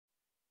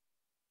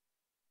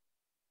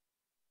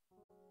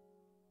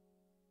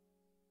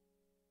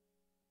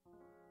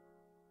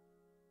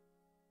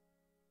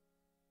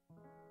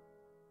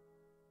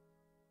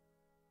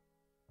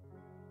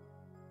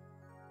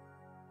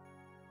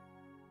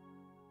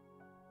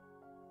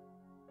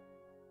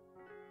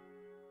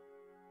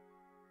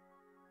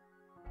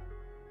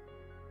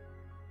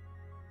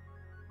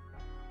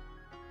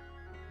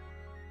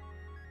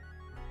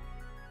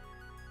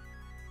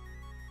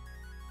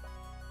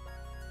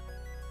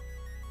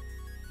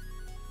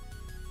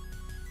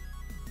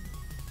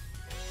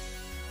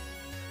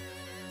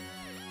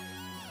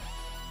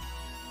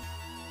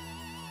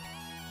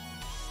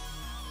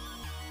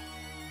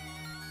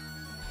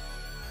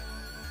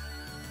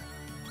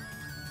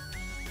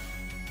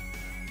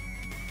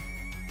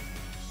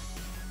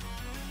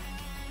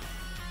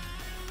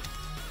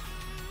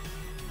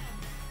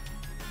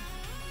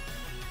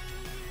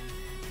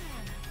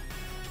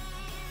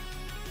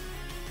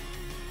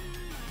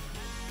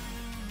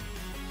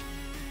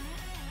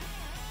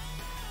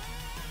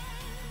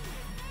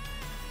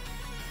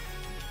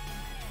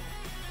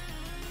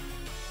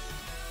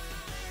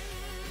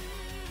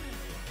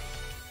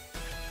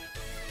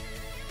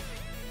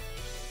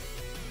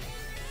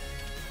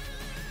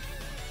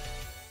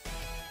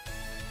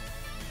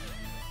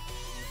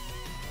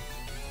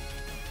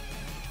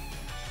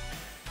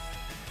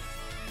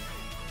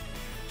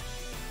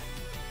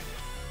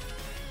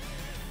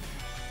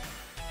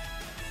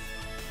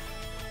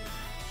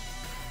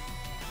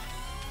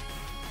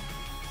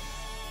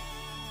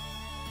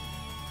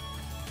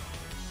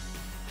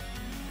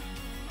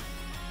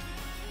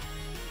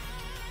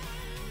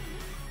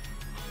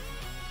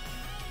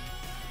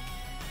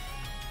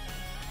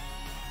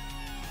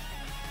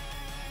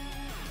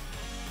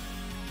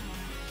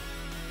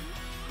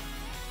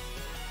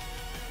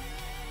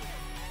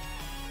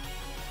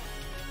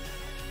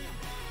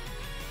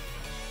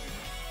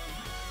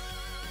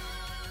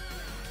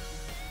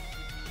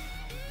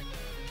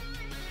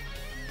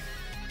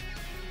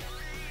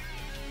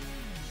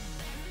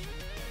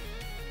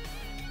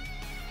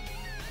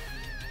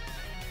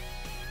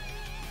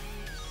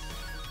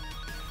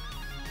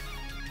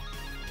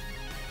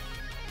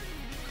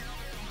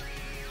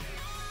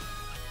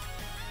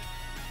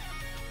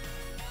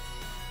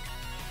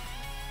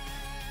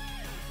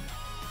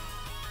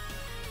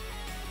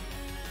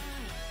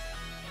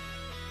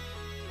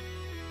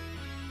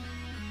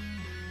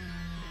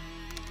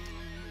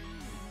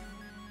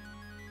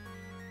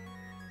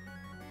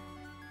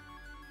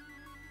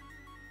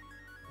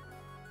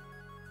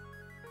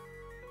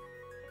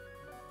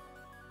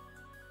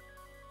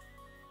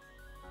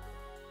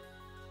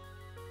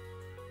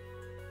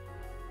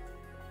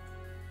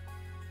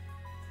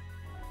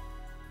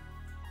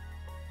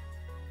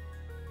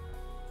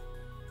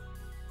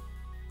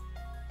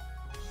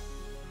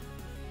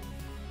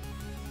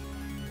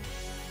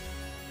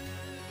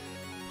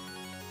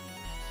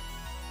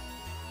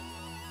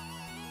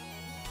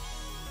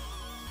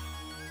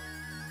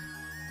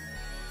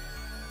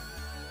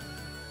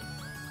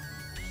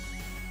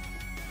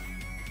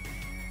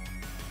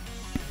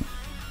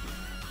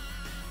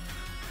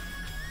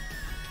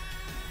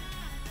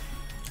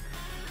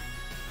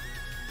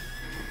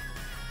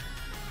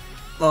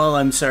Well,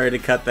 I'm sorry to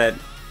cut that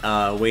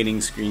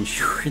waiting screen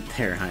short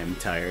there. I'm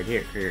tired.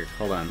 Here,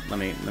 hold on. Let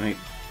me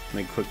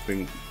quick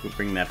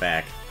bring that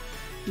back.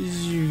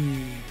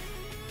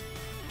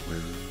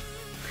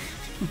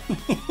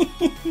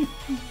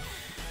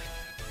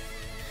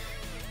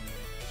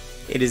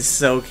 It is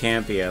so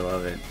campy. I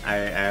love it. I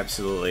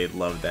absolutely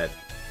love that.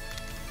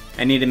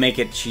 I need to make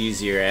it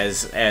cheesier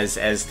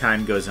as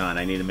time goes on.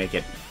 I need to make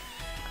it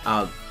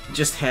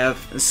just have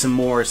some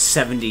more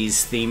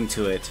 70s theme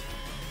to it.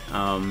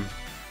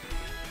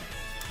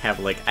 Have,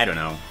 like, I don't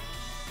know,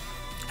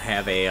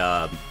 have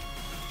a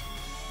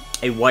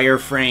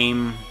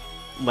wireframe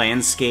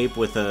landscape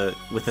with a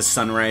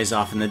sunrise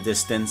off in the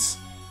distance.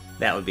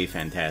 That would be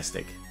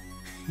fantastic.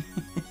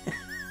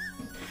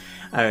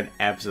 I would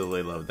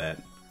absolutely love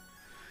that.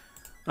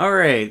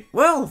 Alright,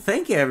 well,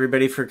 thank you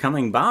everybody for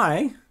coming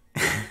by.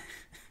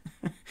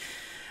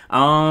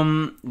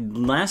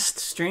 Last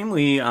stream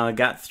we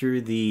got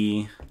through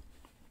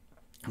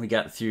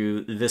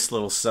this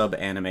little sub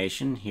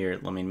animation here.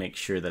 Let me make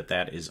sure that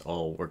that is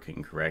all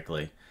working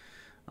correctly.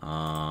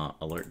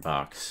 Alert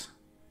box.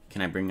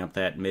 Can I bring up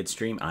that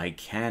midstream? I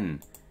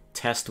can.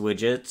 Test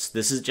widgets.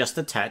 This is just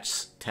a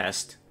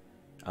test.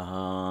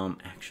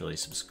 Actually,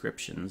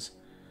 subscriptions.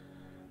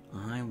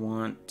 I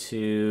want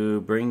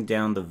to bring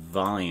down the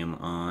volume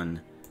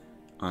on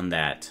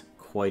that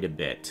quite a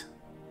bit.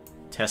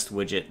 Test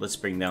widget. Let's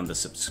bring down the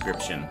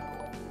subscription.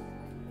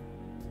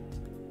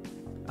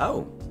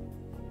 Oh.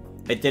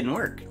 It didn't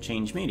work.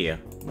 Change media.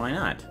 Why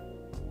not?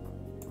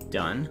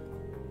 Done.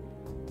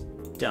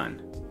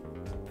 Done.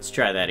 Let's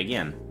try that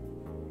again.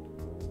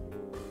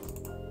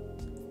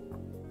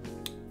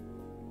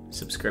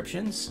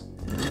 Subscriptions.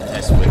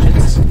 Test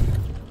widgets.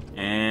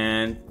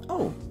 And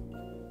oh.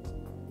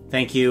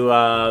 Thank you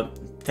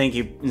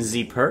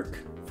Z-Perk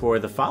for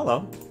the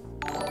follow.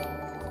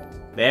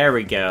 There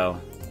we go.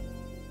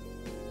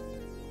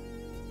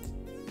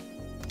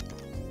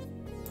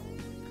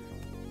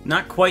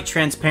 Not quite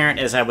transparent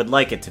as I would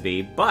like it to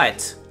be,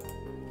 but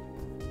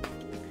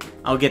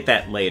I'll get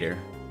that later.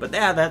 But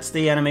yeah, that's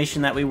the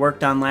animation that we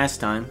worked on last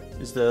time.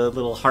 Is the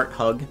little heart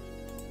hug.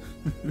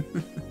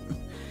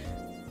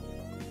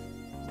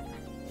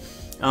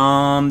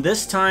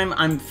 This time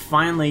I'm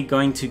finally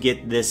going to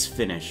get this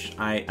finished.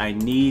 I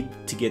need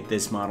to get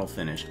this model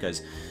finished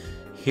because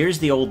here's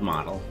the old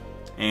model.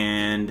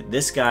 And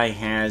this guy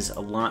has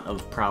a lot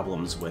of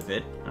problems with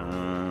it.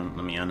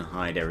 Let me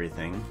unhide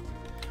everything.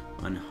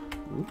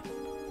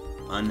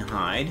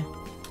 Unhide.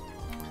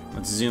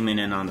 Let's zoom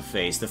in on the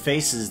face. The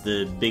face is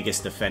the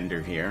biggest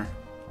offender here.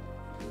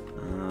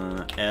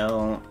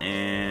 L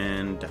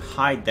and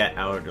hide that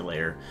outer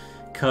layer.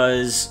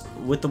 Because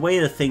with the way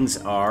the things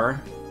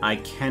are, I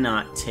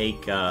cannot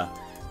take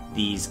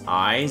these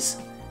eyes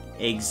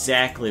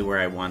exactly where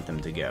I want them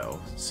to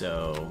go.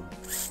 So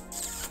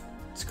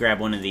let's grab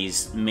one of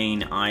these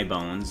main eye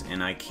bones,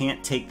 and I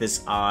can't take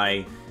this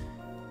eye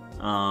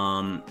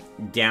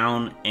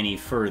down any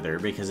further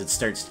because it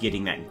starts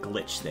getting that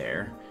glitch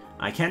there.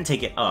 I can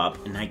take it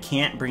up, and I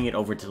can't bring it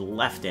over to the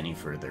left any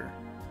further.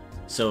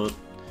 So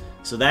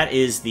that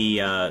is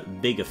the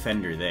big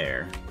offender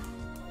there.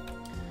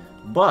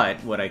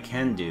 But what I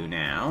can do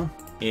now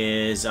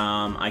is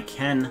I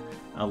can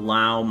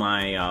allow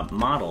my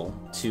model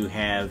to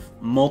have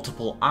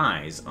multiple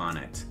eyes on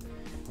it.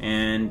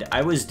 And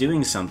I was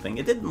doing something.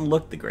 It didn't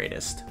look the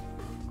greatest.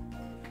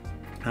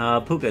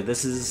 Pooka,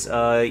 this is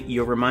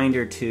your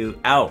reminder to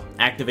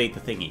activate the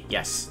thingy.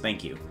 Yes,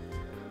 thank you.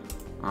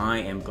 I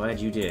am glad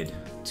you did.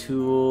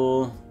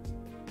 Tool.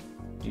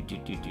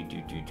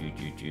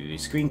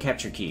 Screen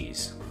capture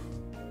keys.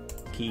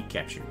 Key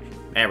capture.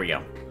 There we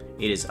go.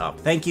 It is up.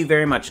 Thank you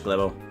very much,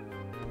 Glebo.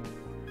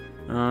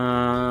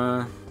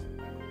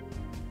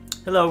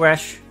 Hello,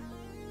 Resh.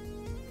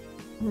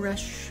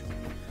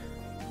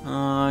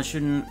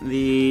 Shouldn't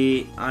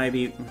the eye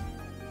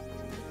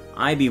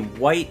be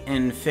white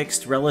and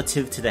fixed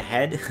relative to the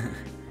head?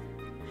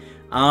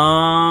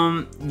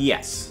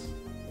 Yes.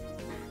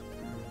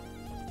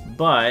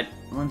 But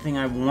one thing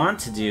I want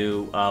to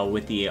do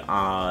with the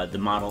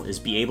model is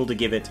be able to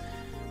give it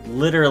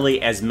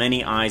literally as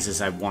many eyes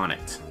as I want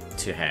it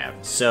to have.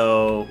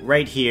 So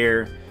right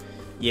here,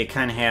 you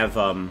kind of have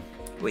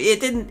it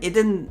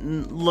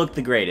didn't look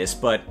the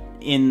greatest, but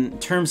in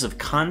terms of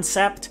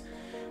concept,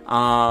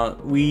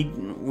 we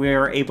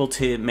were able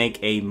to make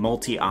a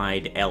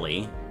multi-eyed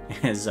Ellie.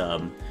 As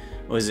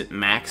was it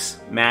Max?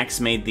 Max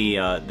made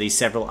the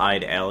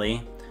several-eyed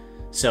Ellie.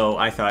 So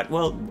I thought,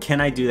 well, can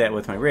I do that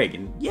with my rig?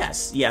 And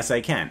yes, I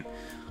can.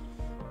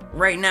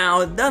 Right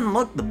now, it doesn't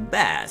look the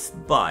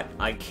best, but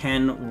I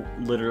can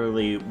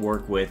literally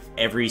work with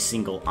every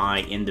single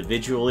eye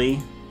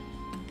individually.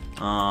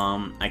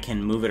 I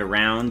can move it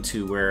around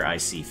to where I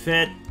see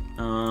fit,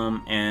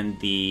 and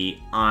the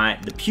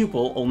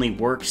pupil only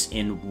works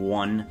in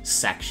one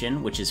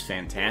section, which is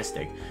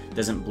fantastic. It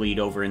doesn't bleed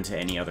over into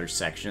any other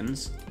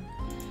sections.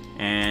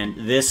 And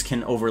this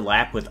can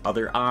overlap with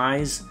other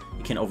eyes.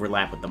 It can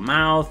overlap with the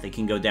mouth. It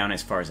can go down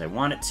as far as I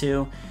want it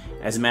to.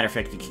 As a matter of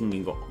fact, it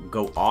can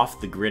go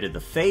off the grid of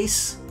the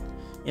face.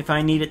 if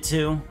I need it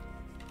to.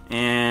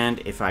 And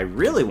if I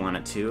really want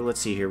it to, let's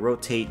see here,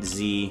 rotate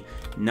Z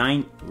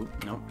 9,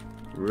 no,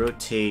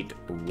 rotate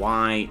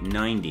Y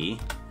 90.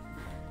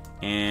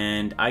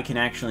 And I can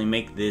actually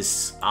make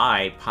this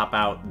eye pop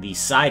out the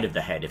side of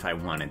the head if I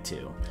wanted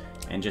to.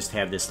 And just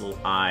have this little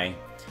eye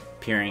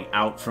peering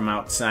out from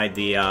outside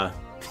the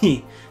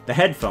the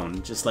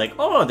headphone. Just like,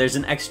 oh, there's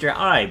an extra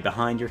eye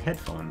behind your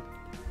headphone.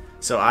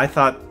 So I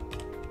thought,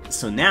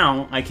 so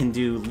now I can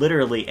do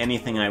literally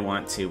anything I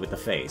want to with the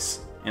face.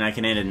 And I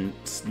can add in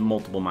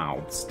multiple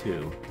mouths,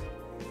 too.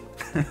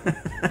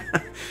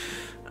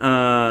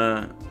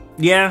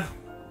 Yeah.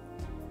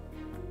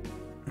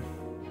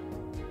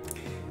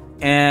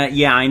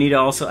 Yeah, I need to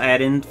also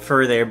add in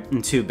further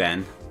to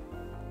Ben.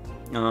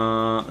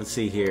 Let's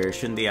see here.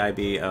 Shouldn't the eye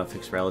be a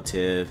fixed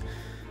relative?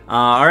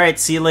 Alright,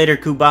 see you later,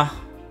 Kuba.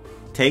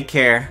 Take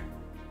care.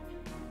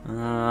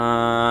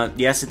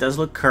 Yes, it does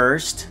look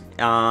cursed.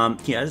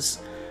 Yes.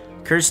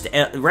 Cursed,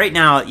 right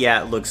now,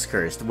 yeah, it looks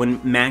cursed. When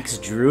Max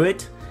drew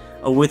it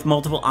with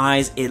multiple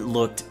eyes, it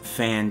looked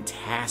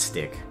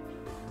fantastic.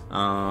 8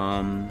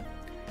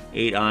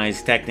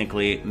 eyes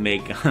technically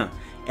make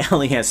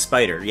Ellie has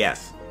spider,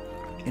 yes.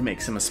 It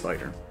makes him a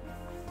spider.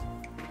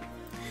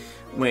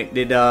 Wait,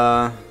 did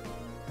no,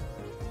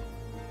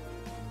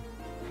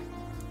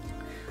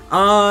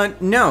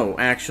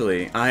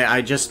 actually.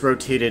 I just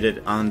rotated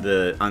it on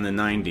the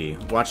 90.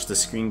 Watch the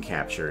screen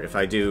capture. If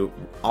I do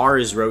R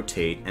is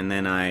rotate, and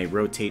then I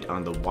rotate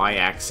on the Y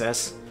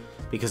axis,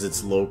 because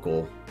it's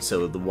local,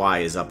 so the Y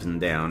is up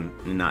and down,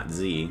 and not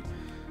Z.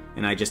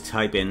 And I just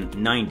type in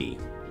 90,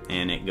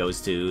 and it goes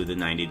to the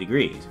 90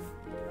 degrees.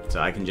 So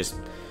I can just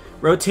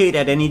rotate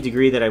at any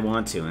degree that I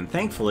want to. And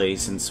thankfully,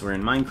 since we're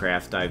in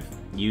Minecraft, I've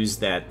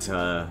used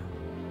that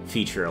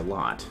feature a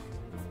lot.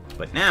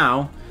 But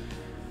now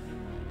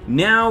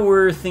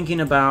we're thinking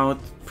about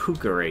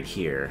Pooka right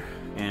here.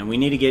 And we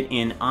need to get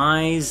in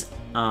eyes,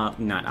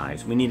 not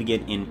eyes, we need to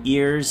get in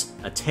ears,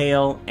 a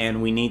tail,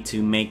 and we need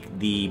to make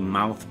the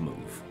mouth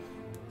move.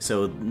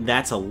 So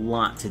that's a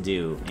lot to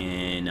do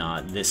in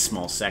this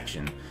small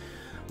section.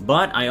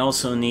 But I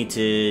also need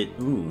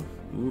to,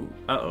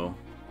 uh-oh.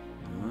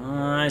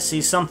 I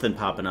see something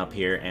popping up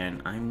here,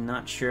 and I'm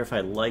not sure if I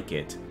like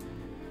it.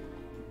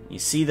 You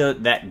see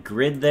that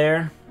grid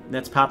there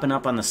that's popping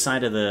up on the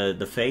side of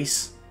the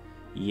face?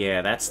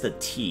 Yeah, that's the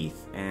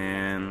teeth,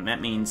 and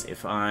that means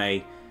if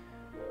I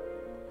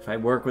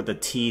work with the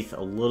teeth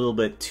a little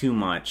bit too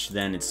much,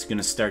 then it's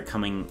gonna start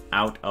coming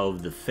out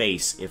of the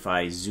face if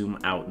I zoom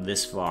out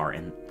this far,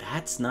 and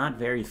that's not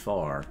very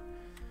far.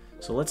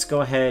 So let's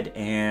go ahead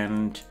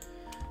and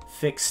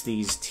fix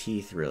these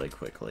teeth really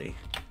quickly.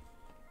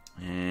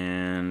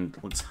 And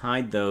let's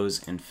hide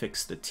those and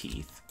fix the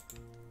teeth.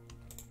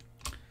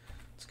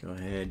 Let's go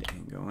ahead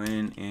and go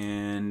in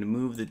and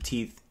move the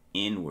teeth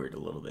inward a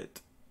little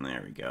bit.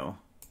 There we go.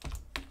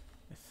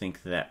 I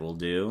think that will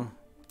do.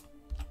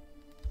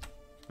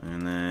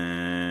 And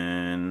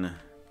then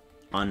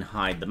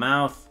unhide the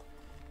mouth.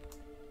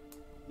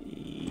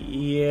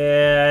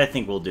 Yeah, I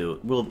think we'll do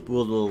it.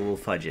 We'll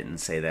fudge it and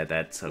say that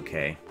that's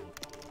okay.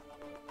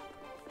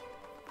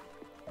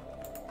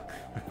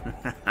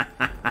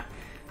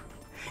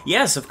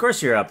 Yes, of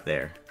course you're up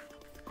there.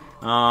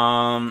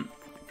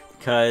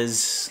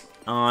 Cause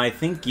I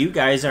think you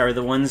guys are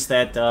the ones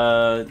that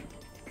are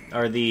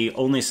the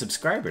only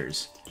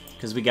subscribers,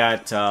 because we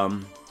got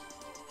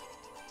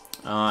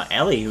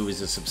Ellie, who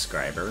is a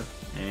subscriber,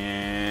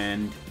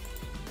 and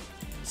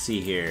let's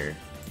see here.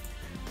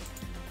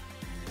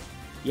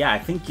 Yeah, I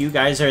think you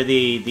guys are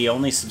the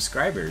only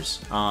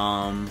subscribers.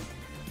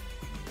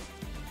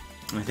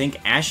 I think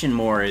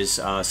Ashenmore is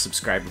a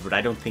subscriber, but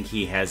I don't think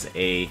he has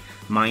a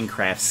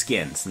Minecraft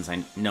skin, since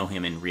I know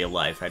him in real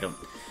life. I don't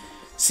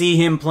see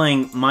him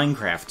playing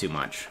Minecraft too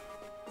much.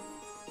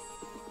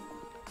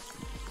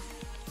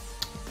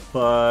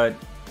 But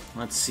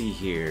let's see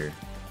here.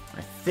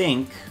 I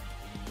think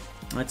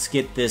let's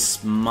get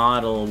this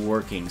model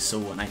working. So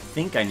what I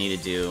think I need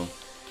to do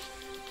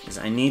is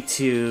I need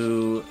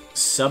to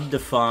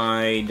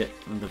subdivide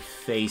the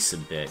face a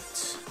bit.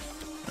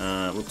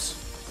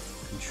 Whoops.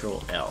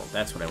 Control L.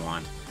 That's what I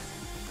want.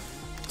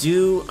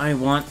 Do I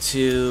want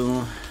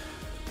to...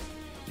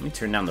 Let me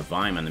turn down the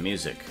volume on the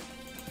music.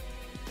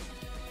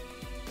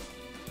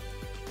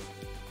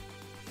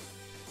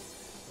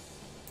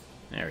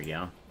 There we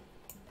go.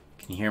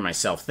 Can hear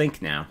myself think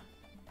now.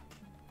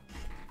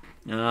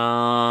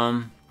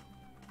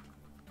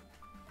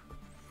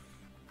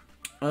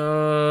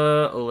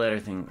 Letter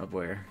thing up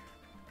where?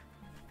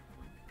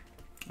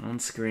 On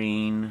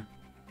screen.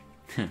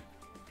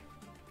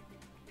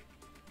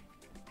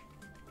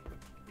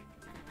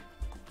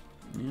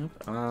 Yep.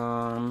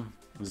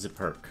 What's the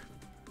perk?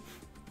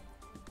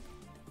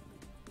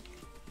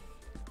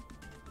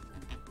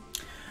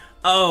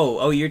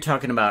 Oh, you're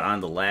talking about on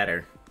the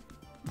ladder.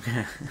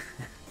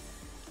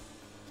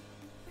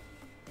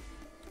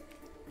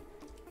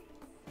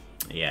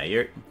 Yeah,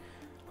 you're...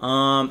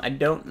 I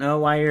don't know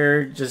why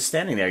you're just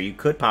standing there. You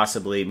could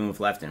possibly move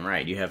left and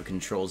right. You have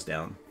controls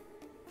down.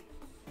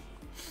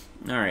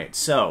 Alright,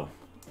 so...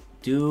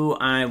 Do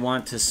I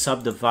want to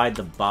subdivide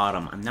the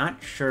bottom? I'm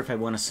not sure if I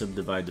want to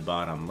subdivide the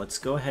bottom. Let's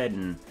go ahead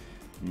and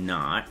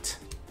not.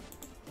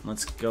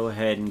 Let's go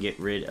ahead and get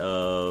rid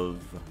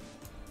of...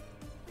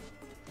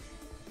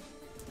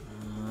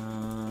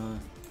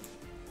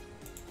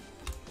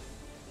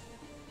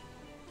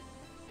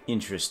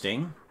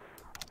 interesting.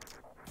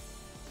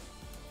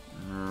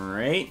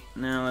 Alright,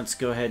 now let's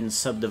go ahead and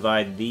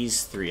subdivide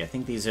these three. I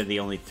think these are the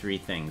only three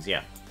things,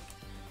 yeah.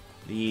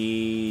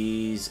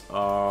 These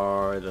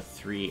are the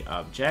three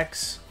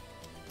objects.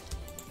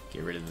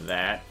 Get rid of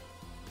that.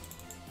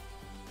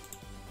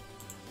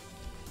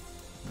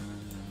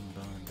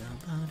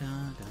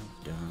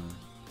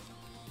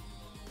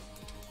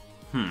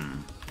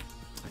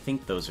 I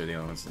think those are the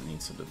only ones that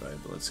need subdivide.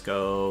 Let's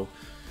go.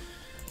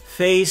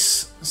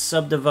 Face,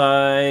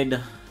 subdivide.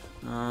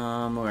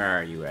 Where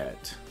are you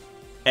at?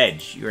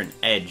 Edge. You're an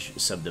edge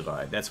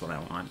subdivide. That's what I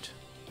want.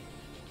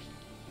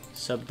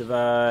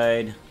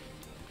 Subdivide.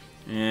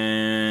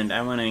 And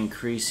I want to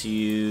increase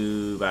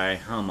you by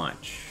how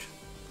much?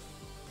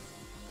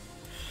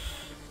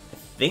 I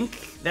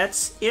think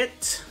that's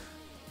it.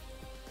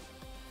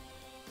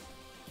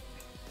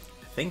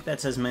 I think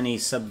that's as many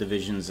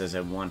subdivisions as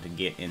I want to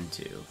get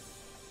into.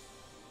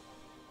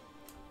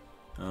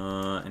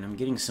 And I'm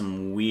getting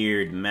some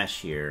weird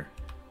mesh here.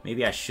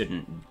 Maybe I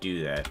shouldn't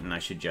do that, and I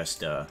should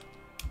just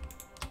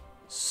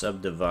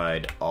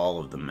subdivide all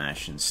of the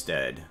mesh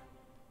instead.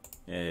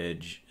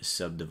 Edge,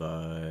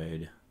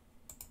 subdivide.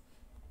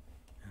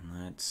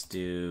 And let's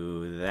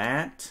do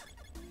that.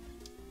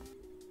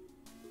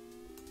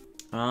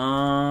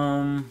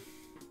 I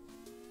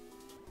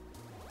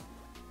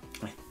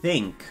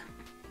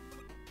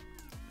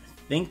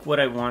think what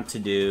I want to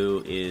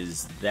do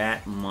is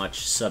that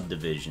much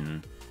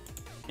subdivision,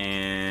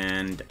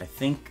 and I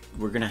think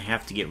we're gonna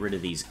have to get rid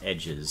of these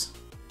edges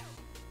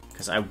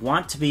because I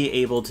want to be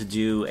able to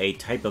do a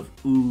type of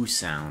ooh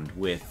sound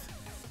with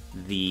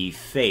the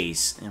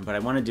face, but I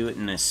want to do it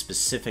in a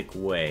specific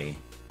way.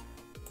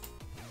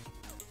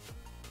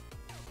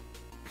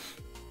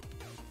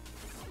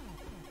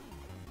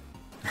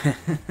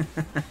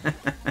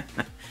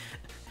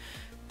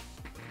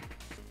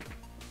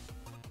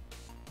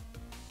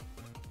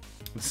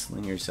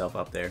 Sling yourself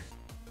up there.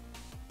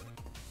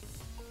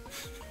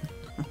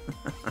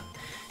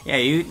 Yeah,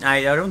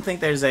 I don't think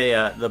there's a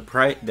I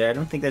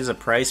don't think there's a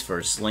price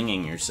for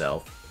slinging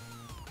yourself.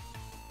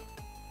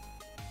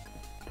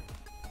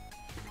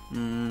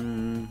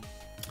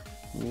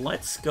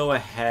 Let's go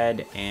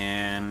ahead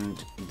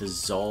and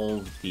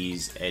dissolve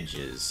these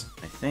edges.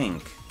 I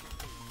think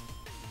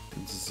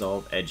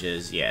dissolve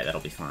edges. Yeah,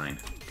 that'll be fine.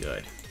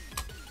 Good.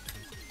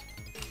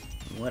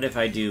 What if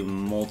I do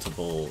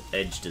multiple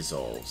edge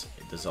dissolves?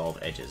 Dissolve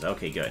edges.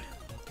 Okay, good.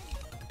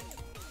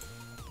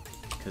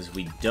 Because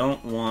we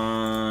don't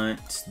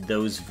want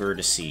those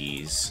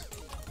vertices.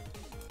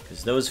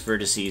 Because those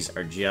vertices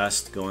are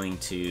just going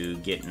to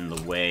get in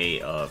the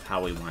way of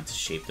how we want to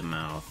shape the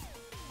mouth.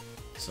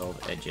 Dissolve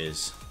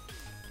edges.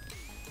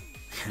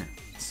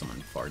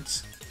 Someone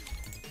farts.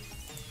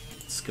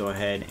 Let's go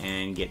ahead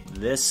and get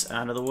this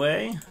out of the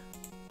way.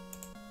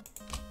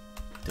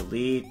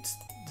 Delete.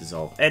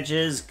 Dissolve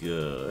edges.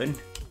 Good.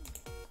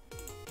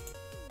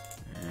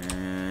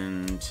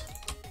 And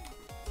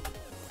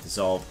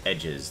dissolve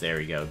edges. There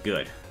we go.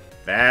 Good.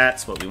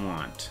 That's what we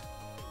want.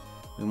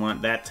 We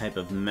want that type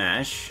of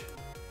mesh.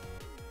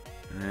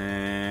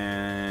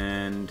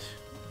 And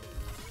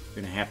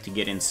we're gonna have to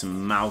get in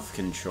some mouth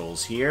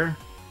controls here.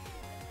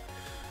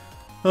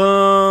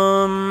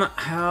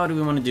 How do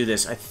we want to do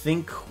this? I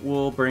think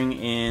we'll bring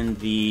in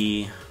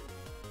the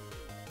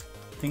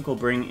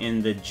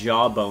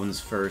jawbones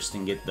first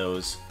and get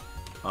those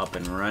up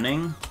and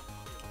running.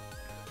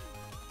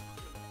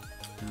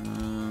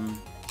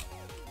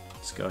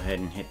 Let's go ahead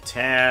and hit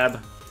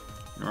tab,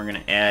 and we're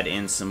gonna add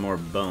in some more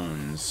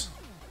bones.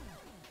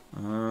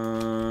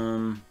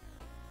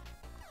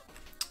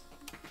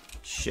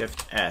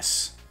 Shift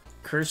S,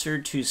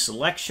 cursor to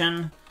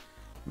selection.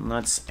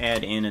 Let's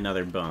add in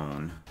another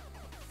bone.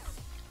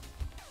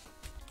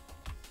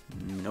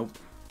 Nope.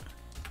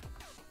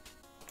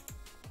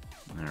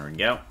 There we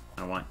go.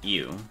 I want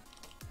you.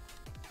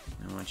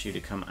 I want you to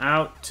come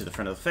out to the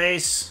front of the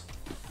face.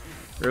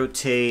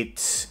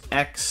 Rotate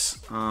X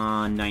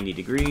on 90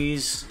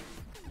 degrees.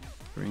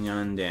 Bring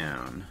on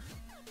down.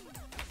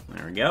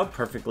 There we go.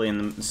 Perfectly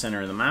in the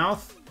center of the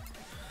mouth.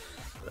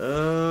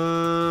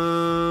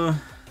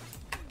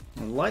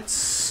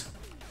 Let's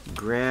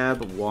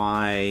grab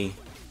Y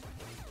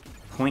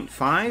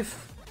 0.5.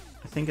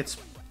 I think it's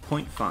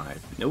 0.5.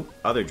 Nope,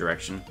 other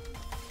direction.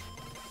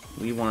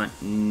 We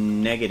want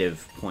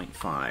negative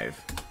 0.5.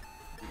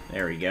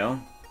 There we go.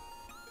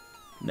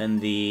 Then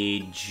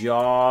the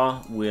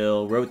jaw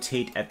will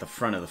rotate at the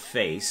front of the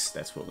face.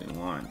 That's what we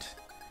want.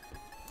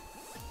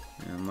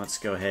 And let's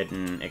go ahead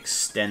and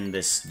extend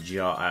this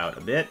jaw out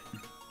a bit.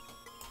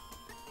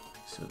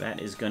 So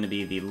that is going to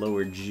be the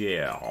lower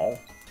jaw.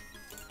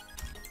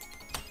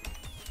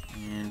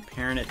 And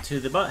parent it to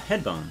the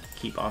head bone.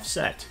 Keep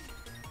offset.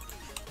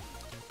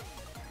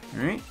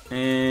 Alright,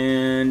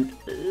 and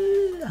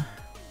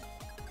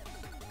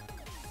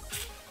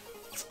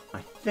I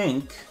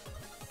think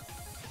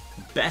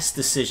the best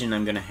decision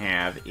I'm gonna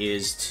have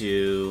is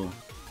to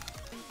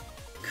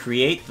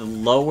create the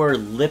lower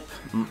lip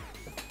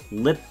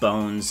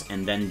bones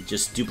and then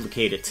just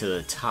duplicate it to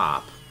the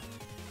top.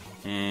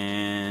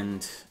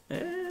 And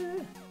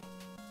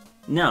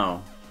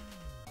no.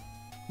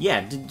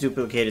 Yeah,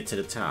 duplicate it to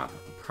the top,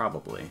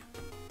 probably.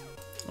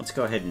 Let's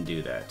go ahead and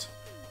do that.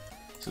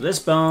 So this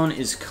bone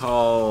is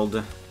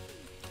called,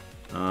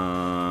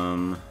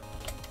 we're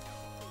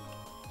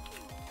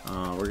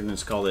gonna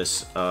just call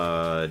this,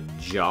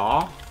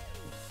 jaw.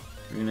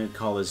 We're gonna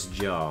call this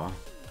jaw.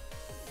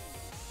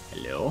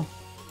 Hello?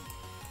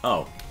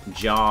 Oh,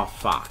 jaw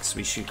fox.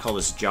 We should call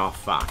this jaw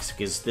fox,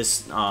 because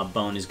this,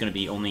 bone is gonna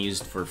be only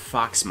used for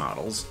fox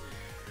models.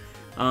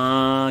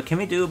 Can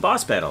we do a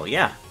boss battle?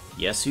 Yeah.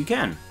 Yes, you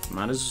can.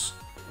 Might as...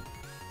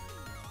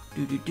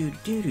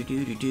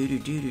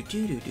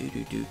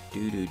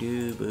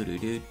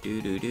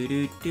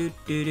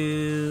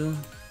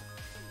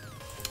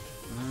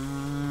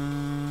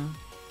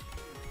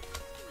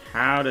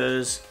 How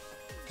does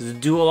the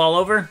duel all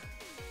over?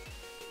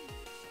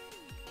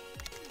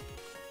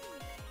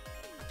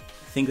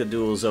 I think the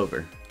duel is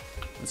over.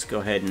 Let's go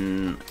ahead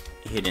and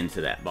hit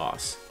into that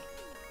boss.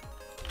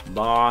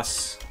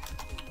 Boss.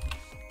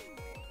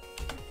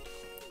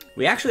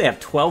 We actually have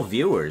 12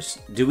 viewers.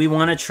 Do we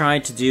want to try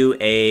to do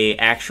a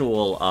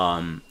actual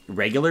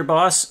regular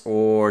boss,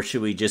 or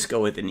should we just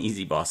go with an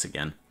easy boss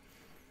again?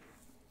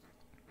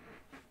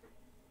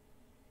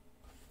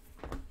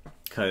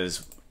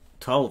 Because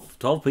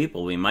 12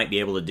 people, we might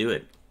be able to do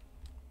it.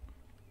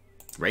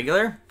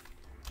 Regular?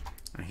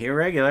 I hear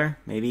regular.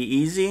 Maybe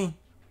easy?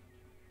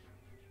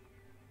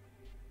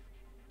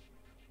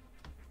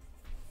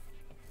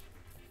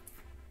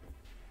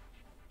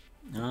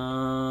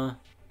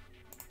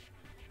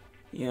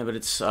 Yeah, but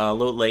it's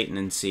low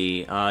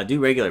latency. Do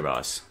regular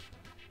boss.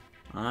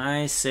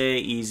 I say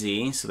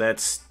easy, so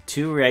that's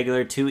 2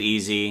 regular, 2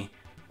 easy.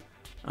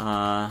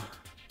 Yeah,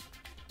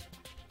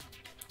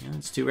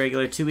 it's 2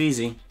 regular, 2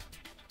 easy.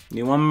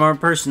 Need one more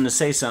person to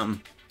say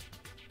something.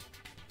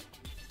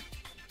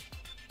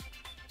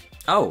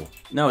 Oh,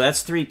 no,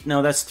 that's 3.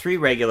 No, that's 3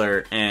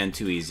 regular and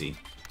 2 easy.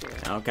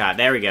 Oh god,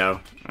 there we go.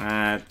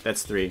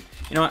 That's 3.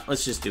 You know what?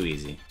 Let's just do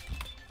easy.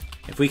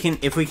 If we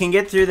can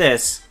get through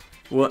this,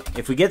 well,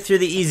 if we get through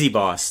the easy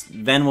boss,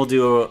 then we'll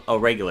do a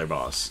regular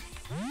boss.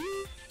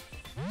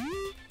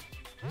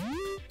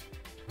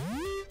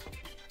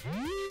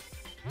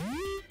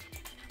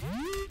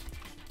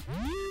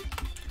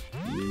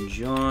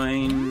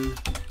 Join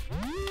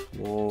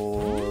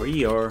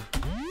warrior.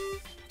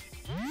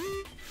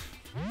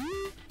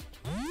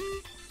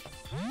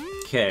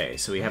 Okay,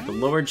 so we have the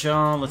lower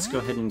jaw. Let's go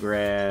ahead and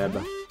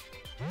grab.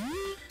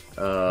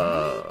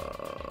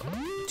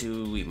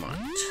 Do we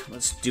want?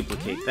 Let's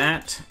duplicate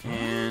that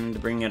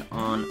and bring it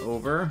on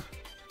over.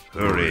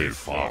 Hurry,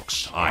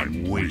 Fox.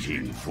 I'm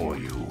waiting for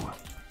you.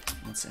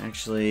 Let's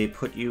actually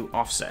put you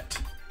offset.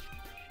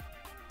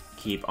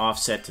 Keep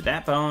offset to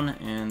that bone,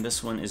 and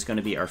this one is going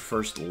to be our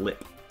first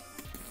lip.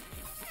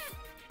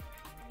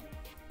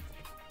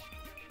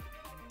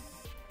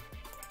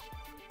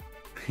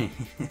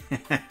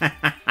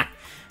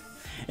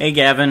 Hey,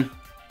 Gavin.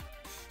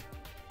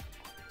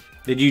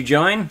 Did you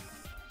join?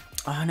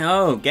 Oh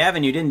no,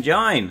 Gavin, you didn't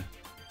join.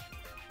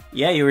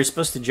 Yeah, you were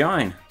supposed to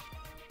join.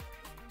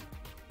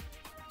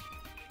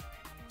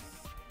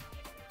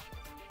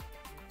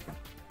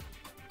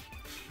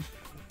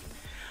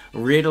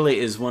 Ridley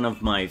is one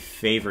of my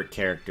favorite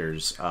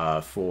characters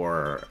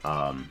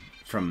from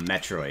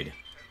Metroid.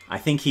 I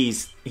think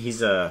he's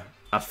a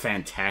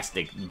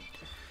fantastic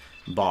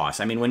boss.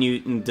 I mean, when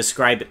you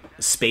describe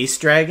Space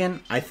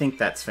Dragon, I think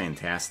that's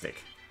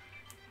fantastic.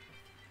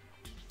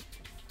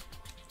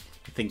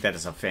 I think that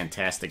is a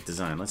fantastic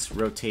design. Let's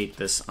rotate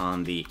this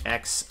on the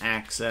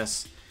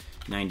X-axis.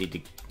 90 to...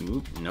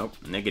 Oop, nope,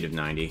 negative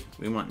 90.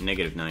 We want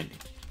negative 90.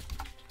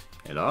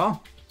 At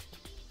all?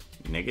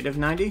 Negative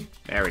 90?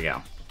 There we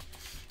go.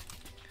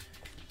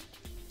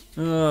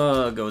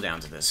 Go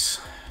down to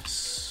this.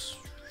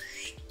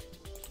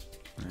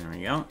 There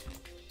we go.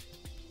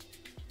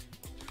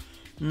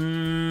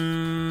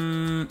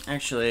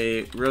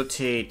 Actually,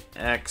 rotate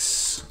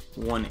X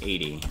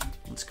 180.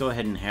 Let's go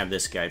ahead and have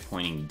this guy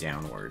pointing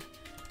downward.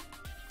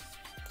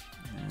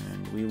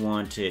 And we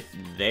want it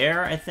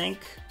there, I think.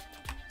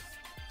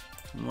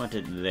 We want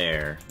it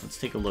there. Let's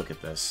take a look at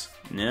this.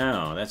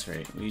 No, that's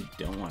right. We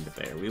don't want it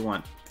there. We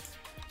want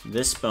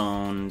this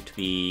bone to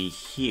be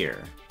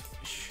here.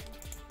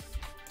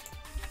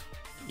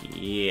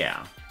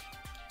 Yeah.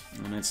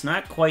 And it's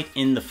not quite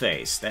in the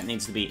face. That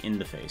needs to be in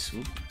the face.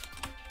 Oop.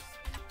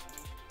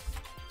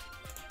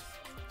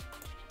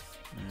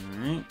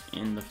 Alright,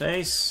 in the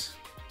face.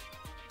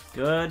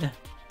 Good.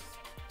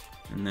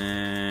 And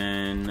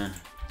then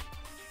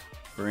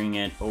bring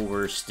it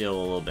over still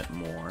a little bit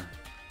more.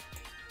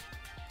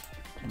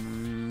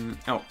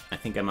 Oh, I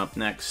think I'm up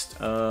next.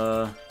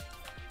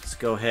 Let's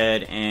go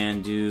ahead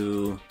and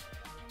do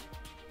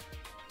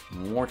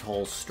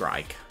Mortal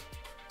Strike.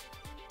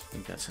 I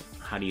think that's...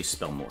 How do you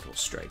spell Mortal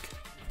Strike?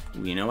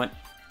 Ooh, you know what?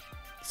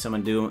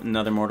 Someone do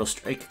another Mortal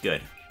Strike?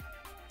 Good.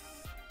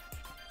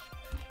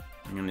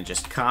 I'm gonna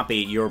just copy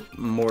your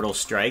Mortal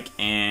Strike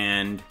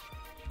and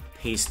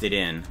paste it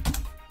in.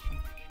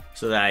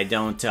 So that I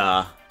don't,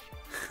 so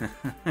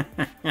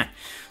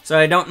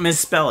I don't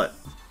misspell it.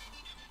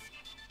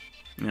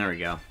 There we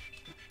go.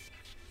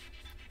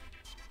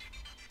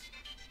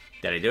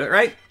 Did I do it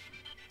right?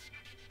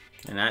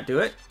 Did I not do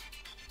it?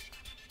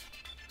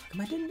 How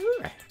come I didn't do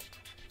it right?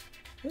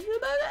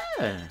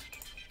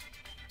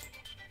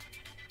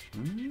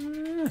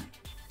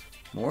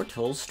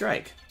 Mortal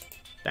Strike.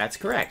 That's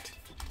correct.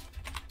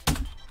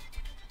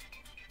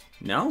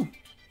 No?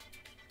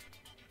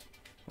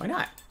 Why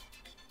not?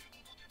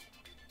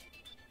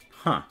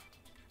 Huh.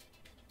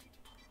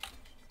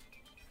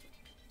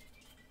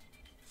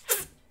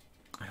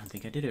 I don't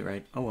think I did it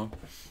right. Oh well.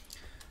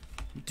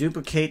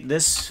 Duplicate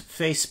this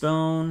face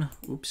bone.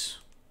 Oops.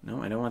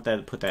 No, I don't want that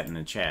to put that in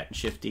the chat.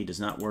 Shift-D does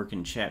not work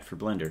in chat for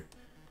Blender.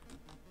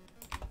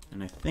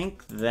 And I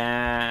think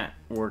that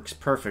works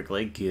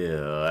perfectly.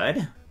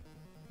 Good.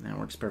 That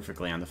works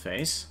perfectly on the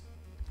face.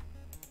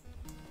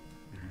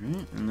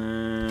 Alright, and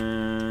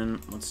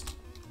then let's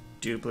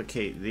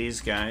duplicate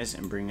these guys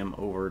and bring them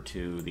over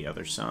to the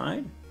other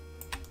side.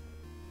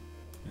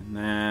 And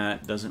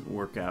that doesn't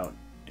work out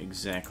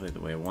exactly the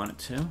way I want it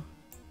to.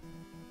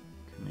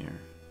 Come here.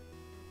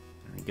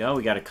 There we go.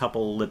 We got a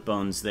couple lip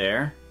bones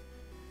there.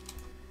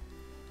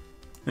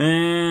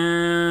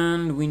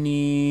 And we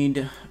need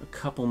a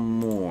couple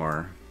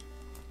more.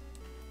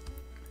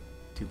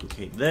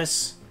 Duplicate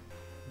this.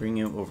 Bring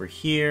it over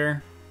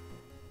here.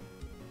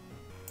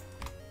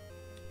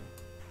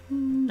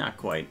 Not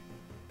quite.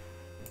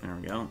 There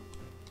we go.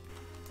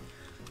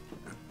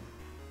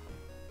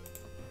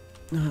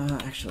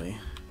 Actually,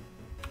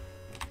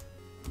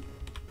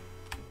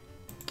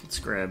 let's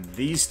grab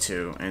these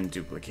two and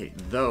duplicate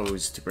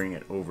those to bring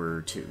it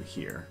over to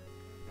here.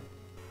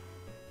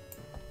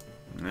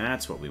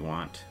 That's what we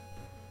want.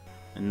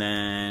 And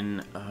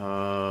then,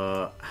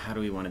 how do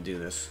we want to do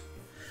this?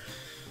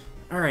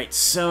 Alright,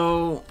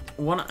 so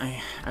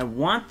I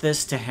want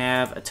this to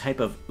have a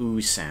type of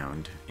ooh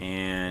sound,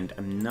 and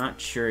I'm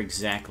not sure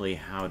exactly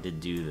how to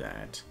do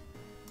that.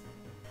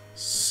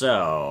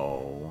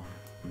 So,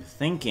 I'm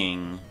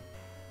thinking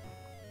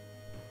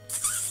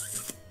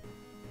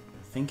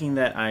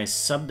that I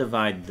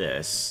subdivide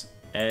this,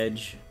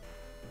 edge,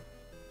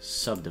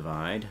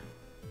 subdivide,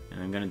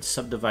 and I'm going to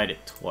subdivide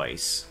it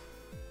twice.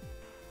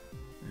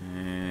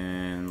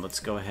 And let's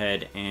go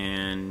ahead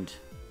and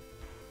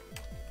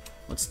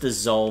let's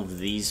dissolve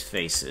these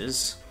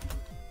faces.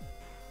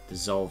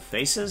 Dissolve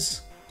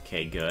faces.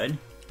 Okay, good.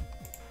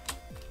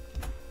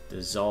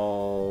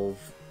 Dissolve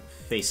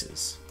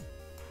faces.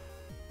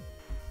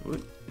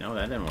 Ooh, no,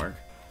 that didn't work.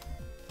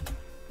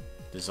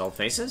 Dissolve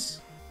faces?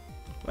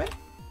 What?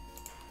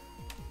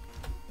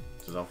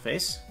 Dissolve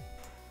face?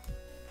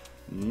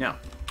 No.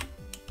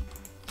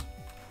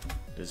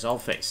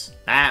 Dissolve face.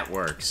 That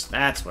works.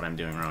 That's what I'm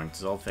doing wrong.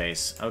 Dissolve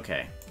face.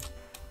 Okay.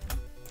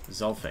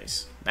 Dissolve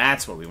face.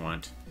 That's what we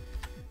want.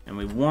 And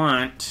we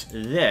want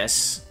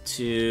this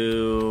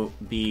to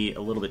be a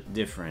little bit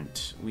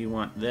different. We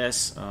want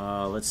this.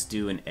 Let's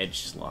do an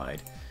edge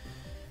slide.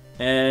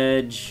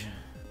 Edge.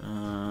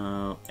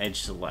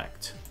 Edge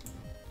select.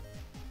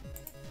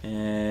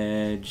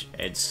 Edge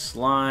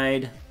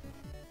slide.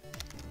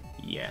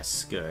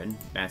 Yes, good.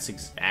 That's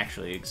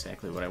actually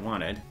exactly what I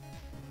wanted.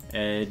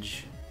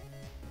 Edge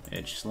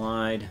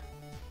slide.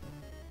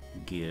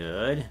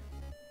 Good.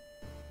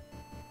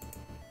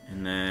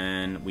 And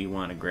then we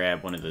want to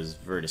grab one of those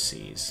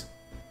vertices.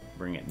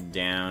 Bring it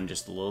down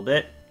just a little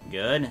bit.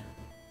 Good.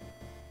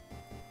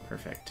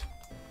 Perfect.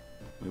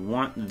 We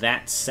want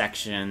that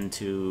section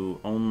to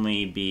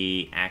only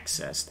be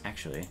accessed.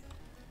 Actually,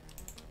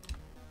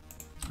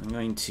 I'm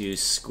going to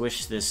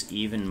squish this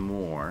even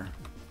more.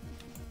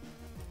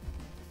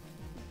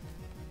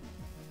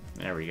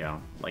 There we go.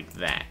 Like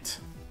that.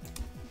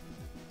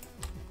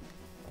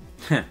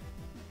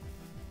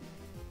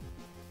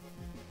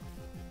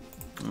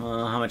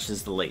 How much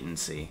is the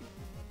latency?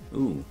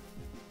 Ooh.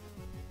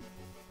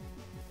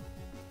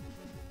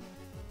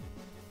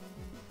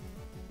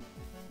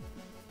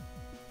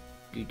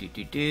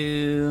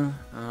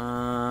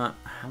 How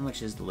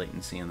much is the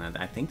latency on that?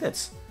 I think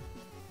that's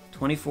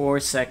 24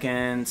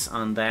 seconds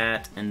on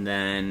that, and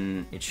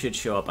then it should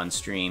show up on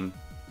stream.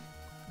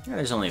 Yeah,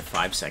 there's only a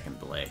 5-second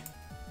delay.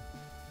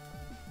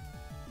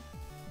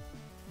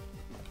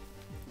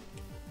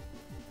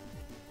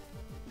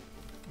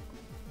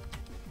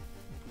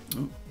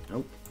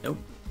 Nope,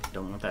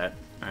 don't want that.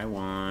 I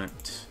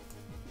want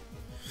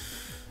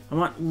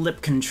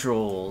lip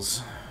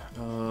controls.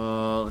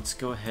 Let's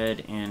go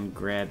ahead and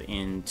grab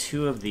in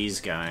 2 of these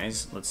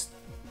guys. Let's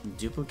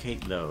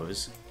duplicate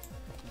those.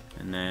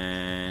 And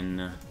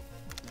then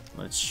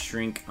let's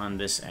shrink on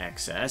this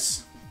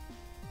axis.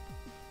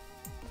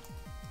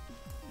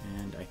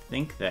 And I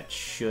think that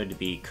should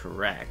be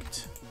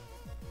correct.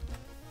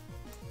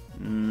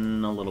 A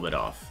little bit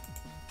off.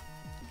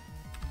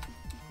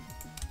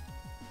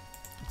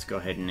 Let's go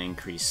ahead and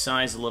increase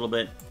size a little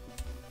bit.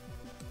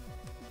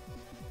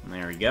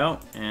 There we go.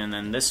 And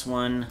then this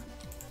one,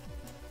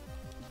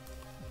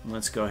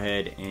 let's go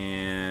ahead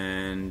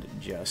and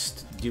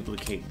just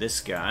duplicate this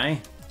guy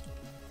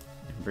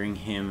and bring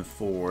him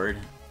forward.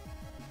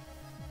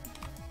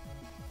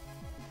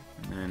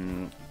 And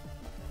then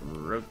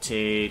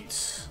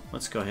rotate,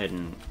 let's go ahead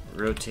and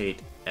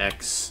rotate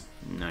X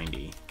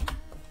 90.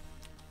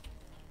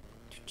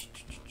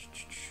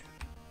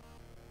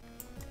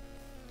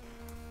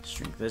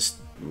 Shrink this.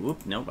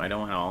 Whoop, nope, I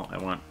don't want all. I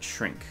want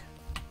shrink.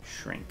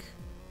 Shrink.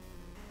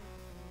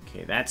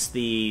 Okay, that's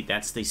the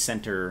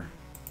center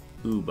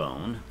oo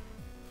bone.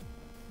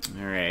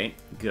 Alright,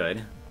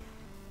 good.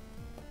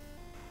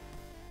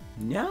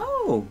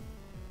 No!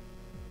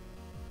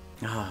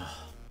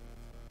 Ah.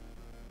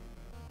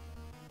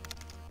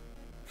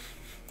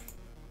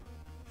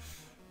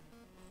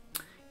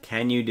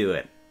 Can you do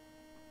it?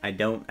 I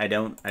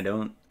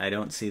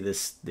don't see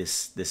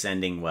this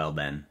ending well,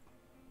 Ben.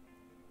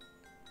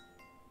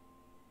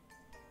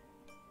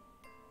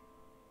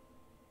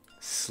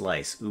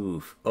 Slice.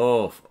 Oof.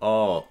 Oof.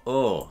 Oh.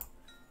 Oh.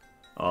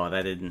 Oh,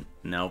 that didn't...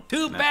 Nope.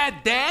 Too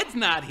bad Dad's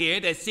not here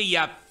to see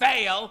you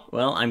fail.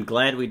 Well, I'm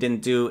glad we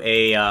didn't do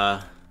a,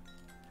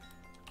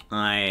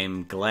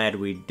 I'm glad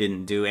we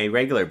didn't do a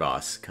regular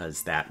boss,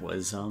 because that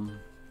was,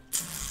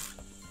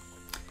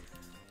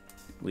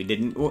 We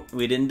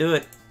didn't do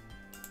it.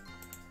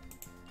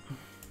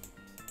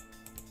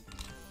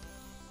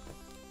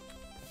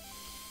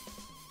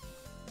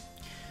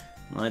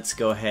 Let's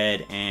go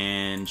ahead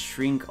and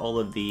shrink all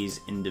of these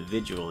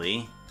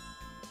individually.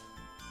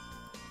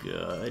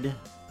 Good.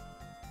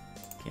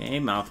 Okay,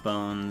 mouth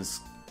bones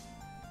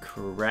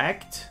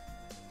correct.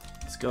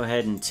 Let's go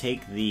ahead and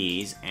take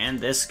these and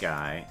this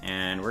guy,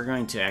 and we're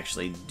going to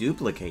actually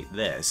duplicate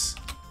this.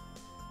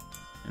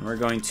 And we're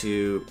going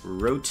to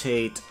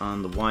rotate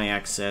on the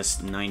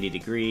y-axis 90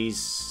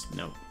 degrees.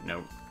 Nope,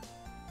 nope.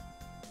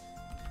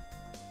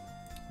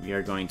 We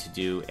are going to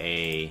do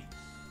a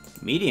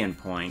median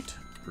point,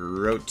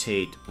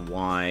 rotate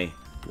y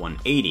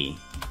 180.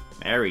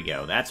 There we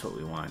go, that's what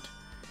we want.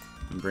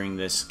 And bring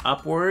this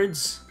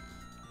upwards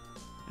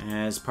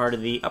as part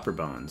of the upper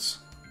bones.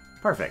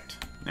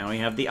 Perfect. Now we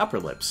have the upper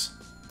lips.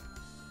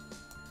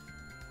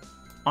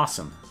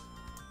 Awesome.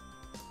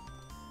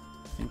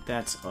 I think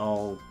that's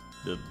all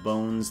the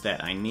bones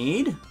that I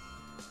need.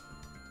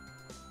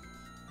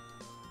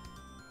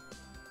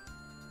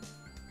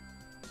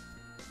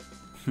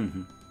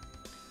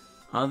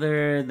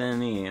 Other than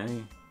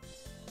the...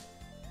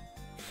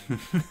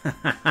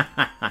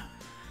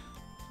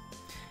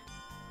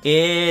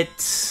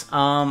 It,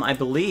 I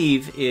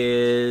believe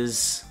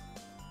is...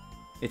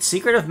 It's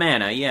Secret of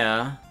Mana,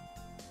 yeah.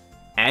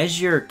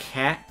 Your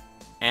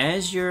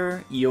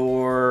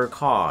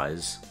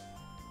cause.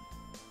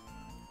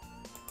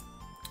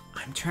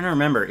 I'm trying to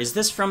remember. Is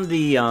this from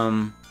the,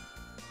 I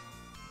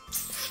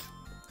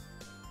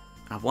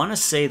want to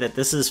say that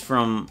this is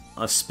from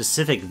a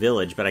specific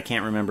village, but I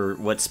can't remember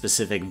what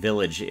specific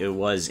village it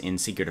was in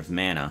Secret of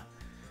Mana.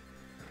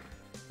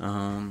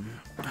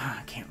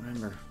 I can't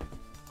remember.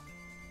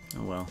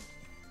 Oh well.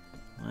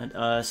 Let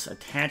us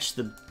attach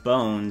the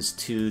bones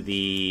to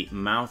the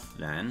mouth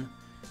then.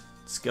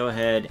 Let's go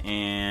ahead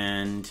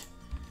and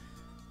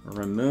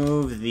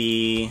remove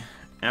the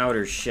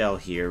outer shell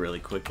here really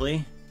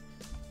quickly.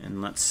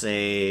 And let's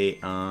say,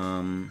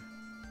 hide.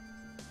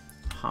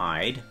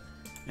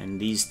 And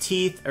these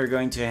teeth are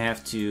going to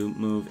have to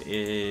move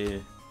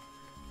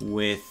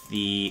with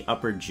the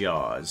upper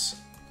jaws.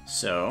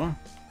 So,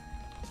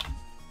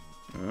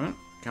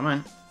 come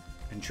on.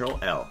 Control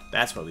L.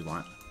 That's what we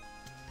want.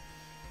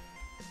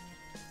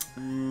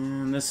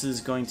 And this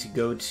is going to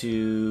go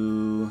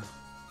to...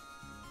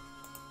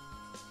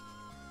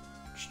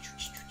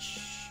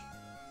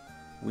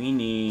 We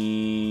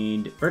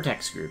need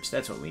vertex groups.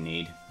 That's what we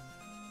need.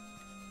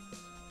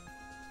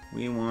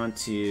 We want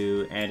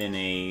to add in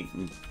a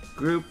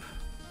group.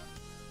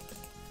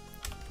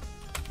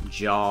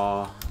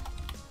 Jaw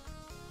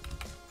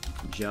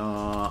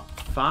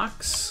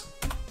Fox.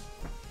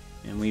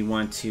 And we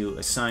want to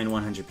assign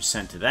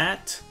 100% to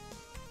that.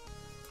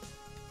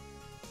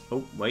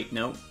 Oh, wait,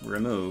 no,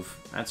 remove.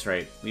 That's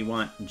right. We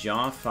want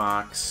Jaw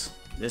Fox.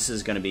 This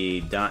is going to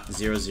be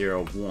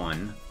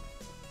 .001.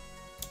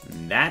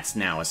 And that's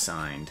now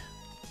assigned.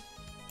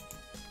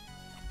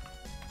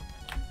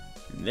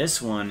 And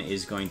this one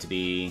is going to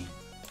be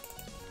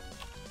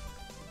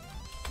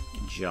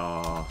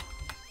Jaw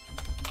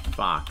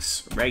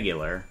Fox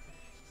regular.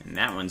 And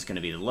that one's going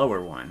to be the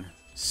lower one.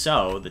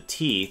 So, the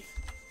teeth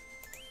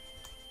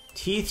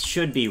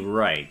should be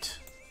right.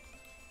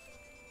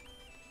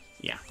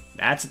 Yeah,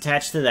 that's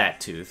attached to that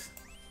tooth.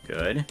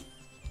 Good.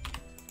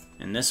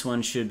 And this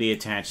one should be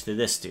attached to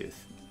this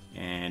tooth.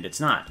 And it's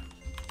not.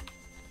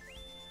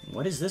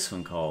 What is this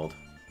one called?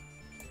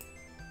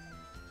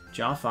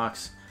 Jaw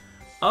Fox.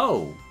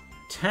 Oh,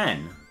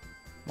 10.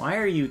 Why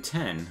are you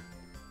 10?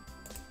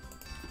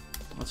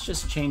 Let's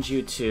just change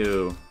you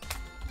to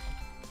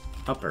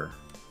upper.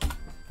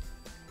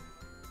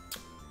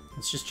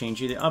 let's just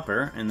change you to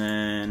upper, and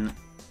then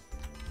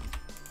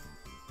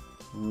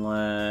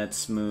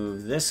let's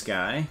move this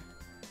guy.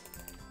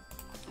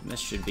 This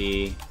should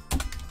be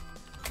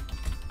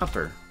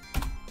upper.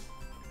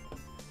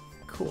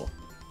 Cool.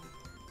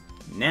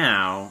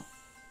 Now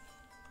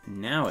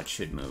it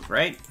should move,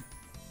 right?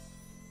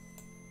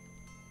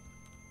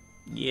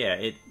 Yeah,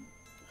 it...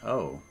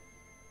 Oh.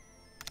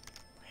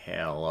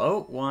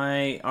 Hello?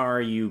 Why are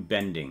you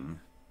bending?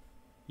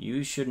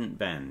 You shouldn't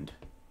bend.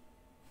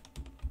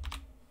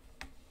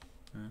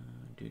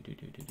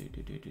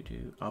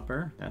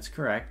 Upper, that's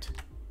correct.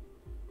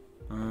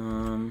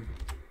 Go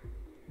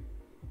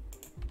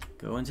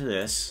into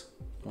this.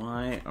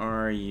 Why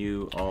are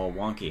you all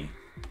wonky?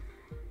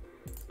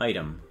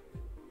 Item.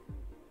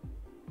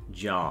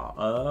 Jaw.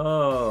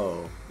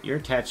 Oh, you're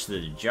attached to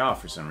the jaw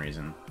for some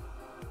reason.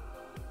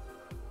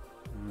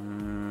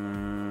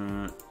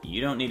 You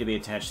don't need to be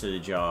attached to the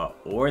jaw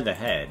or the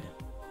head.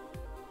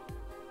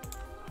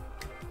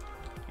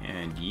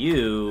 And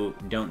you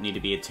don't need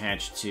to be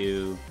attached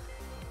to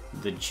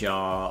the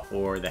jaw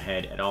or the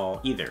head at all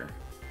either.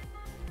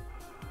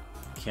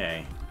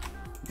 Okay.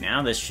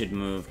 Now this should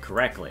move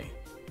correctly.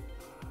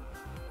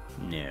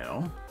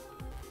 No.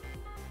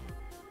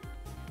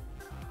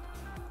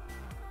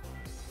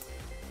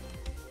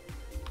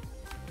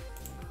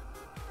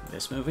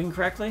 This moving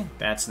correctly?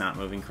 That's not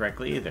moving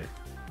correctly either.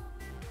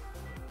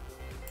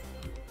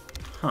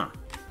 Huh.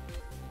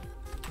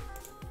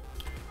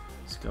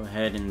 Let's go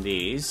ahead and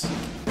these.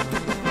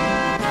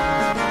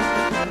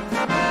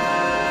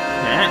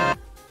 Yeah.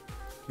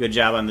 Good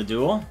job on the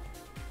duel.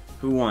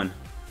 Who won?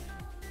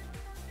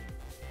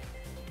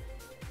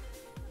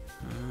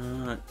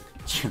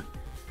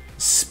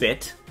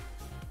 Spit.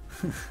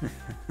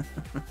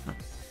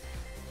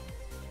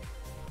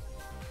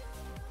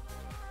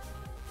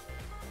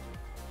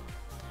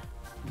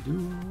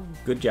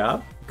 Good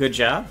job. Good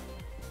job.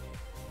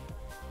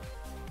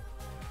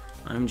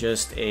 I'm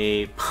just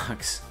a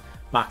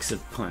box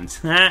of puns.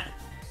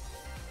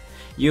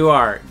 You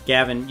are,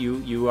 Gavin,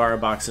 you are a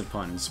box of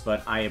puns,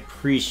 but I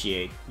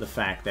appreciate the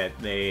fact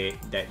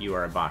that you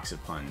are a box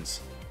of puns.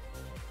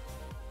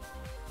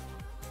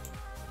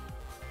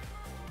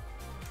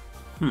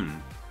 Alright,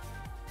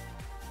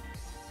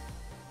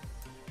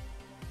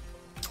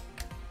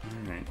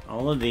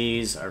 all of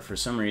these are for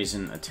some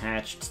reason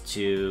attached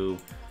to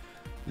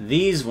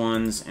these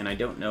ones, and I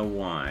don't know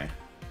why.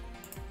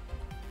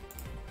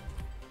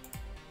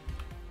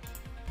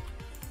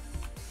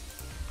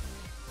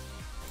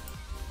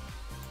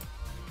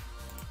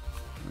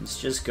 Let's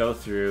just go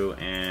through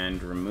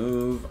and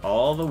remove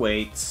all the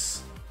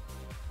weights.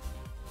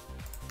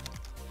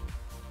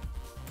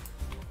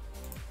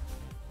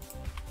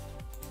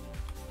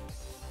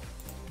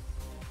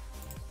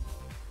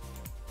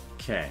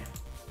 Okay.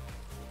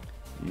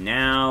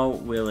 Now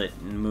will it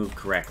move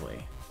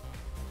correctly?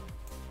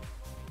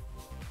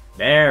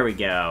 There we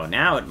go.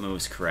 Now it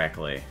moves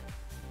correctly.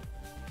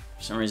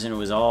 For some reason it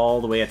was all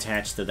the way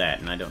attached to that,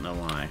 and I don't know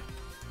why.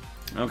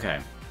 Okay.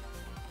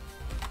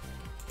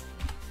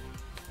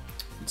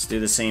 Let's do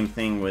the same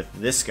thing with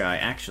this guy.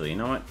 Actually, you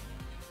know what?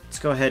 Let's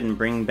go ahead and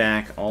bring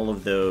back all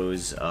of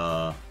those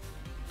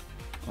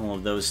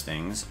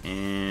things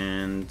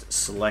and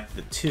select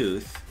the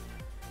tooth.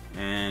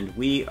 And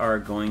we are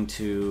going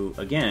to,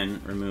 again,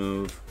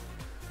 remove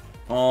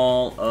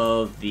all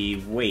of the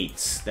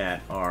weights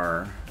that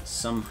are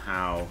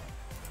somehow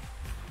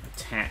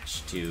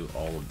attached to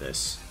all of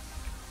this.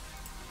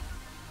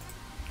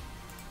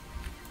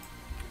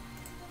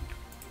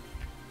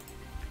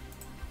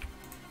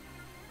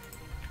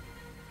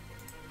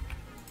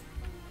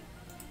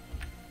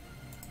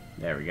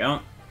 There we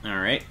go.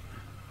 Alright.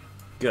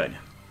 Good.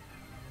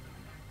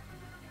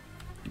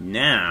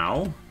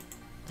 Now,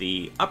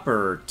 the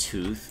upper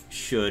tooth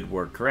should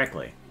work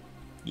correctly.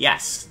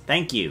 Yes,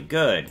 thank you.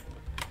 Good.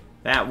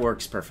 That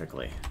works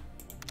perfectly.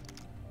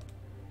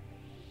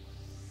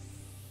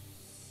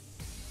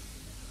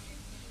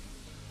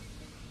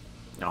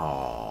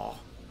 Aww.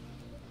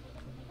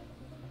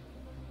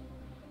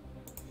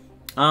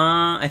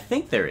 I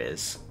think there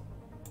is.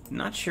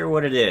 Not sure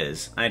what it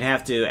is. I'd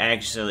have to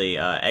actually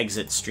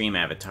exit stream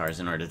avatars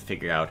in order to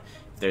figure out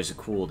if there's a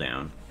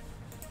cooldown.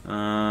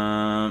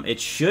 It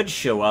should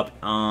show up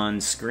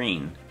on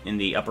screen in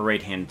the upper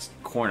right-hand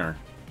corner.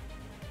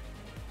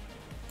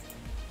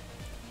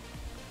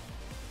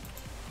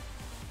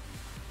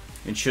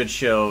 It should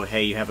show,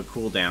 hey, you have a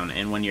cooldown,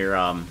 and when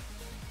your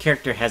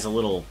character has a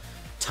little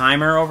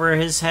timer over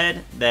his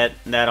head,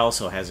 that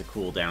also has a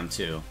cooldown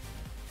too.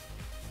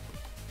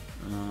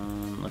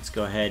 Let's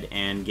go ahead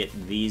and get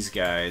these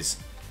guys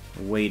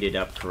weighted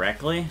up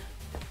correctly.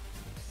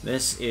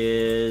 This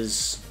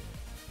is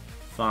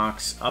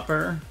Fox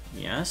Upper,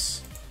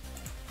 yes.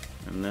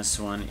 And this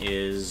one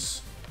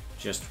is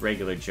just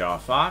regular Jaw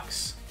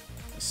Fox.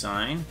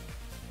 Assign.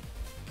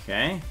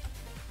 Okay.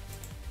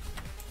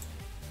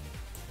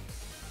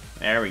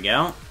 There we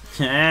go.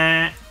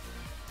 Now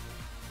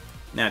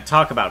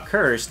talk about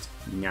cursed.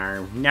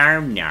 Narm,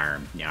 narm,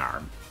 narm,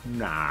 narm.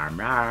 Narm,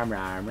 narm,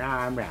 narm,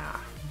 narm, narm.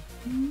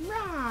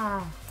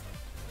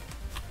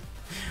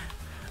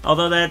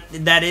 Although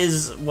that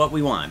is what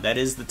we want. That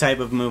is the type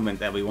of movement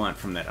that we want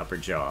from that upper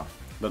jaw.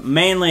 But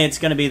mainly it's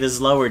going to be this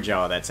lower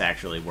jaw that's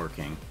actually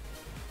working.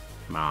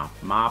 Mop,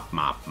 mop,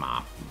 mop,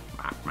 mop.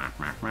 Mop, mop,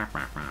 mop, mop,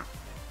 mop, mop.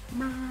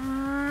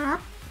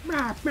 Mop,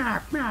 mop,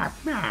 mop, mop,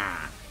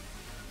 mop.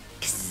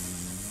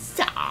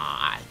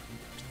 Za,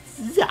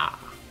 za.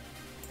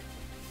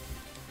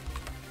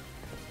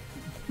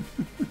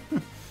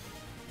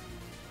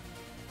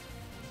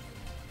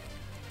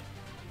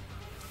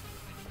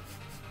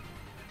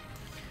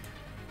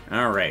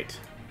 Alright,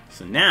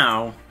 so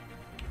now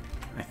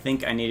I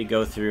think I need to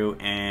go through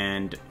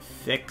and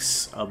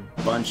fix a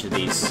bunch of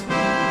these here.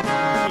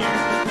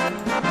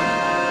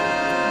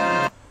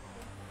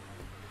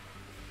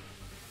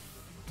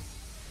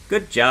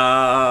 Good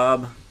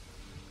job! I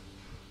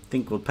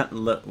think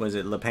was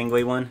it Le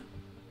Penguin one?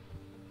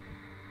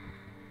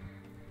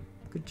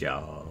 Good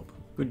job.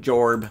 Good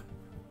job.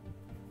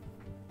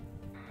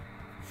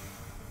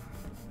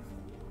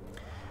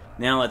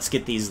 Now let's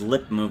get these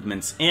lip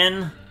movements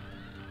in.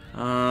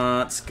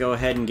 Let's go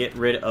ahead and get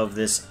rid of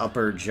this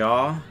upper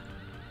jaw.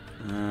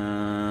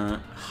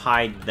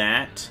 Hide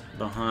that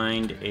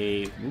behind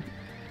a... Whoop,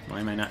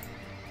 why am I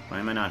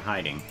not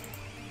hiding?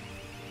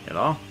 At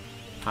all?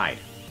 Hide.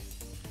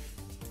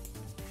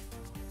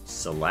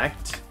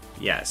 Select.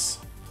 Yes.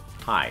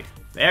 Hide.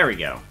 There we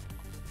go.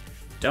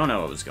 Don't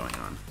know what was going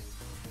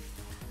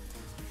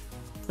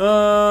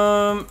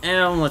on.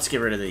 And let's get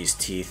rid of these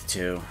teeth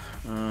too.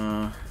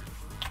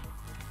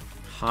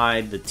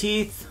 Hide the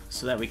teeth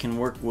so that we can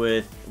work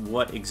with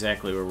what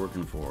exactly we're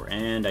working for.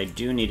 And I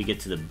do need to get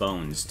to the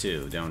bones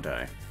too, don't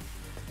I?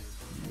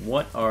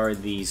 What are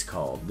these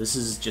called? This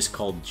is just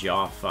called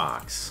Jaw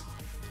Fox.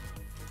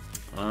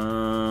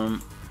 We're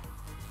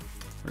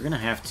gonna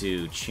have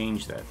to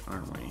change that,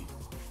 aren't we?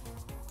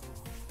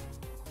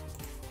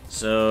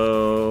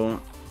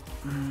 So,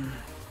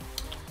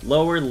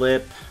 lower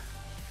lip,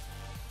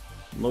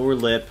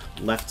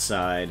 left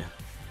side,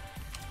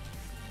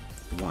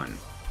 1.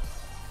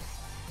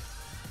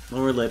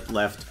 Lower lip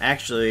left,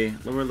 actually,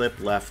 lower lip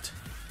left,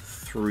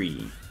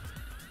 3.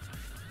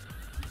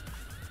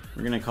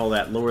 We're gonna call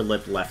that lower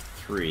lip left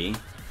 3.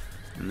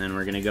 And then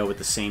we're gonna go with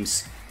the same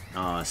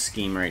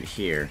scheme right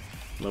here.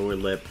 Lower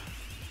lip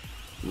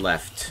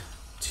left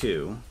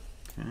 2.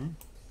 Okay.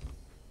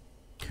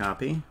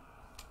 Copy.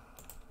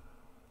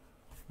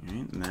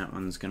 Alright, and that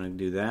one's gonna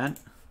do that.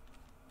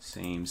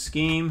 Same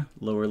scheme.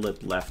 Lower lip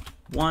left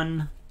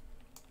 1.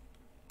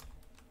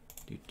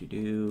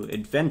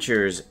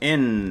 Adventures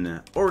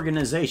in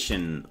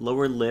organization.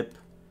 Lower lip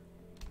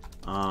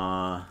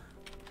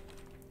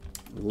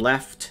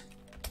left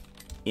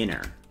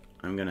inner.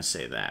 I'm gonna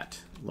say that.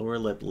 Lower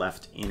lip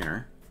left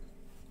inner.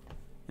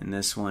 And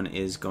this one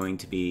is going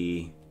to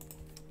be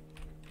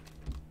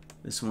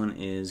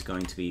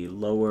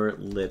lower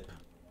lip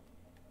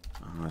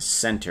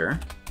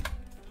center.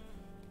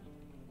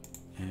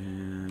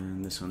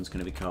 And this one's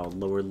gonna be called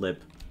lower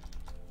lip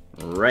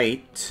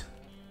right.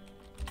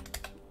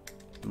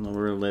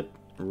 Lower lip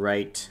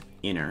right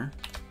inner.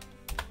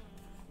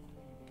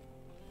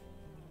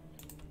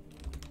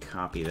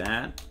 Copy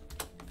that.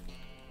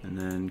 And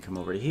then come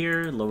over to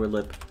here. Lower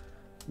lip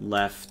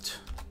left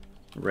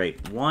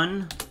right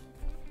 1.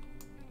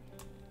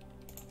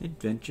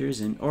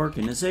 Adventures in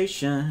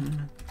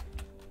organization.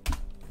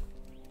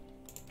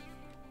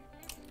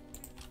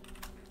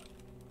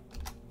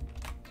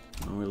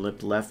 Lower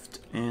lip left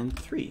and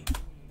 3.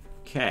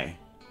 Okay.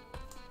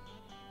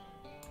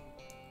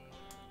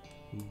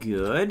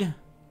 Good.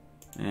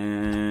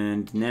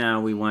 And now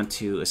we want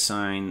to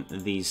assign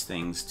these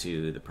things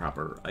to the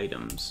proper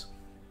items.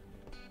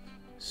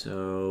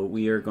 So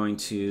we are going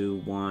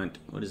to want,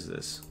 what is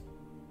this?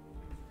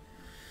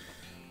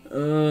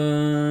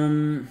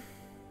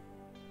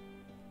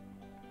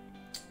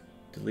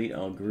 Delete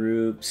all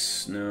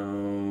groups.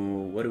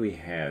 No. What do we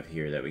have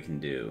here that we can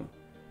do?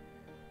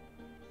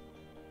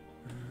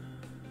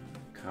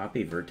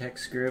 Copy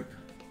vertex group.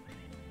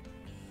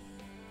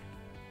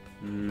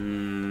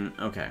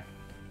 Okay.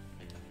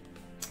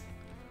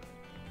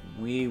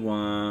 We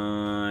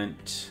want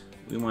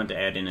to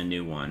add in a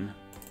new one.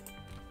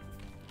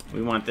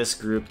 We want this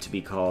group to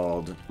be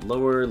called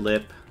lower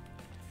lip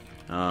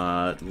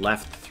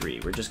left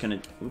 3. We're just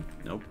gonna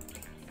nope.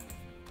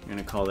 We're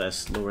gonna call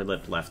this lower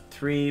lip left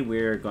 3.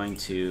 We're going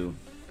to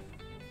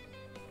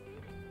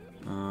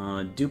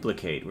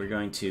duplicate. We're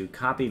going to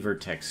copy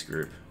vertex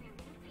group.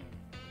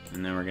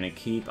 And then we're going to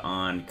keep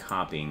on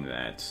copying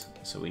that.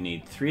 So we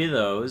need 3 of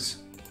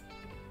those.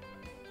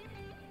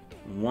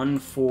 1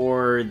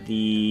 for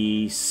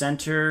the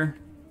center.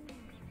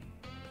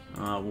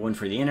 1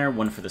 for the inner,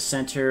 1 for the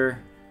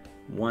center.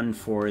 1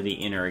 for the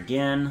inner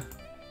again.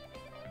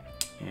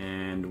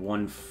 And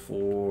 1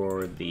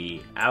 for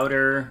the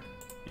outer.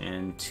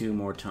 And 2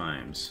 more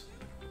times.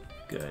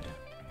 Good.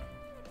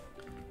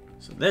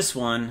 So this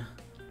one...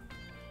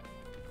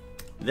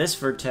 This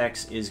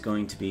vertex is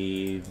going to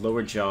be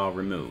lower jaw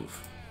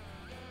remove.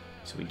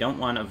 So we don't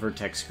want a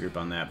vertex group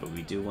on that, but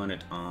we do want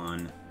it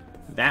on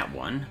that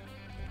one,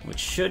 which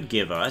should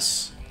give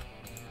us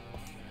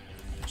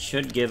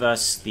should give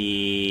us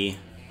the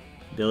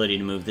ability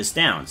to move this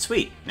down.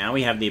 Sweet. Now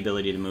we have the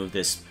ability to move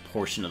this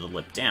portion of the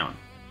lip down.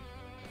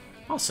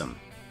 Awesome.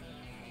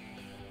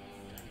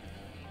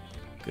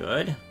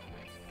 Good.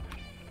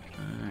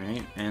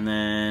 Alright, and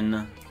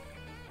then...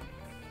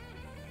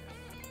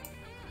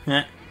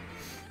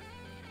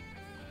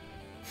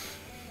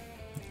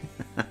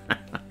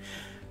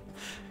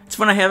 It's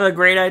when I have a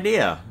great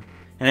idea,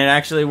 and it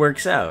actually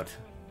works out.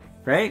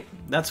 Right?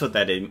 That's what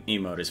that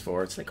emote is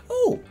for. It's like,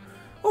 oh,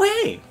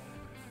 hey!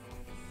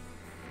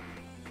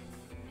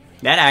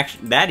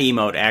 That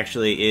emote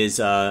actually is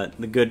the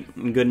good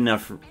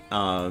enough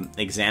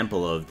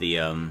example of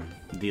the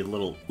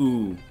little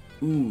ooh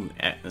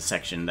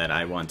section that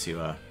I want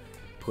to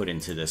put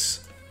into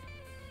this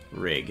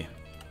rig.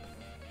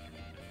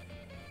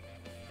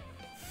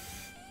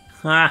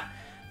 Ha!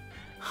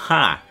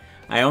 Ha!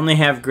 I only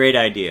have great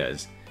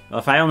ideas. Well,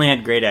 if I only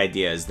had great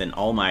ideas, then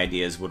all my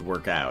ideas would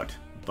work out.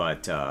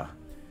 But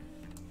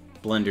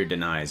Blender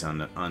denies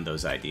on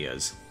those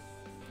ideas.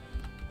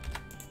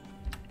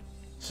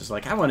 It's just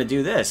like, I want to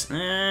do this.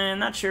 I'm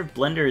not sure if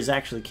Blender is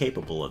actually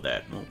capable of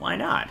that. Well, why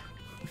not?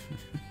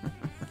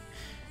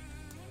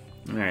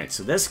 Alright,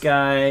 so this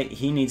guy,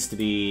 he needs to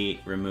be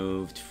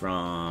removed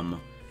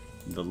from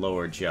the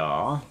lower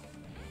jaw.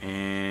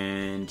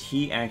 And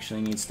he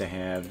actually needs to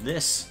have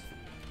this.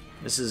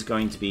 This is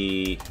going to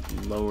be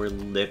lower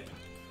lip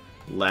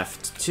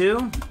left 2.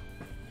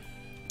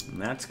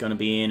 And that's going to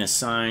be an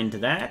assign to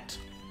that.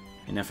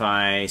 And if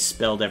I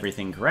spelled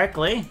everything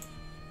correctly...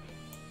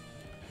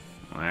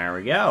 There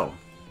we go.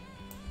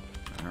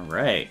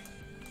 Alright.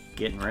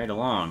 Getting right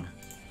along.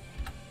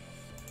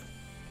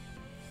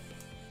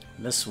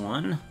 This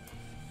one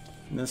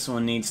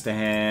needs to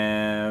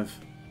have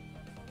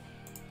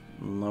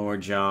lower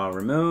jaw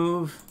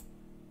remove.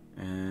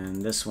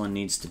 And this one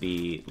needs to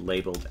be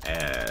labeled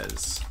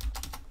as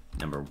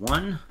number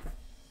 1.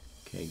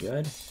 Okay,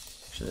 good.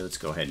 Actually, let's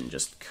go ahead and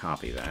just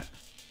copy that.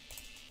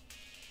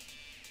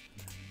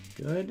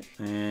 Good.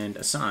 And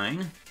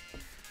assign.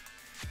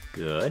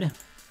 Good.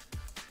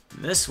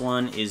 This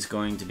one is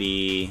going to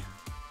be...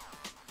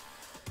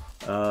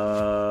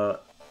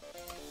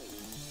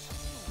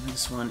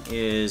 this one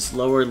is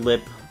lower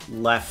lip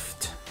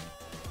left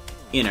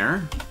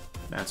inner.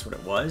 That's what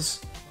it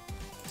was.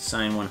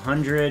 Assign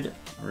 100.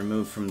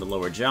 Remove from the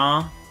lower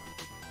jaw.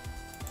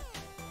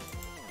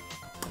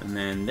 And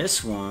then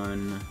this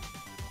one...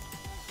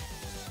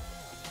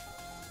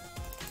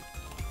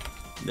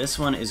 This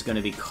one is going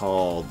to be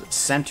called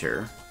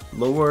Center.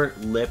 Lower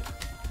Lip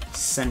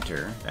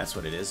Center. That's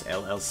what it is.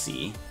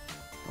 LLC.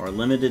 Or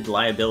Limited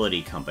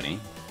Liability Company.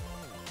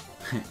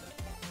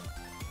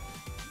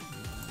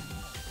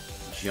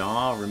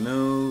 Jaw,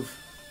 remove.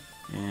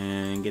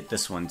 And get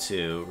this one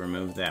too.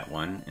 Remove that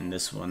one. And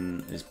this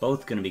one is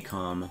both going to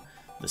become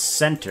the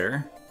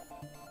center.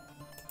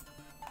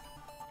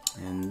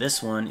 And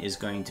this one is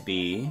going to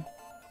be...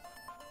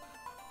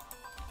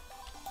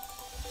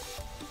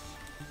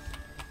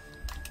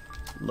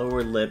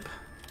 lower lip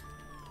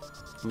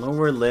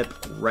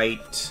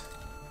right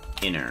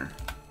inner.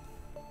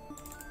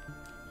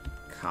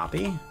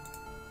 Copy.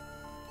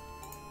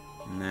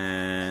 And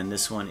then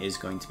this one is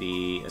going to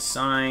be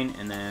assign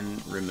and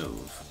then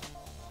remove.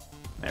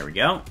 There we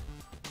go.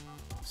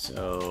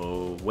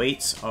 So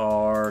weights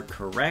are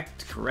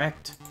correct,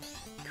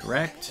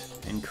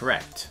 and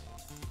correct.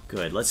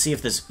 Good. Let's see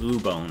if this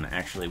U-bone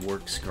actually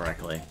works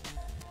correctly.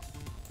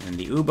 And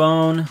the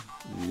U-bone,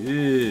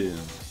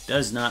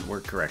 does not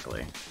work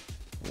correctly.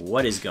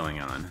 What is going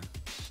on?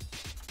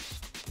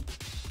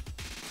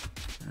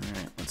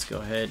 Alright, let's go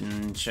ahead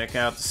and check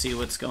out to see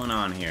what's going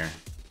on here.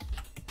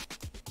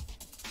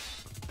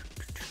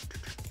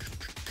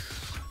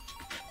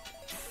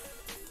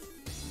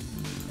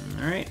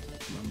 Alright.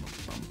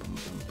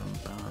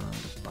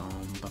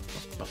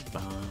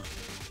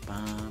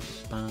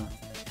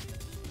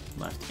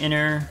 Left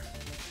inner.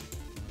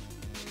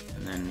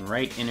 And then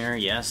right inner,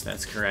 yes,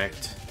 that's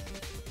correct.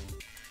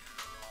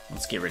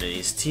 Let's get rid of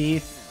these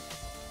teeth.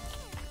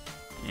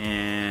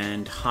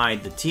 And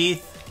hide the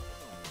teeth.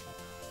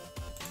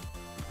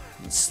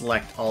 And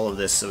select all of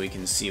this so we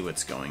can see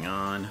what's going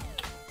on.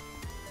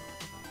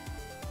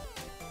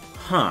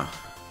 Huh.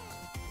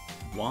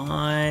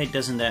 Why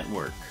doesn't that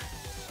work?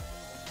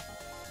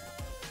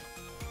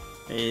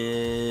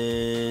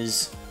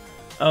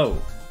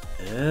 Oh.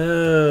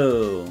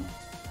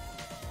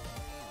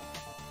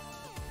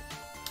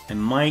 I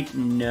might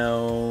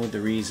know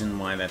the reason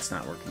why that's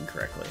not working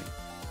correctly.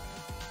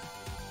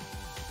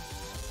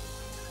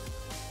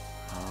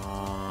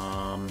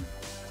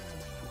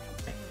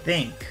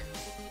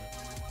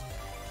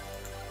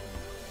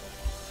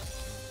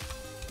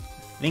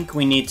 I think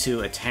we need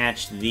to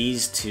attach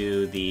these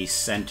to the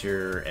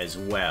center as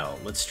well.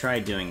 Let's try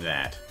doing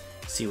that.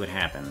 See what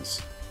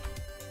happens.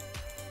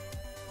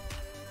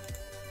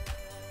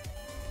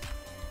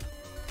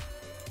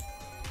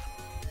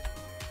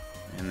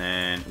 And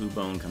then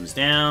U-bone comes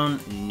down.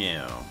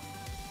 No.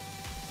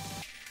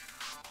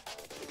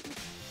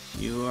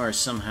 You are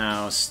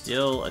somehow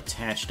still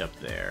attached up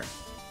there.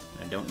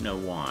 I don't know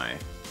why.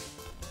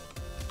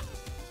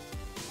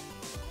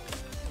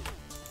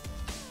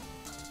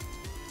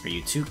 Are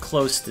you too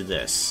close to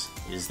this?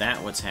 Is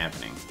that what's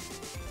happening?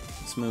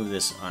 Let's move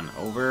this on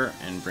over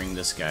and bring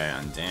this guy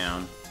on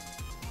down.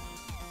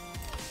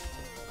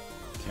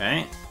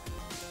 Okay.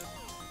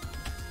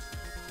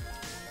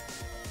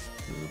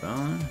 Move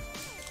on.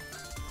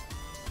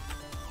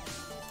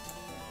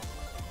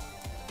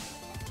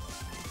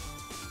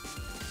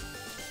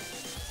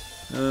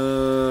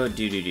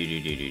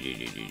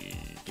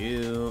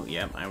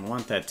 Yep, I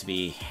want that to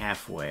be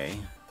halfway.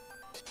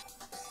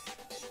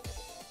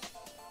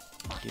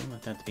 I do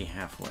want that to be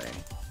halfway.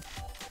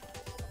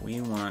 We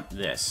want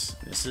this.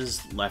 This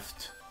is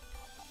left,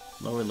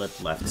 lower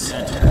lip, left,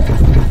 center.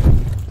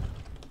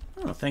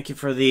 Oh, thank you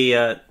for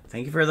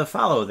the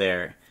follow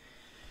there.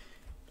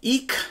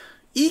 Eek,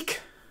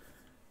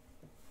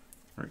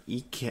 or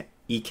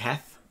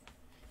Eketh,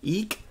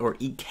 Eek or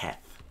Eketh.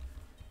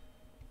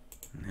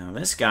 Now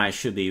this guy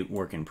should be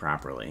working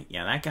properly.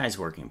 Yeah, that guy's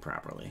working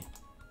properly.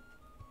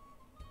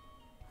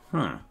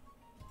 Huh.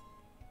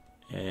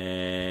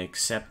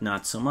 Except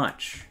not so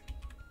much.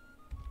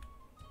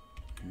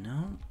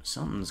 No,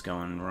 something's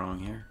going wrong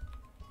here.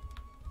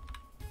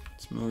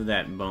 Let's move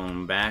that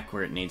bone back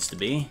where it needs to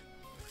be.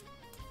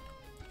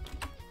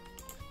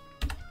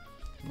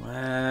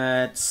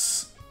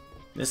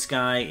 This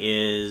guy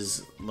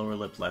is lower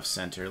lip, left,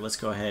 center. Let's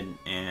go ahead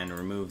and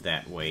remove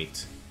that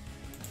weight.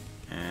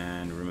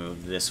 And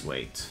remove this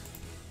weight.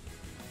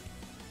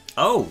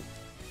 Oh!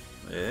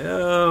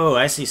 Oh,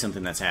 I see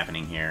something that's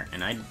happening here.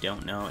 And I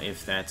don't know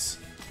if that's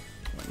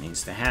what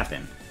needs to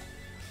happen.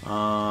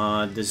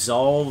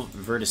 Dissolve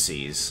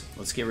vertices.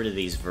 Let's get rid of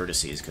these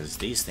vertices, because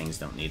these things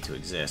don't need to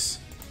exist.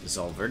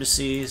 Dissolve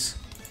vertices.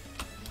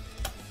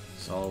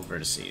 Dissolve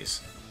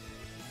vertices.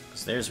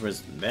 Because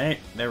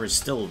there was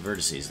still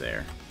vertices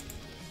there.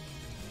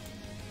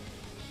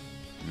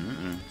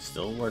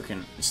 Still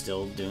working.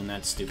 Still doing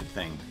that stupid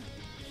thing.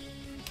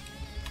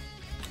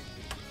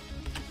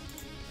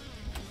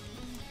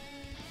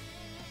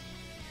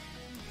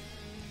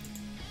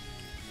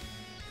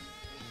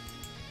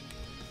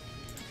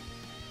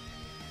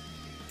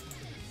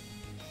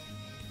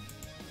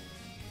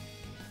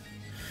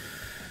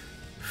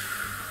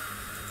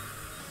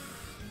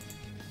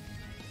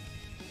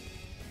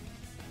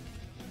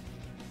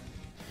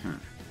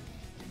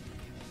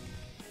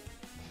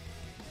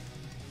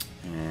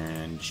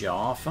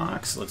 Jaw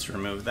Fox. Let's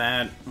remove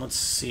that. Let's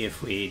see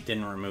if we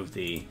didn't remove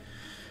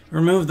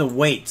the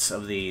weights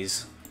of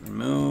these.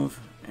 Remove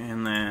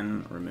and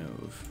then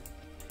remove.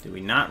 Did we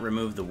not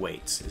remove the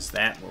weights? Is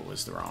that what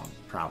was the wrong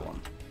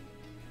problem?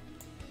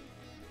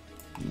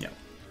 No.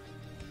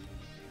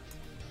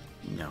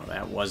 No,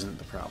 that wasn't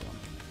the problem.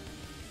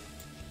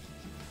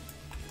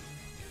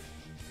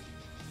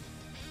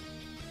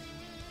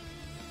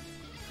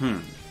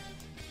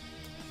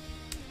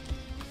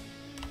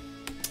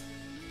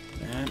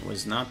 That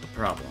was not the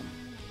problem.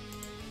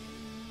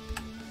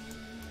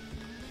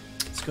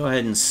 Let's go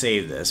ahead and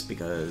save this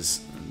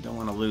because I don't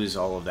want to lose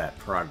all of that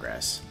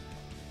progress.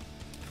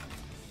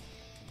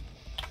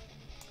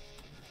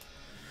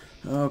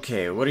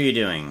 Okay, what are you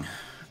doing?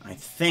 I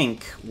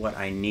think what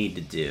I need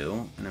to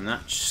do, and I'm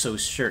not so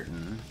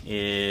certain,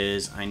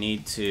 is I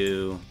need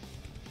to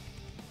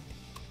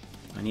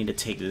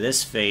take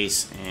this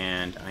face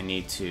and I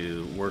need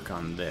to work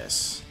on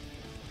this.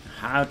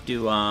 How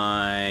do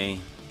I...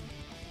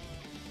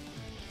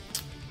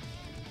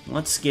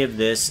 Let's give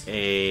this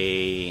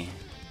a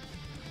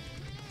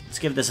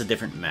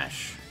different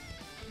mesh.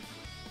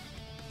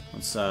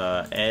 Let's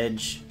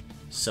edge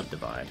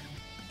subdivide.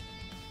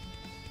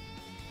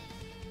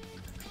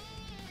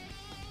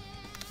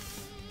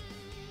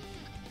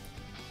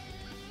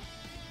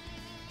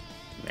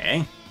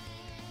 Okay.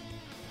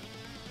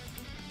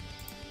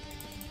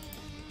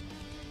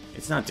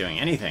 It's not doing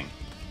anything.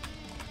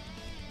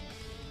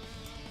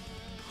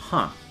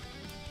 Huh.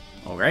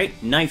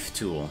 Alright, knife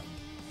tool.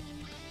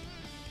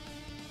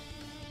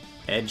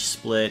 Edge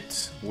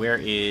split. Where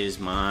is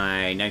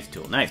my knife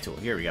tool? Knife tool.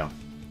 Here we go.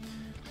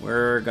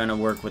 We're gonna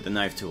work with the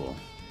knife tool.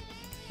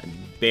 I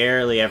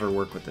barely ever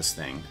work with this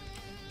thing.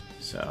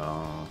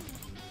 So...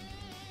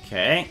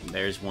 Okay,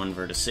 there's one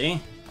vertice.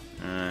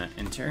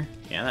 Enter.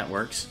 Yeah, that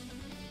works.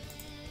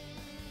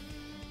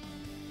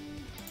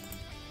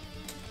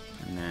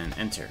 And then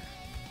enter.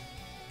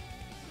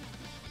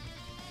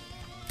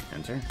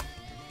 Enter.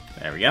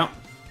 There we go.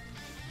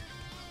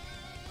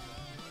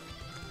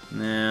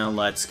 Now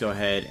let's go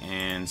ahead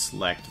and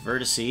select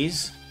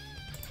vertices.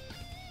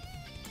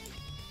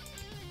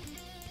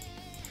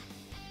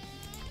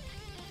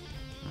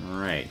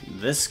 Alright,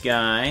 this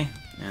guy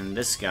and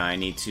this guy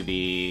need to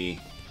be...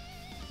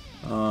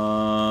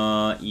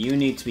 you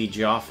need to be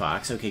Jaw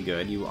Fox. Okay,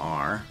 good, you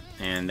are.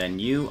 And then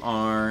you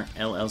are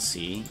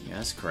LLC.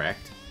 Yes,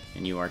 correct.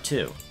 And you are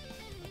too.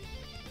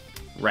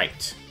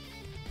 Right.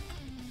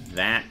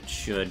 That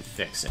should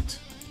fix it.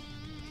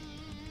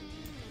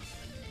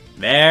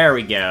 There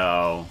we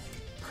go.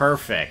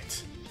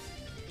 Perfect.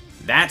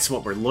 That's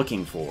what we're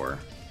looking for.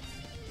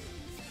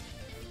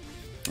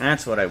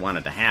 That's what I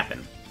wanted to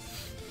happen.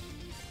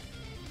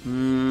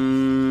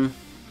 I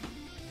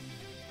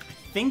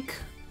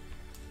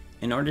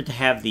in order to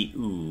have the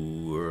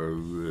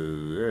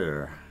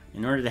ooh,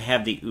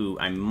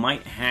 I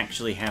might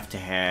actually have to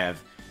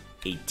have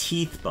a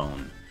teeth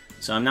bone.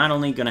 So I'm not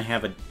only going to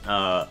have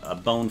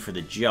a bone for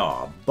the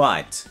jaw,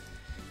 but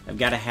I've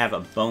got to have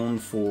a bone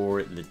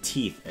for the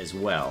teeth as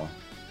well.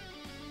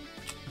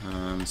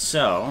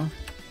 So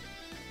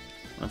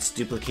let's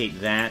duplicate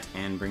that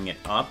and bring it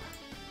up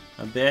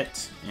a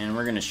bit, and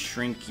we're going to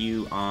shrink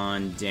you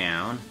on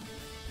down.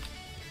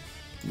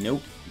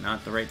 Nope,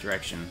 not the right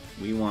direction.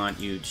 We want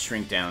you to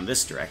shrink down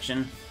this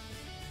direction.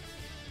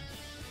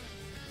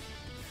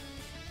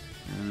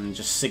 And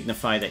just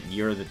signify that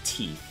you're the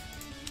teeth.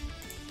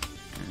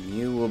 And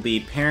you will be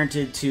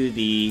parented to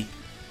the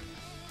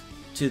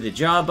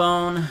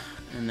jawbone,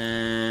 and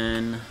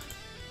then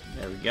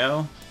there we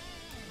go.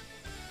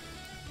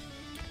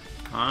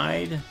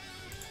 Hide.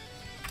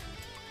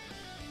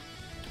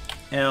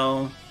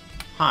 L.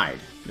 Hide.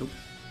 Nope.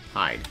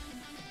 Hide.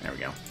 There we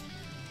go.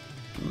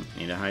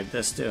 Need to hide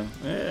this too.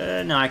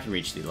 No, I can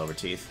reach the lower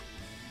teeth.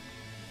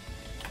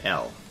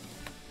 L.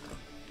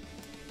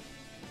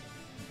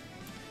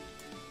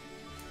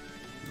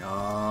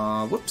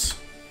 Whoops.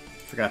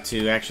 Forgot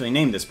to actually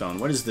name this bone.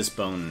 What is this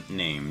bone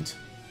named?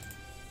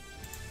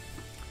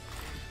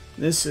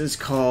 This is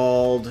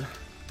called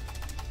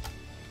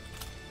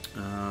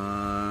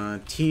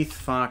Teeth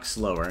Fox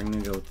Lower. I'm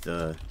gonna go with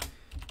the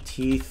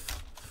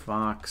Teeth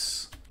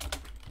Fox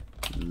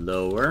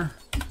Lower.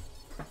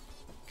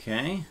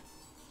 Okay.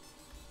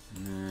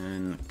 And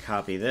then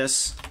copy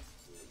this.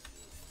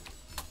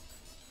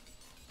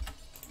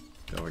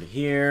 Go over to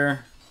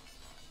here.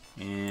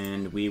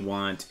 And we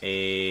want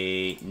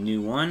a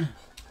new one.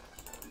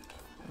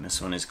 And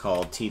this one is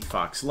called Teeth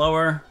Fox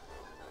Lower.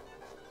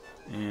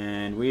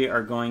 And we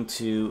are going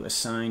to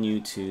assign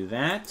you to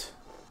that.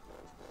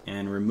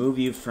 And remove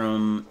you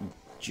from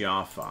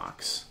Jaw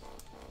Fox.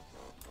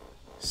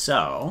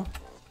 So,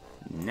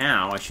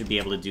 now I should be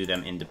able to do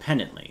them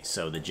independently.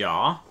 So the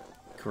jaw,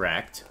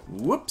 correct.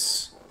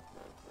 Whoops.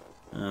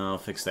 I'll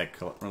fix that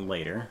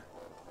later.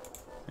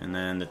 And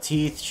then the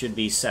teeth should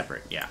be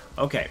separate. Yeah,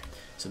 okay.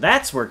 So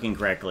that's working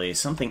correctly.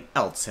 Something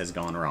else has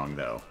gone wrong,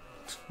 though.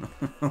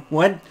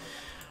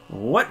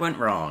 What went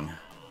wrong?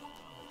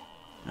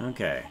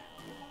 Okay.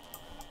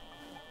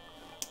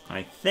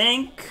 I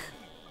think...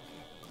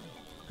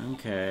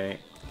 Okay.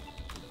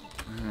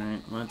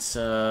 Alright,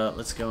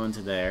 let's go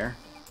into there.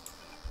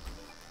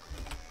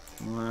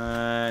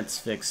 Let's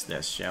fix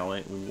this, shall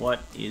we? What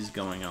is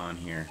going on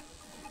here?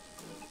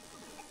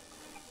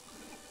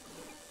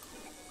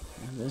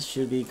 This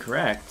should be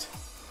correct.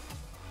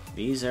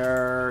 These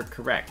are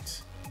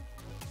correct.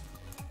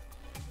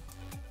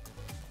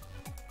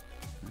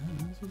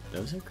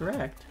 Those are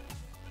correct.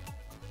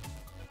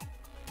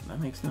 That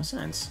makes no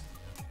sense.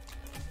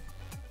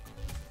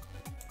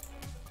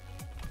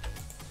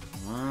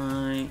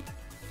 Why?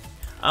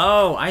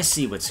 Oh, I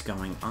see what's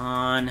going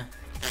on.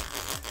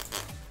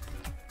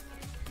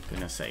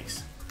 Goodness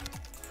sakes.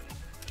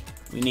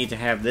 We need to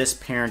have this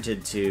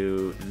parented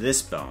to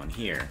this bone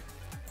here.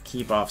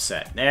 Keep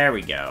offset. There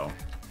we go.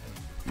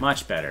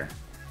 Much better.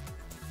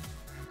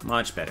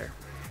 Much better.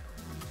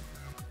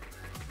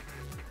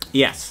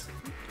 Yes.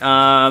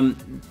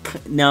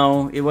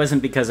 No, it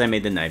wasn't because I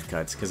made the knife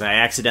cuts, because I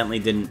accidentally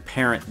didn't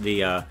parent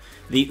the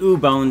ooh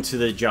bone to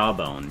the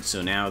jawbone.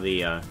 So now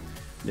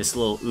this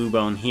little ooh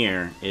bone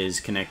here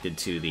is connected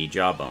to the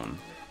jawbone.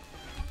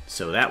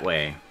 So that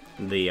way,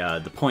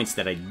 the points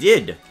that I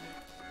did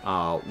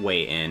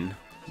weigh in,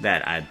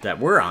 that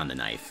were on the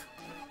knife,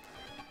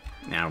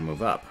 now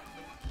move up.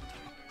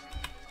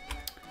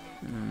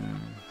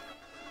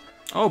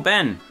 Oh,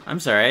 Ben, I'm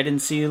sorry, I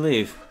didn't see you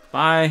leave.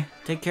 Bye.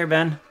 Take care,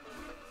 Ben.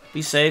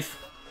 Be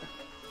safe.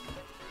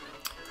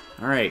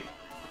 Alright.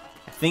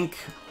 I think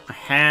I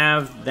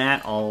have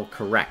that all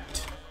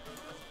correct.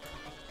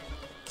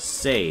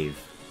 Save.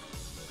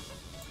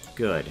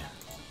 Good.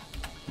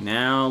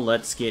 Now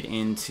let's get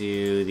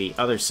into the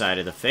other side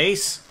of the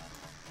face,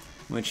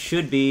 which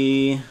should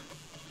be...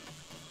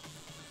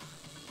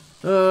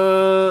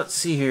 let's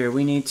see here.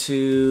 We need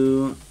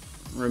to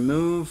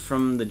remove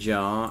from the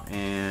jaw,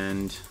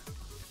 and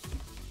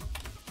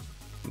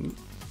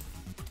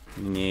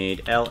we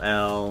need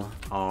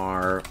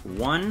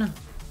LLR1.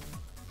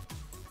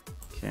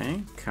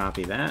 Okay,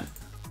 copy that.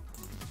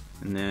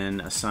 And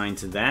then assign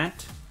to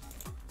that.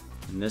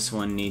 And this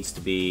one needs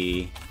to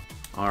be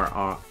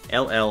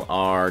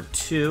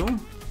LLR2.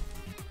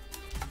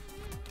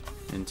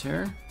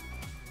 Enter.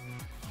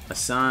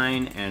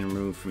 Assign and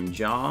remove from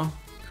jaw.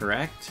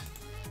 Correct.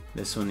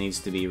 This one needs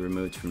to be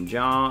removed from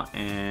jaw,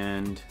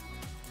 and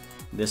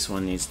this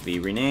one needs to be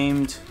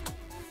renamed.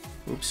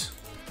 Oops.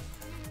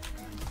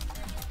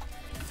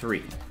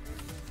 3.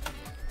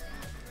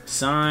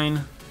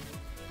 Assign.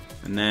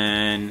 And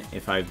then,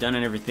 if I've done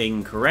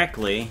everything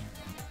correctly,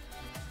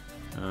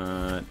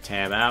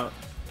 tab out.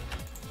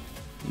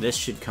 This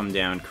should come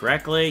down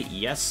correctly.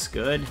 Yes,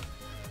 good.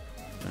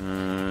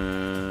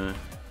 And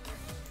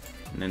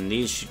then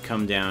these should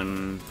come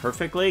down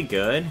perfectly.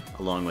 Good.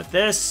 Along with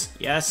this.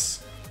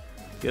 Yes.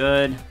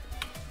 Good.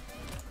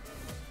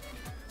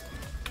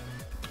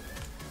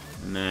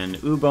 And then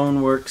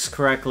U-bone works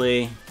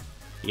correctly.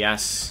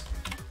 Yes.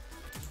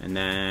 And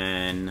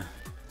then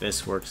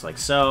this works like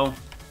so.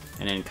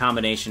 And in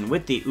combination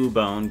with the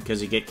U-bone,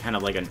 because you get kind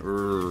of like an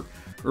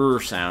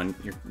sound,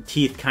 your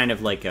teeth kind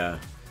of like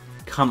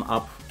come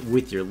up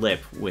with your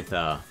lip with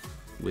an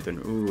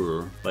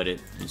but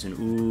it's an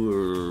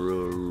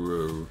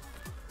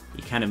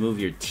You kind of move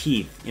your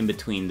teeth in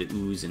between the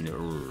O's and the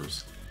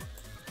Rs.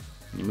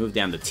 You move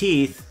down the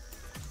teeth,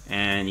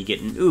 and you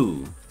get an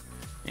oo.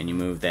 And you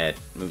move that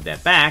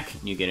back,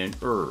 and you get an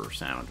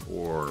sound.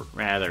 Or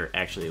rather,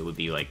 actually, it would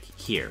be like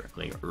here,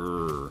 like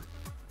And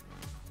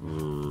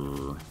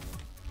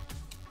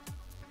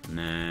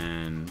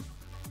then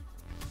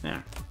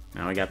there.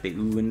 Now I got the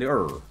oo and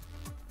the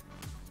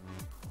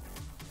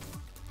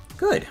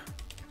Good.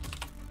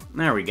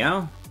 There we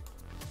go.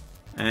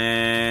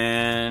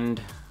 And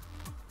I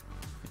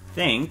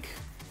think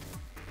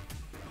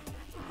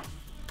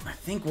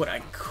what I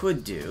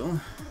could do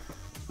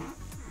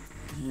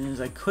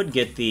is I could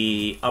get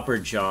the upper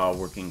jaw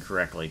working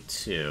correctly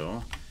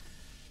too.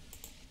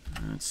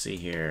 Let's see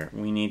here.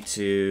 We need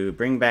to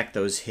bring back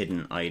those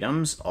hidden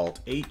items,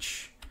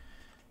 Alt-H.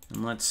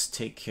 And let's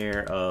take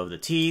care of the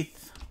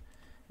teeth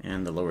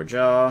and the lower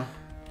jaw.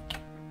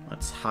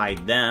 Let's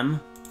hide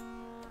them.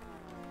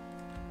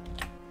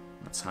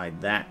 Let's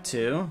hide that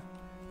too.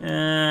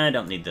 I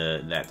don't need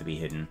that to be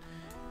hidden.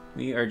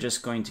 We are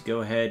just going to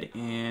go ahead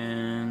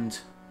and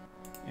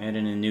add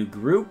in a new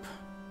group.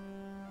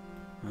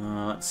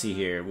 Let's see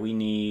here. We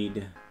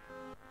need...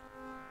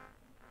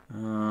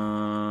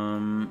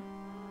 how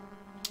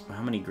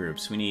many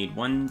groups? We need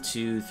 1,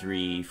 2,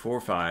 3,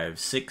 4, 5,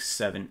 6,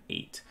 7,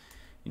 8.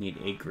 We need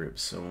 8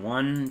 groups. So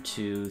 1,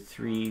 2,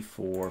 3,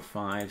 4,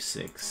 5,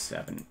 6,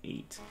 7,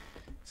 8.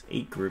 It's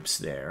 8 groups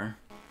there.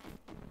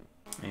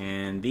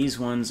 And these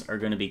ones are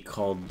going to be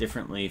called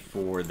differently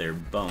for their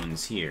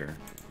bones here,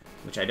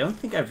 which I don't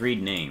think I've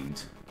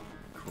renamed.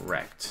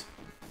 Correct.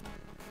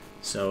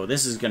 So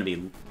this is going to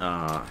be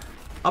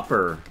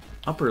upper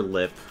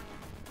lip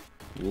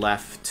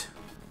left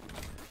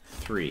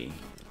 3.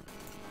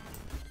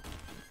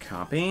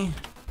 Copy.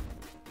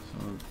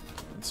 So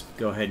let's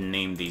go ahead and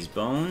name these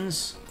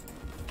bones.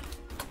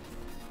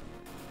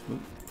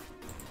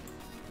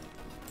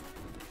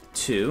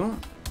 2.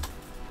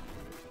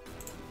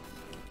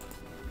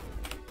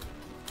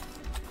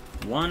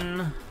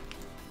 1.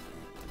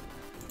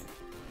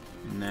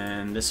 And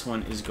then this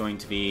one is going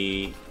to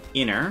be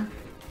inner,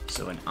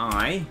 so an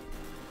I.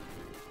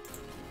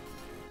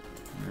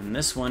 And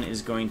this one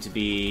is going to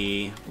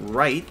be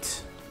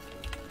right,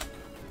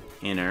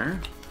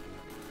 inner.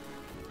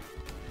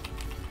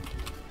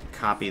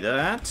 Copy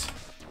that.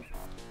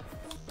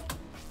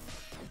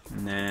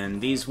 And then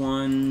these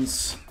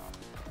ones,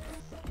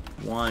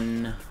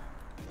 1,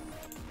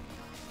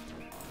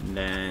 and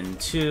then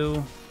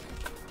 2,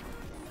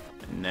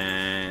 and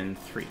then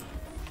 3.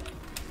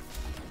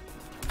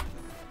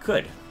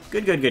 Good.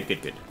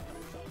 Good.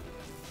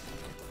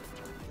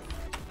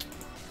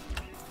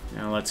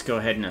 Now let's go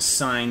ahead and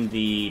assign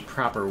the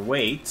proper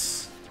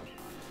weights.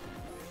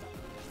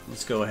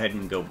 Let's go ahead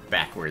and go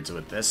backwards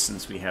with this,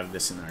 since we have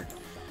this in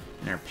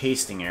our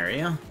pasting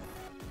area.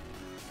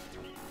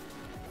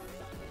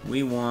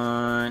 We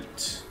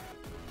want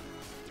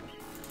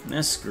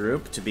this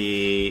group to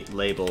be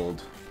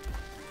labeled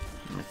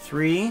number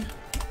 3.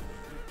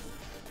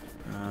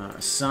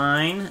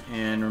 Assign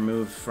and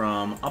remove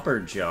from upper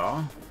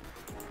jaw.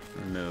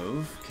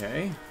 Remove,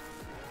 okay.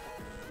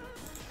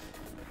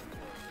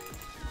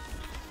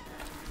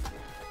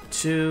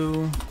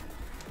 2.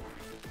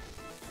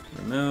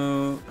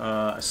 Remove,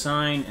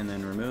 assign, and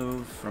then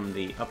remove from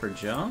the upper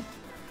jaw.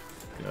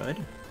 Good.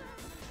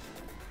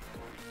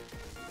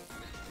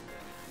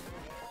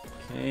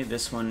 Okay,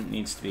 this one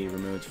needs to be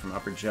removed from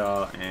upper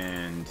jaw,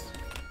 and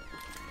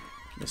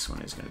this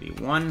one is going to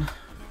be 1.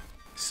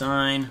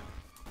 Assign.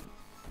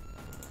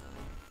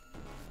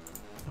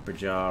 Upper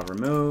jaw,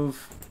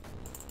 remove.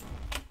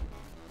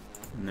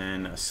 And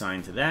then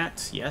assign to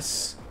that.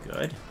 Yes,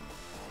 good.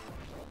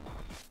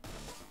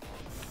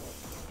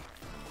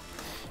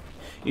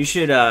 You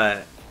should,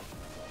 I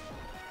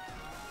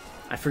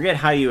forget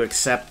how you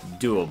accept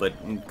duel,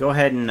 but go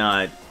ahead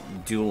and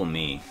duel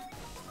me.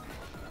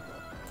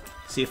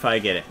 See if I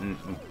get it and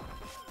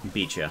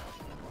beat you.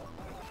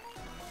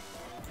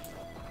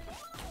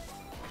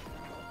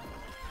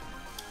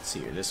 Let's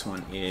see here. This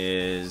one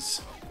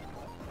is...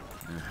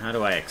 how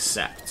do I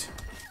accept?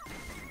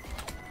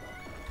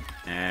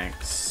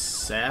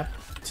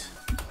 Accept.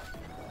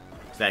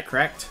 Is that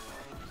correct?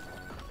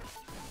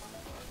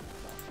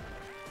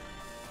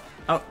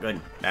 Oh, good.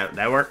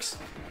 That works.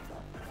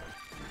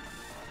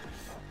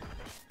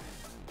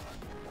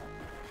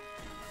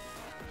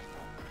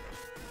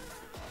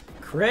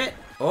 Crit.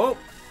 Oh.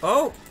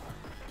 Oh,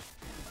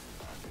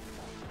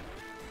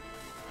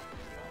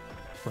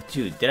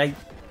 dude, did I...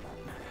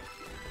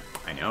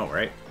 I know,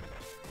 right?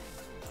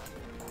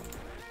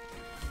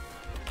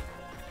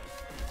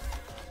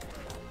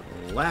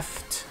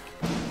 Left,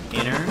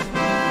 inner,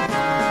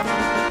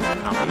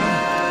 copy.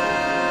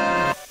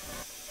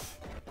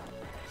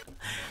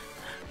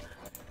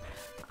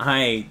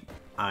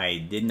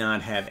 I did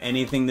not have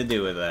anything to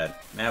do with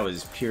that. That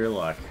was pure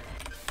luck.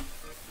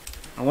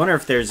 I wonder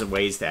if there's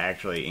ways to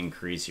actually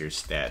increase your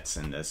stats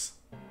in this.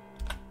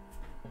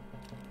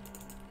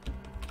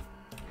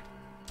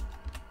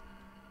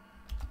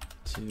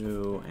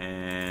 Two,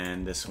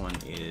 and this one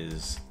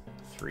is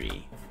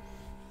 3.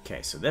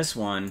 Okay, so this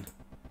one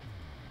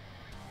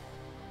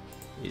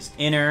is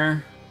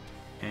inner,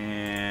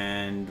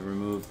 and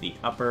remove the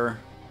upper.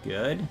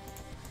 Good.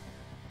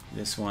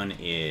 This one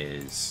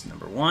is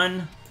number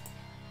 1.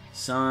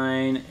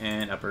 Sign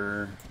and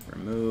upper,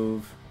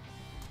 remove.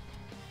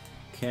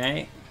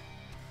 Okay.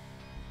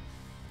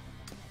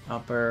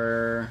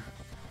 Upper,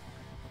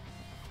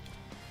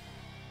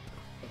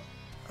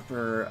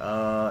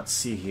 let's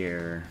see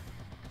here.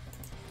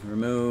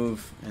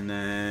 Remove, and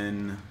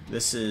then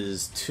this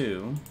is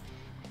 2.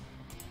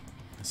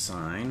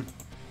 Assign.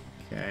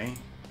 Okay.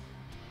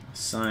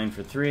 Assign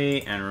for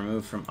 3, and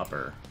remove from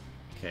upper.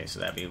 Okay,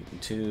 so that'd be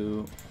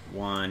 2,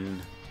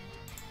 1,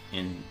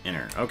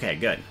 inner. Okay,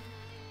 good.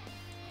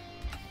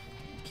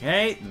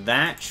 Okay,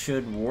 that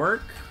should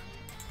work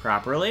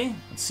properly.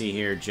 Let's see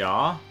here,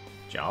 jaw.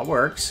 Jaw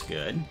works,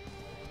 good.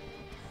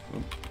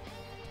 Oop.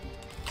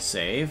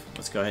 Save.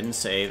 Let's go ahead and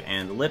save.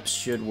 And the lips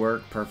should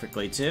work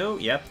perfectly too.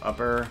 Yep,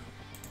 upper.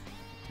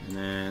 And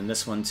then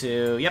this one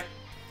too. Yep,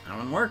 that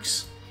one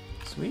works.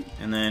 Sweet.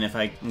 And then if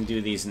I can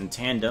do these in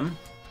tandem.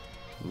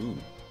 Ooh.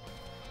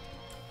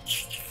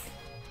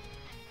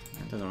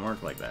 That doesn't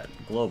work like that.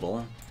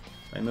 Global.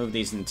 If I move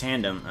these in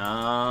tandem.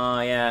 Oh,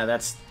 yeah,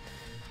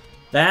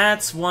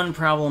 that's one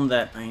problem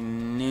that I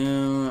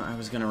knew I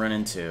was going to run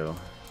into.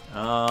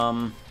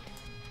 I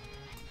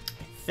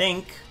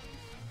think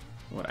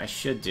what I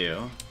should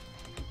do,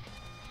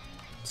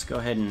 let's go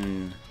ahead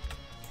and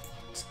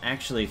let's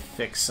actually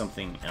fix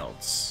something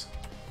else.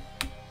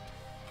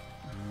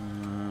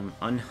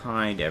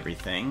 Unhide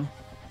everything.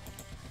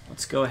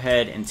 Let's go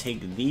ahead and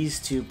take these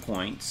 2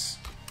 points.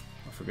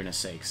 Oh, for goodness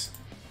sakes.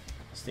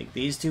 Let's take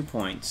these 2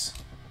 points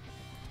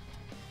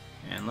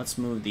and let's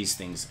move these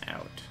things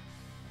out.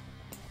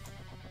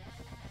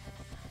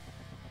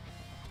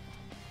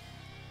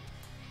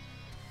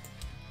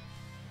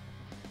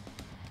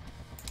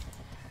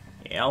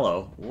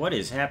 Hello, what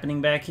is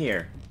happening back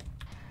here?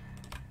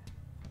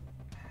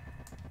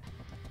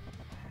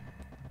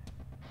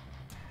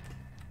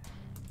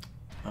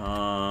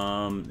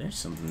 There's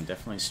something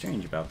definitely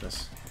strange about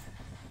this.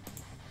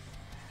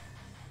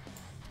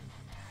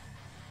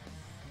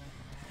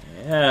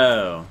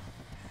 Oh.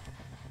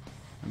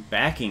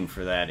 Backing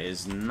for that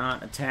is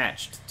not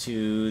attached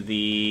to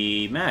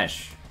the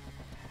mesh.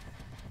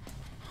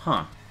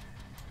 Huh.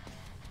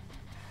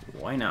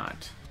 Why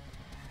not?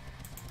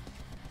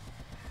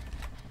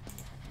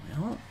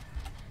 Well,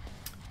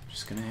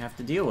 just gonna have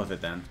to deal with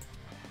it then.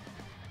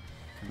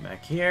 Come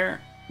back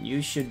here.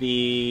 You should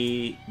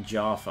be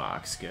Jaw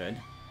Fox, good.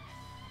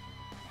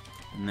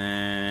 And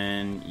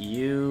then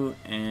you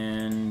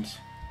and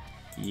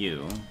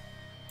you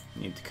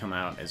need to come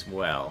out as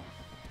well.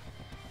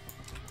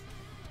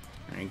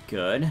 Alright,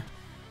 good.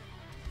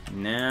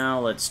 Now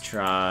let's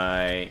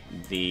try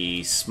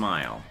the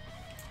smile.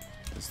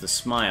 Does the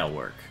smile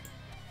work?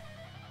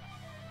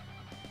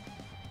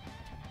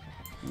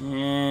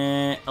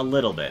 A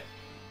little bit.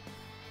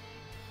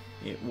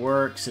 It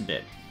works a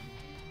bit.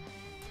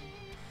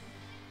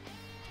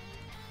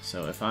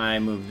 So if I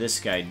move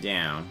this guy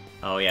down...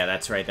 Oh yeah,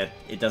 that's right, that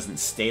it doesn't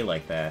stay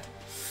like that.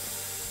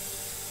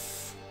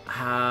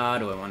 How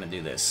do I want to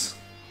do this?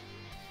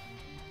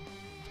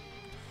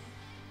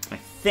 I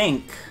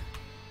think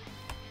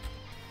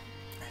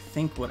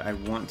what I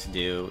want to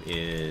do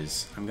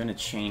is I'm going to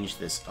change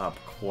this up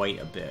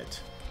quite a bit.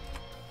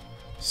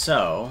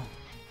 So,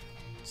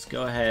 let's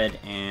go ahead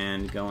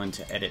and go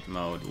into edit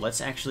mode.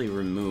 Let's actually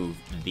remove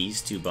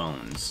these 2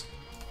 bones.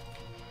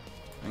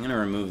 I'm going to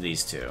remove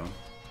these 2.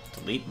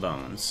 Delete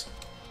bones.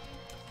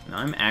 And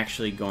I'm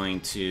actually going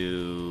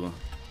to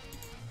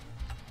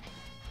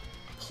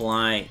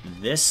apply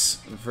this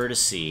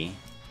vertice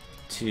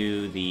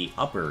to the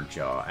upper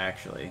jaw,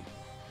 actually.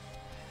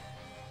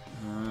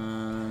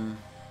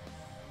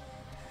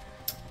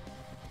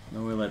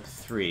 Lower lip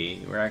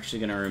 3. We're actually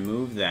going to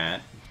remove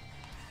that.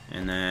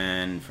 And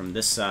then from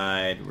this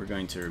side, we're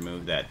going to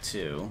remove that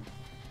too.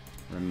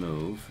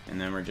 Remove.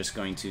 And then we're just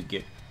going to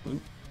get... Ooh,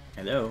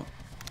 hello.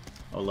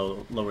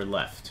 Oh, lower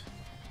left.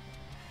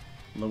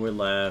 Lower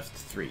left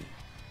 3.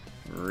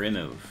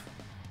 Remove.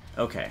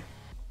 Okay.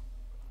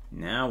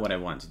 Now what I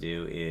want to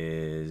do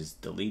is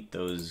delete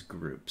those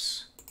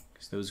groups,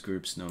 because those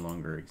groups no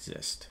longer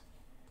exist.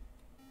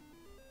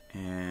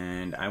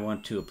 And I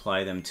want to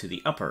apply them to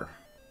the upper.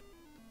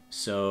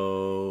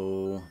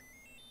 So,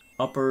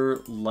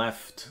 upper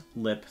left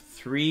lip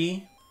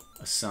 3,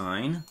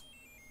 assign.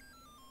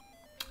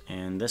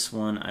 And this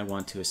one I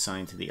want to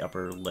assign to the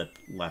upper lip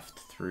left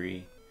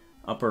 3.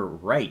 Upper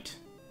right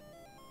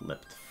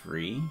lip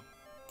 3.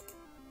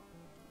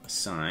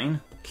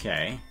 Assign.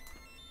 Okay.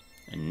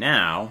 And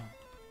now,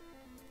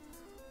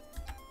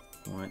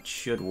 what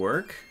should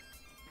work?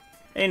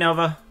 Hey,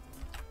 Nova.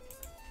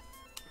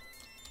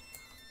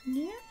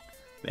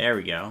 There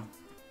we go.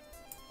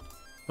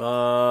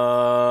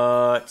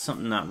 But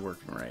something not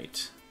working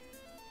right.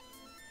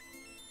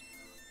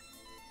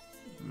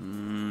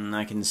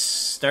 I can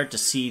start to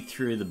see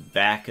through the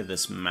back of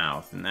this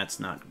mouth, and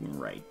that's not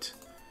right.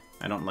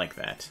 I don't like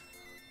that.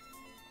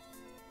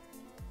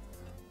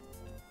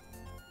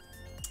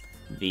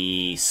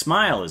 The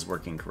smile is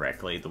working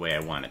correctly the way I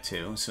want it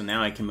to, so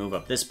now I can move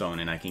up this bone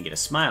and I can get a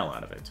smile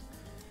out of it.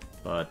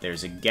 But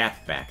there's a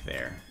gap back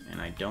there, and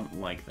I don't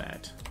like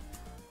that.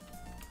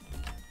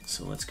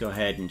 So let's go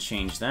ahead and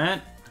change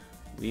that.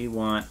 We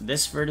want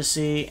this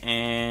vertice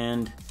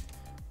and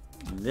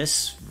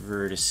this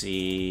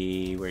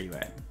vertice. Where are you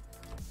at?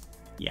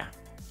 Yeah.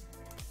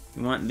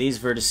 We want these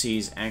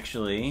vertices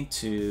actually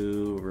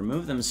to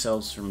remove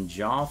themselves from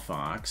Jaw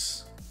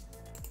Fox.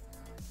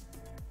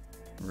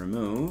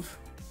 Remove.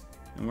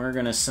 And we're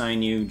going to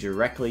assign you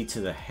directly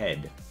to the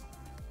head.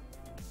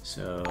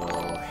 So,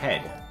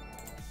 head.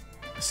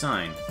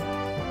 Assign.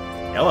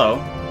 Hello.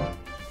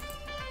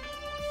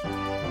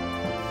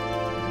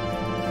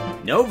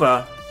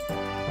 Nova.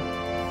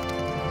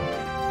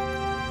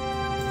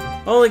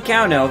 Holy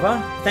cow,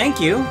 Nova. Thank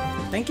you.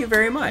 Thank you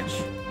very much.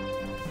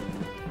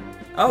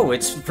 Oh,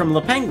 it's from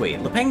Lepengui.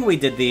 Lepengui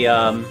did the,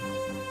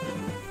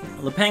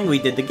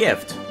 Lepengui did the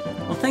gift.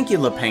 Well, thank you,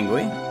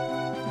 Lepengui.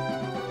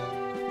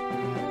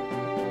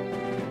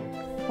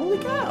 Holy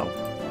cow.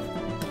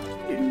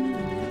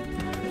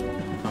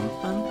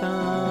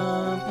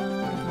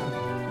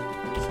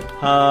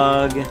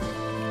 Hug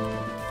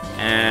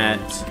at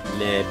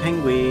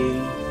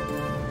Lepengui.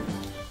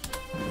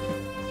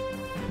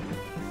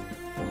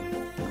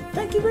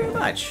 Thank you very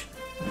much.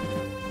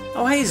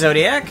 Oh, hey,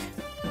 Zodiac.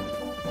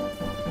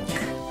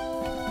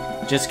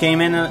 Just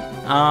came in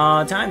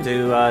time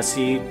to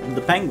see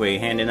the Penguin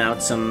handing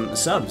out some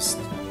subs.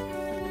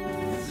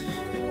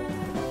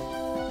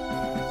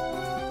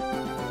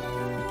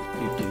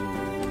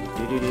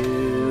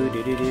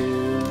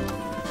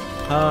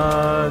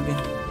 Hug.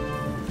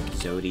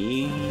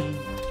 Zodi.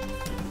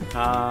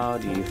 How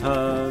do you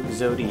hug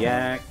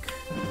Zodiac?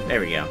 There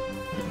we go.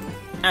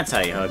 That's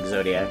how you hug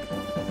Zodiac.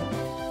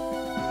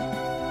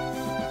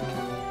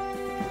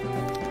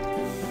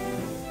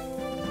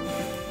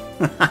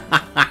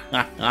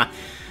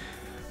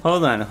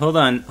 Hold on,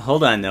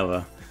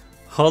 Nova.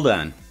 Hold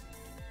on.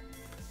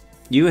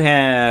 You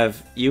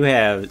have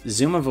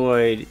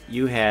Zoomavoid,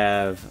 you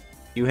have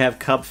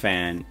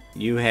Cubfan,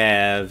 you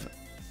have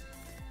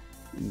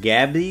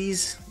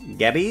Gabbies?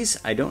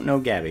 I don't know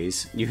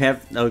Gabbies. You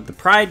have the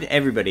Pride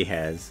everybody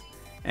has,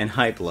 and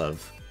Hype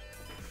Love.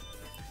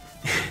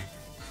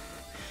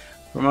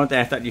 For a moment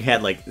there, I thought you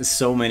had like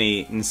so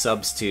many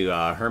subs to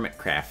Hermit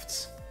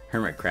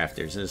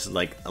Crafters. There's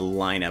like a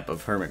lineup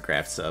of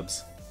Hermitcraft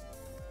subs.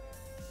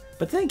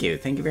 But thank you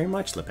very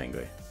much,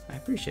 Lepengui. I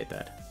appreciate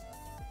that.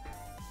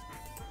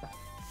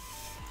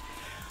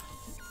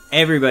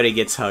 Everybody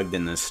gets hugged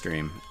in this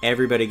stream.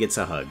 Everybody gets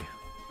a hug.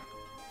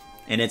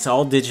 And it's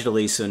all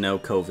digitally, so no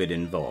COVID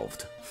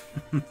involved.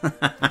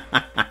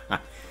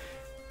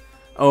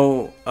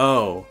 Oh,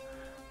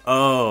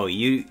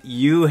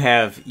 you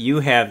have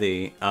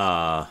the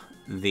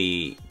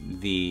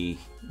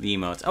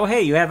emotes. Oh,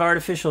 hey, you have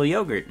artificial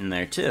yogurt in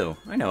there too.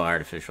 I know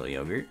artificial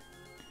yogurt.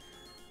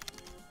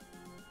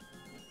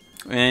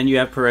 And you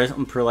have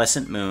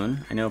Pearlescent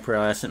Moon. I know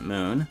Pearlescent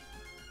Moon.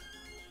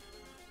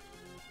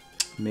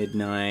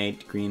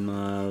 Midnight, Green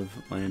Love,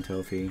 Lion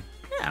Tofi.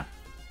 Yeah.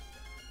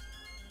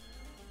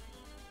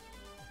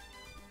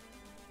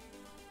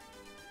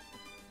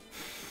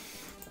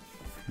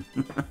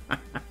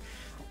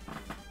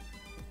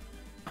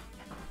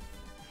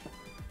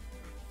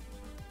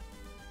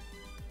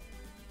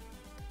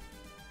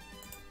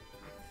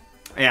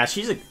 Yeah,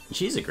 she's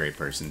a great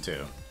person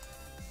too.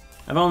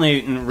 I've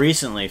only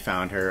recently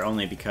found her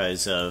only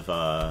because of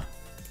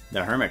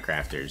the Hermit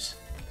Crafters.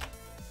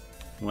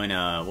 When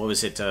what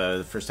was it?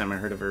 The first time I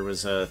heard of her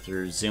was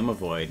through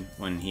Zoomavoid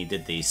when he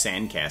did the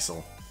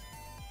sandcastle.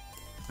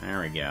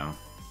 There we go.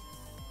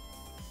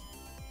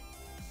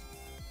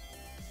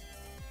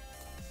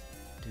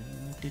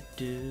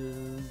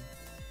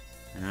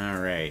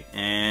 Alright,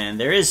 and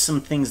there is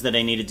some things that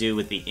I need to do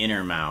with the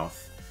inner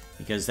mouth,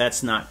 because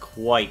that's not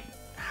quite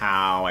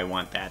how I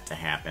want that to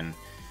happen.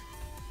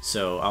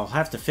 So I'll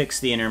have to fix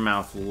the inner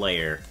mouth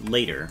layer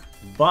later,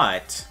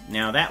 but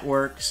now that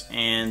works,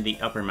 and the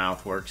upper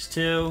mouth works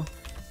too.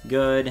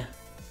 Good.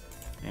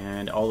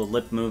 And all the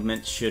lip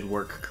movements should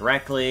work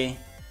correctly.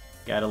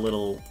 Get a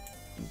little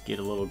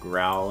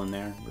growl in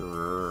there.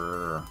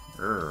 Grrr,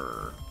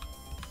 grrr.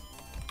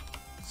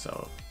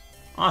 So,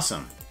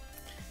 awesome.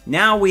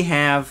 Now we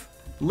have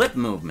lip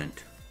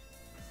movement.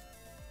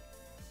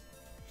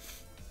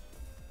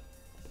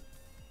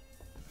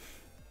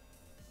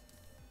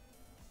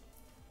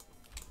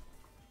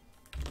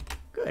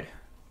 Good.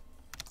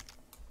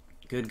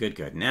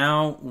 Good.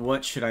 Now,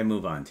 what should I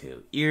move on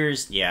to?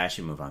 Ears? Yeah, I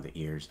should move on to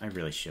ears. I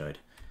really should.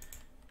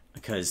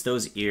 Because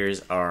those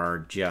ears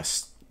are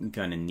just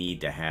gonna need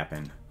to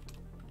happen.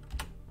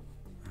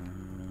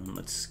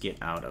 let's get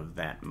out of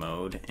that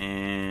mode.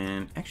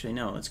 And actually,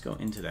 no, let's go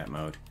into that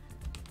mode.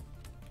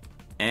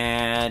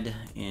 Add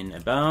in a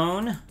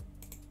bone.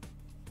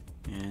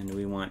 And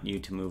we want you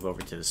to move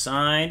over to the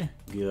side.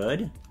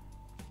 Good.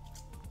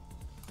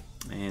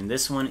 And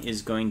this one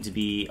is going to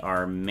be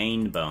our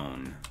main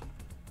bone.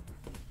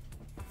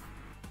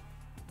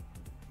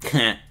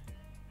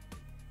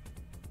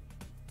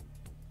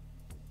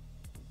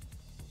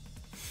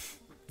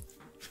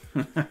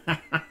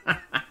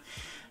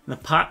 The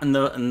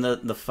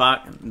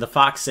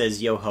fox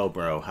says, "Yo ho,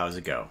 bro, how's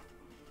it go?"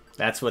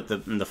 That's what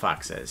the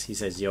fox says. He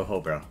says, "Yo ho,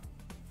 bro.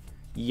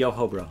 Yo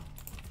ho, bro.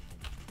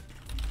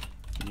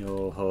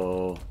 Yo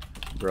ho,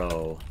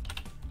 bro,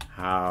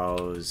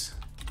 how's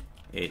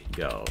it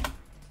go?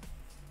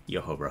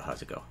 Yo ho, bro,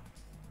 how's it go?"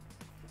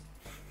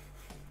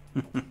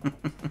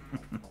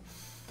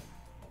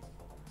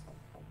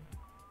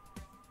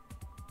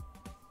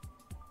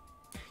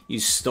 You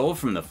stole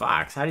from the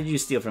fox. How did you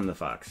steal from the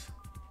fox?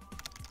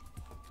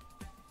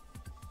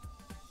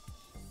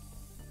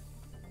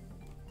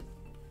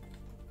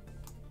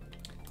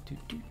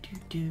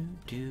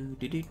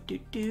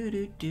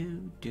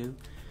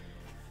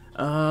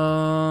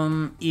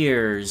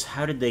 Ears.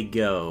 How did they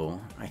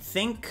go? I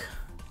think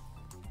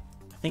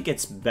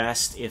it's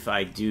best if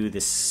I do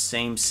the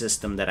same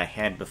system that I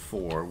had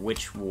before,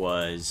 which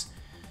was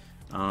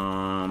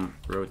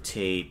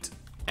rotate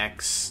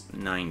X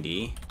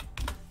 90,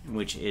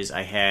 which is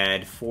I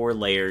had 4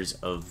 layers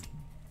of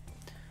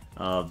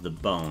the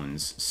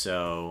bones.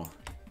 So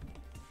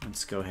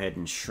let's go ahead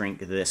and shrink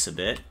this a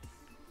bit.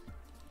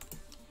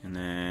 And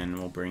then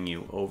we'll bring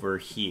you over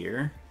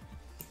here.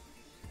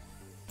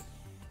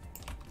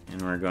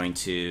 And we're going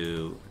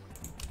to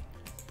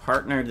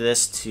partner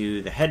this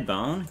to the head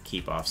bone,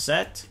 keep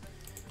offset.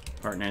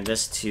 Partner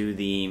this to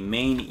the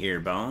main ear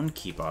bone,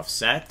 keep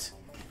offset.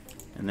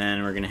 And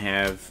then we're going to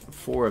have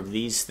 4 of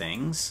these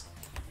things.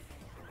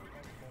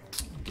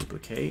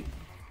 Duplicate.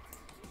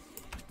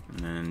 And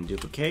then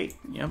duplicate.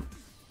 Yep.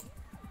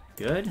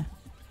 Good.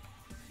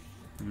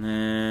 And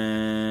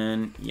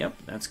then, yep,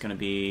 that's going to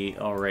be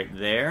all right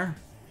there.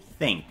 I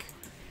think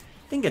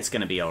it's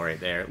going to be all right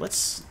there.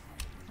 Let's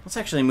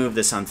actually move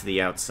this onto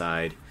the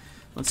outside.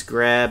 Let's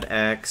grab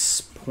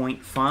X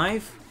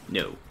 0.5.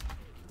 No.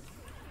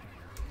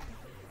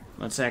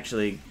 Let's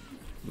actually...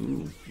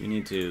 Ooh, we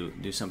need to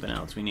do something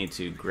else. We need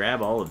to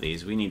grab all of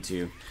these. We need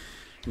to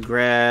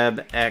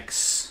grab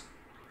X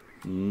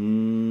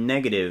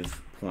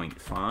negative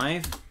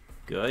 0.5.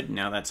 Good.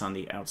 Now that's on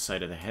the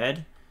outside of the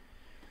head.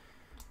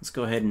 Let's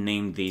go ahead and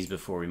name these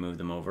before we move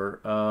them over.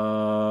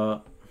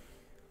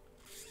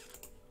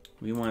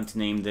 We want to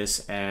name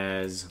this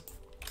as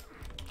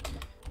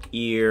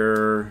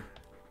ear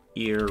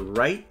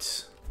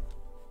right.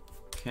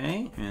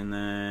 Okay, and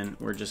then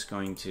we're just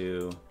going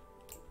to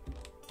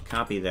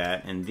copy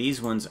that, and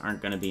these ones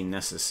aren't going to be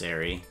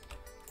necessary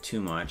too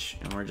much,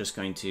 and we're just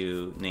going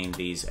to name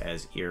these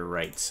as ear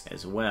rights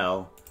as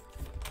well.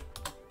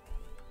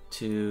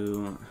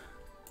 2,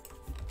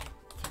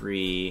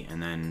 3,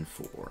 and then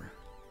 4.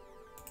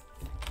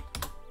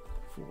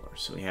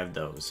 So we have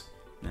those.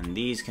 And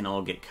these can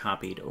all get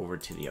copied over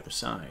to the other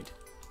side.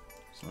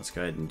 So let's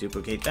go ahead and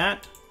duplicate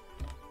that.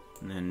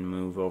 And then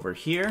move over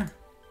here.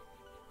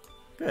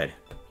 Good.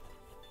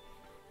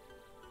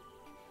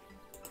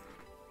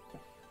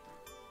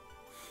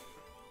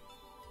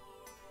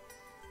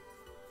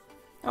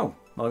 Oh,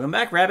 welcome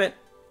back, Rabbit.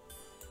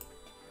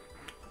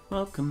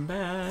 Welcome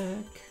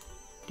back.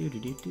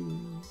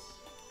 Do-do-do-do.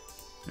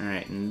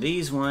 Alright, and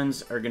these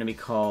ones are going to be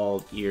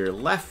called ear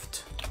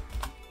left.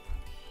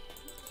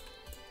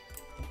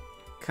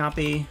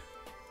 Copy.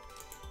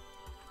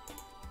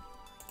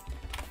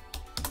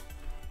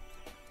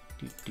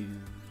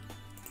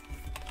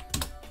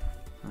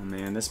 Oh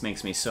man, this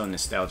makes me so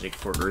nostalgic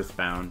for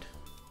Earthbound.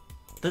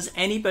 Does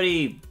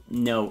anybody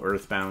know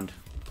Earthbound?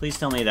 Please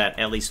tell me that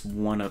at least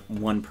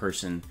one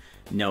person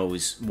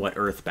knows what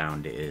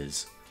Earthbound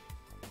is.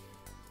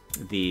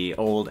 The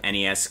old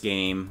NES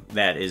game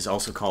that is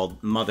also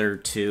called Mother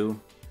 2.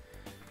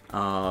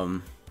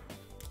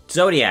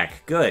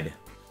 Zodiac, good.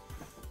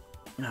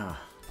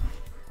 Ah.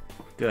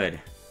 Good.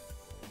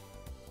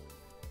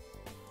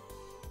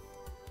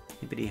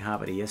 Hippity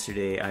hoppity.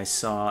 Yesterday I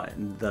saw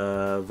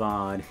the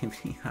VOD.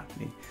 Hippity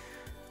hoppity.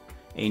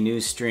 A new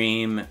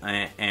stream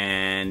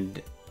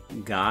and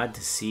God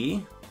to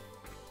see.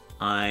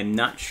 I'm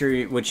not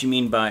sure what you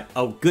mean by...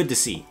 Oh, good to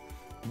see.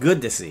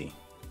 Good to see.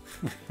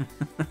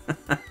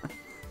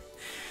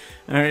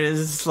 Alright, is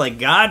this like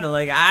God?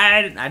 Like,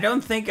 I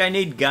don't think I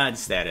need God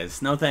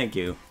status. No thank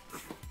you.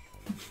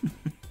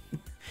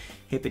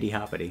 Hippity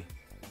hoppity.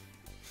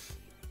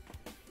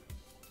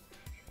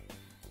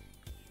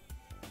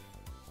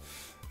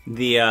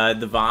 The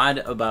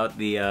VOD about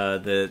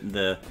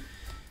the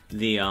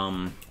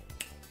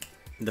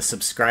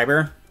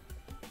subscriber.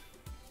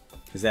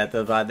 Is that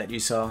the VOD that you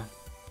saw?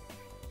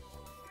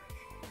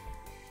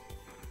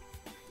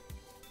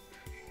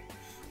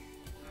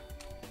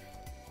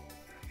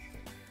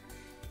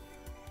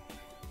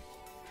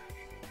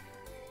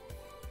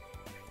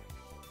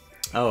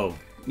 Oh,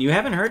 You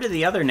haven't heard of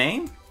the other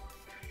name?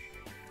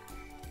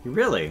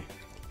 Really?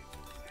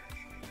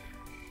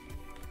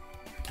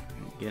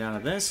 Get out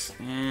of this,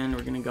 and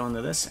we're gonna go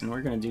into this, and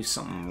we're gonna do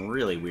something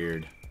really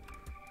weird.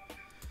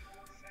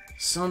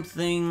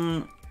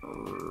 Something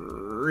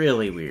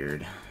really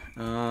weird.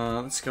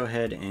 Let's go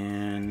ahead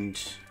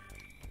and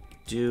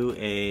do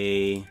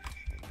a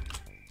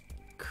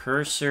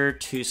cursor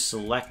to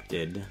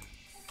selected.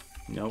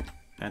 Nope,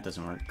 that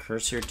doesn't work.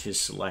 Cursor to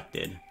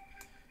selected.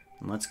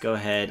 And let's go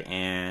ahead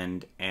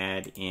and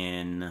add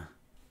in.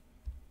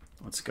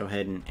 Let's go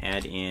ahead and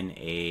add in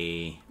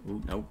a.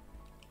 Ooh, nope.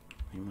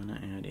 We want to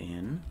add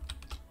in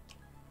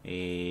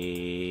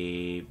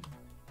a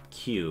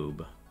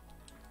cube.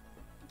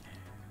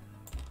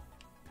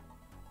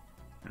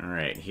 All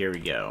right, here we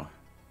go.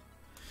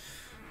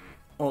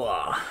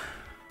 Oh.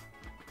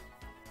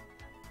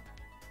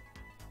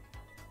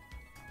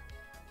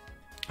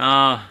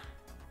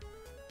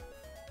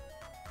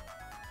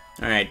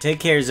 Alright, take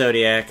care,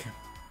 Zodiac.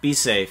 Be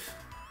safe.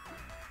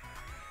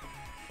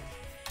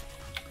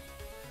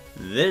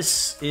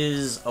 This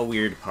is a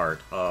weird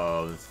part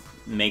of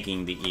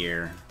making the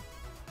ear.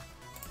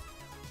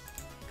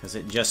 Because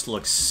it just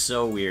looks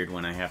so weird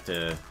when I have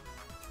to...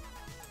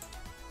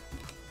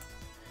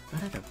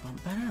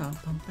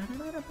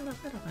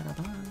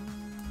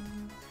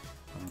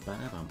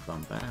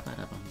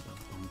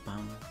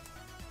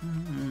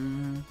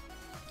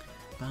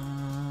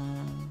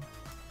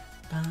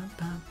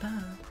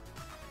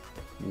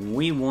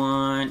 We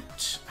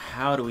want...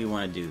 How do we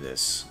want to do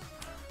this?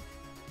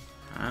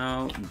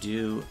 How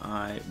do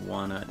I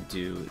want to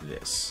do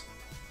this?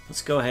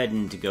 Let's go ahead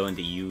and go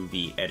into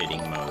UV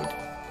editing mode.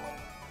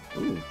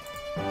 Ooh.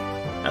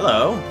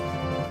 Hello.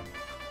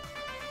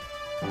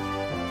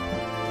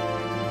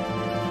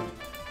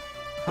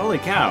 Holy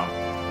cow.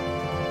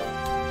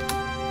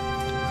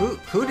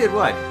 Who did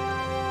what?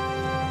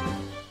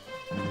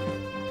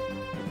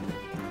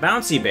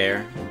 Bouncy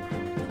Bear.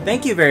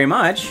 Thank you very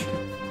much.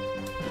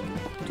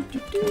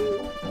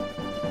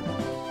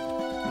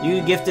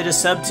 You gifted a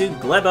sub to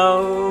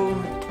Glebo.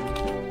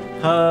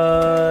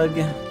 Hug.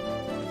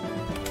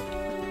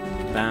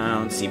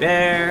 Bouncy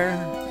Bear.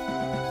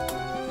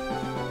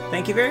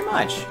 Thank you very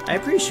much. I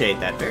appreciate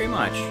that very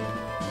much.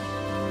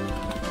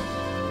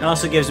 It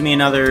also gives me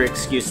another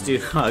excuse to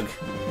hug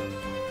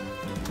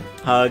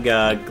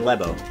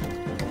Glebo.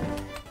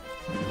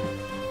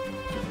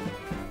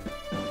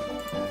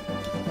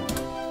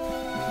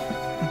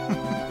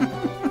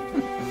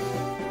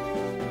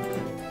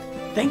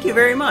 Thank you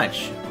very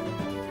much.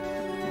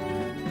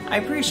 I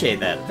appreciate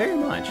that very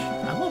much.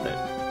 I love it.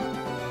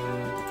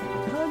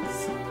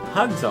 Hugs.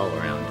 Hugs all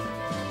around.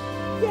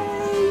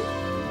 Yay!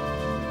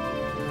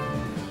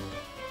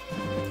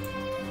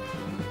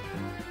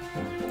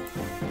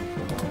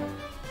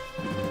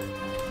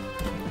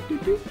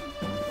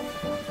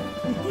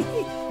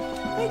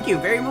 Thank you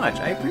very much.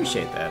 I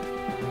appreciate that.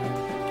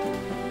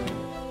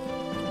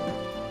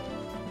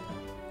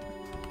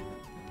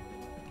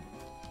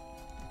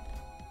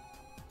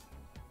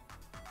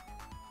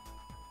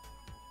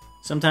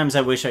 Sometimes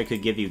I wish I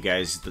could give you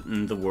guys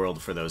the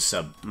world for those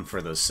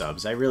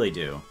subs. I really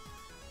do.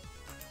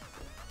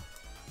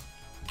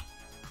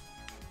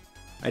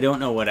 I don't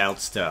know what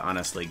else to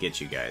honestly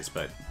get you guys,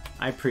 but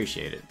I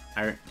appreciate it.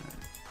 I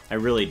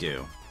really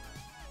do.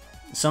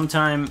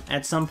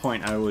 At some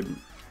point, I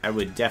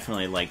would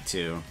definitely like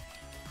to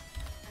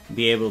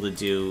be able to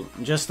do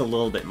just a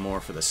little bit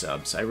more for the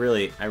subs. I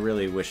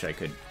really wish I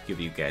could give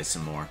you guys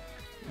some more.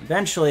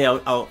 Eventually,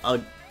 I'll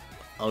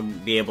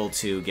be able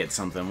to get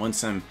something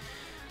once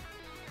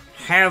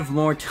have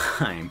more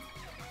time.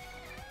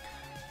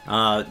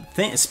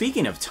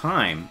 Speaking of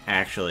time,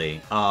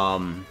 actually,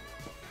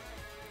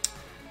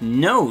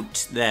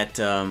 note that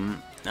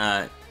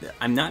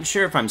I'm not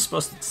sure if I'm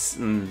supposed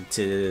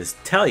to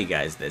tell you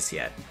guys this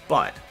yet,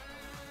 but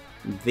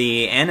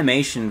the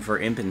animation for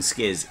Imp and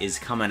Skiz is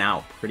coming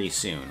out pretty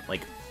soon,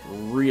 like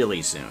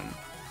really soon.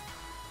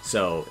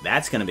 So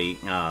that's gonna be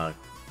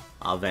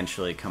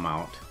eventually come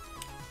out,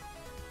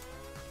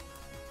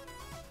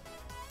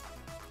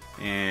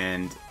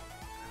 and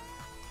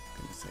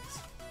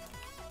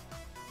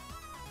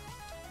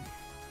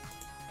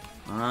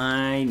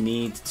I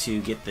need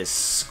to get this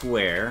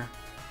square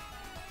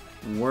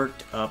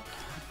worked up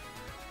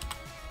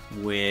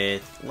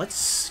with...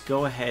 Let's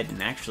go ahead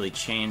and actually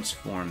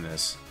transform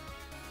this.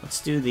 Let's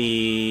do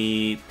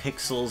the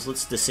pixels.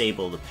 Let's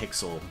disable the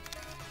pixel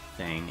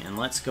thing. And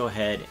let's go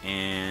ahead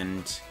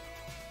and...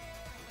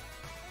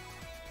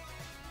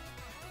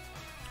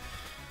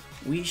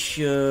 We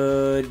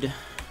should...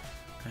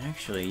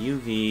 Actually,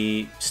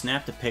 UV,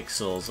 snap the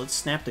pixels. Let's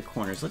snap the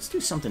corners. Let's do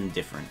something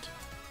different.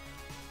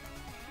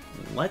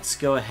 Let's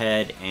go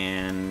ahead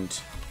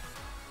and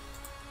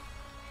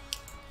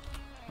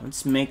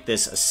let's make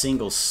this a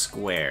single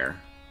square.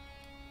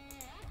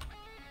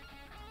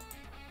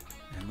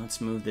 And let's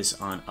move this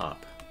on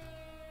up.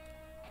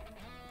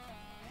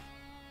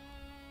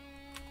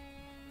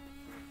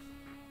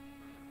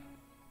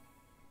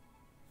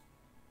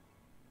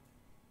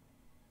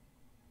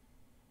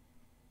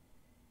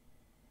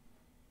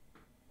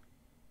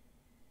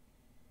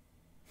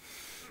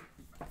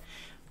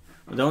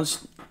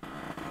 Don't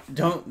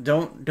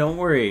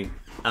worry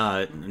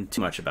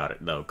too much about it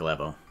though,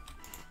 Glebo.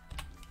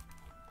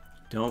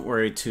 Don't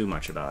worry too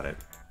much about it.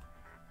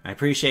 I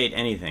appreciate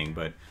anything,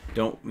 but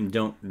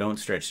don't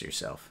stretch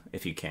yourself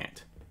if you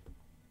can't.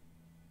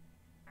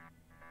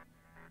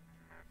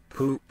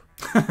 Poop.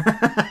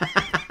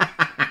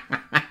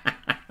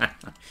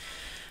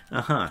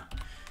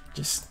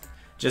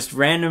 Just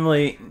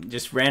randomly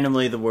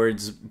the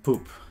words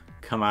poop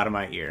come out of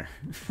my ear.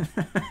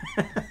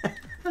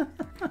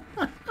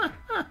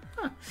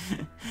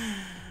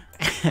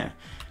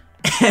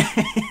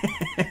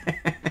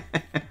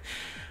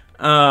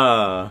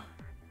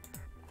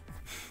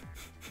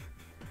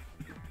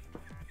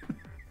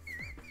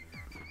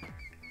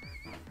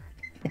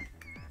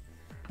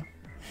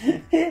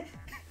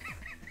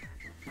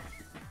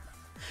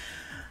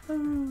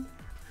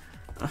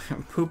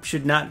 Poop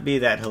should not be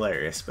that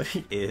hilarious, but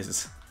it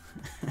is.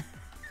 Oh,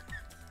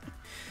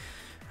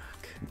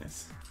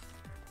 goodness.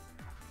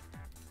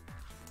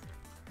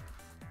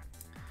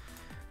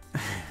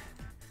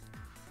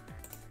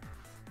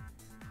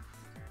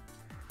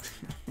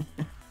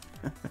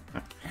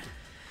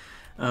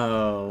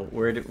 Oh,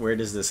 where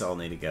does this all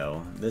need to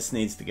go? This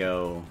needs to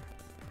go.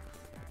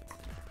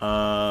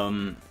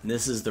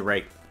 This is the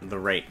right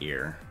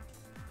ear.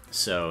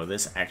 So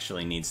this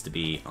actually needs to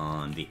be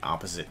on the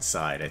opposite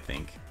side, I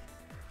think.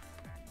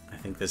 I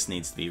think this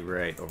needs to be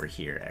right over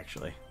here,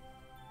 actually.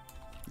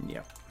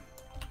 Yep.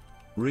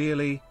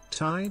 Really?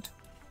 Tied?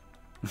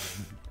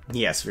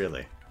 Yes,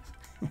 really.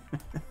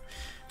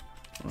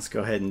 Let's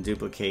go ahead and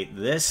duplicate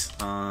this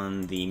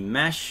on the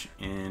mesh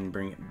and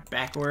bring it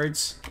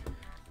backwards.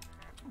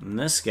 And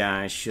this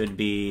guy should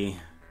be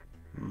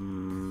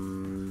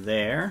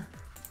there.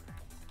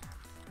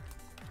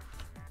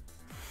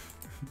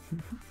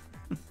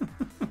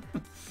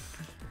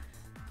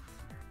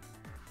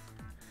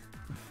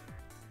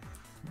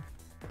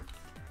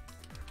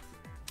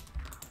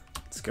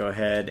 Let's go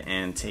ahead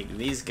and take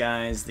these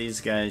guys.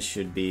 These guys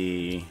should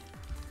be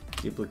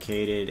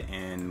duplicated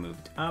and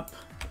moved up.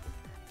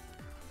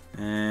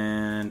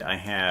 And I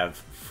have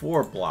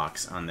 4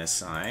 blocks on this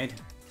side,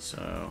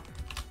 so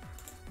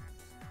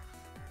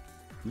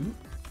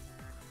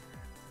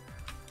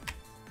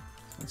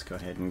let's go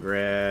ahead and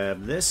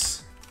grab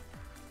this,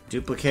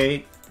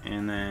 duplicate,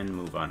 and then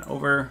move on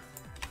over.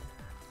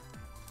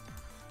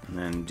 And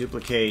then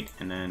duplicate,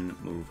 and then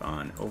move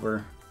on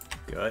over.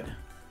 Good.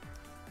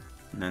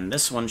 And then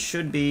this one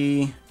should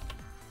be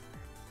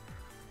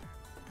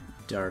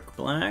dark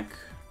black.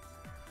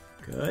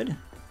 Good.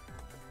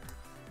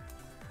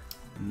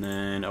 And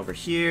then over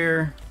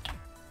here,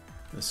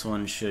 this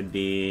one should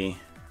be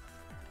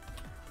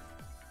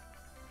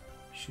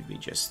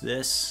just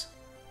this.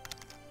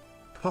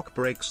 Poke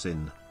breaks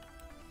in.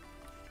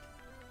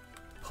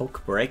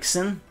 Poke breaks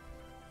in?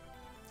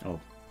 Oh,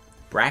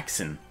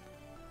 Braxon.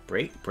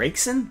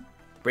 Breakson?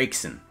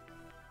 Breakson.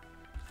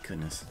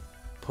 Goodness.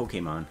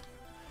 Pokemon.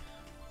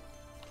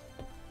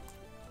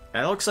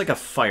 That looks like a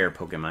fire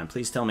Pokemon.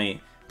 Please tell me.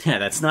 Yeah,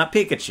 that's not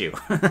Pikachu.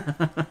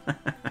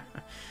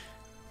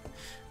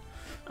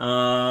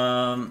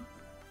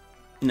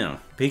 No.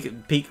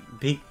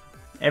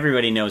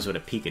 Everybody knows what a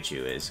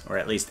Pikachu is. Or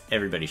at least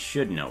everybody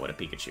should know what a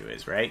Pikachu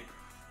is, right?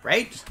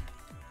 Right?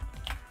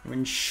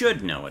 Everyone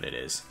should know what it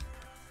is.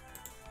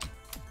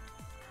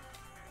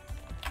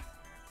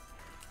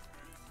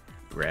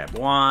 Grab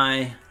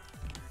Y.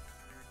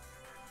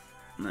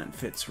 And that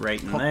fits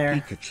right in there.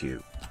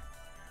 Pikachu.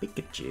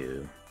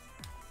 Pikachu.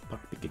 Puck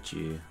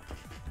Pikachu.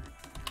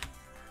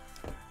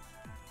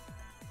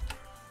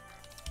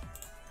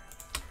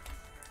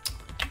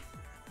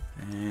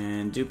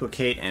 And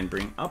duplicate and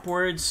bring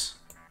upwards.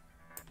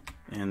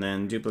 And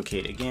then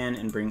duplicate again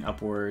and bring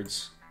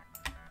upwards.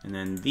 And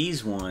then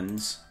these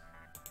ones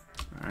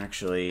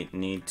actually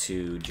need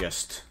to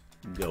just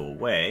go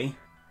away.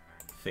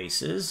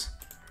 Faces.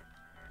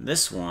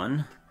 This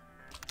one,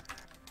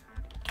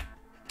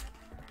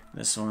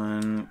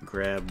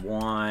 grab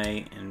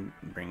Y and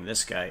bring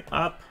this guy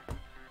up.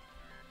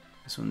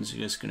 This one's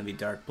just going to be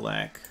dark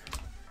black.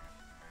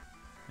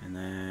 And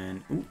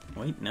then, ooh,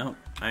 wait, no.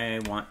 I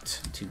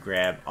want to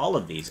grab all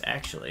of these,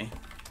 actually.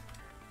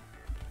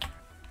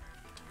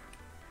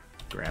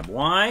 Grab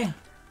Y.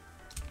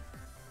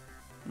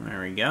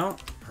 There we go.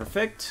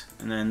 Perfect.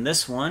 And then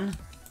this one,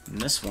 and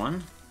this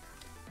one.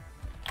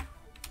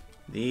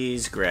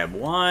 These grab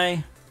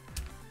Y.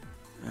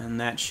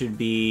 And that should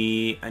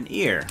be an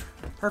ear.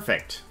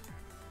 Perfect.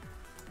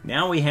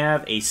 Now we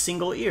have a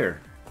single ear.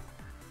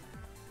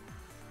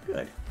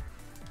 Good.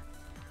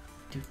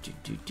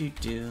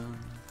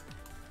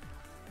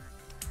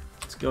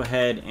 Let's go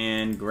ahead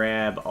and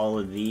grab all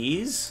of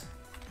these.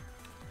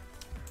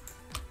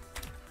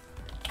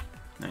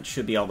 That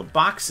should be all the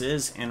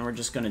boxes, and we're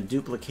just going to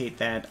duplicate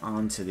that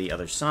onto the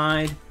other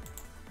side.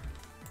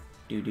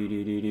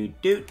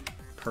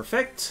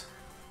 Perfect.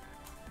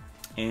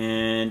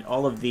 And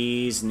all of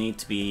these need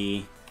to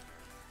be,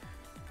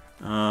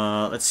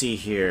 let's see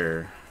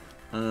here,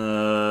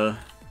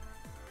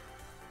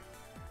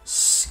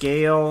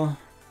 scale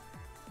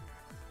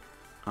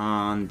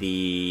on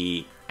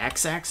the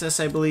x-axis,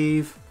 I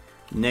believe,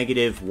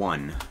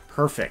 -1.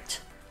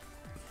 Perfect.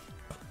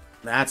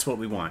 That's what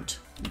we want.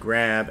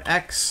 Grab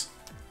X.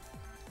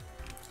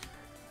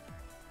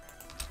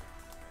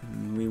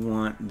 We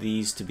want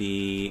these to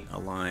be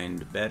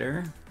aligned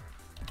better.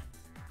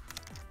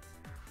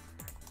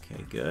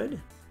 Okay,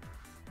 good.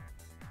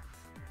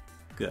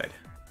 Good.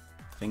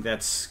 I think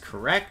that's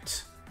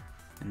correct.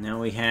 And now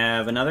we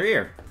have another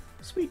ear.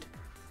 Sweet.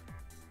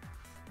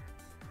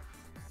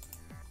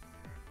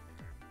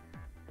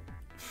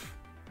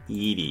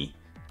 Edie.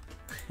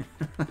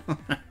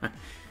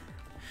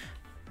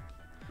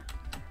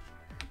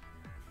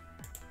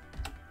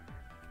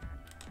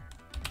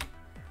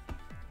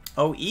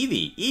 Oh,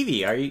 Eevee,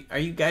 Eevee, are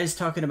you guys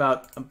talking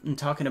about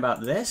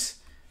this?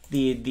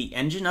 The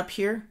engine up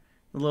here,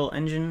 the little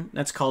engine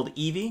that's called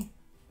Eevee,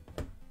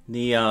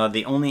 the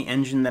only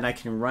engine that I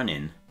can run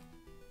in.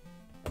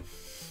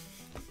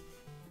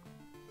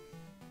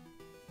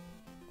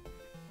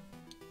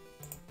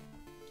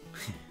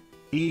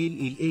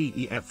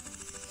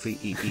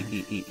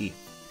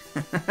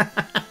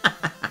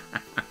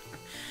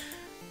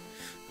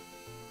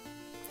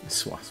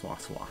 Swah, swah,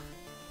 swah.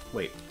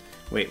 Wait.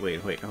 I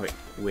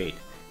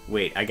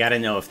gotta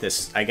know if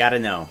this. I gotta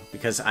know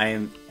because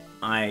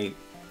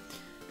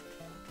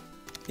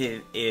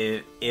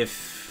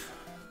if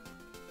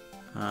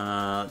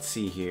let's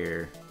see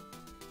here.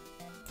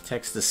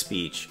 Text to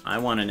speech. I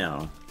want to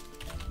know.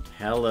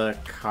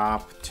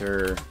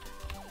 Helicopter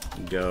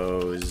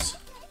goes.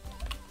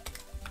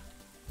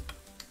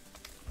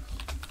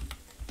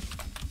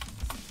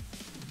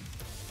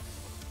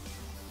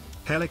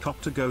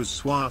 Helicopter goes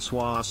swah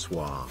swah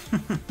swah.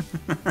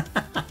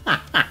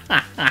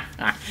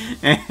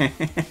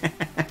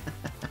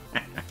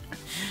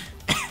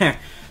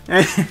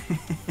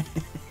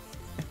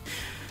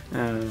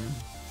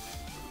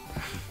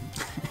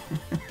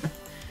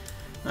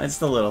 It's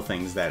the little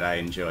things that I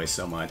enjoy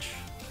so much.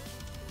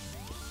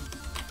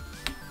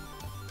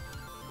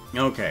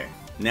 Okay,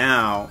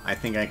 now I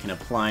think I can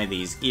apply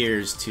these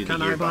ears to the earbuds.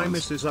 Can I buy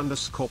Mrs.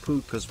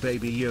 _Pooka's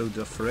Baby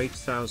Yoda for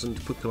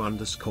 8,000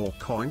 Pooka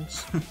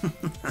coins?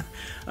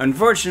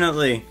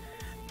 Unfortunately,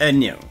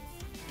 no.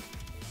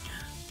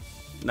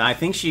 I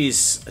think she's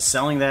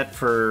selling that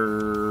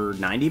for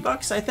 90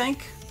 bucks, I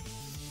think.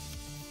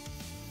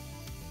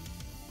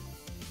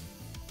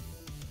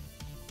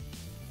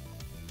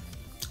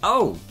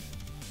 Oh,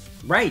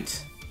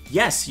 right.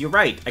 Yes, you're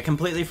right. I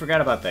completely forgot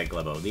about that,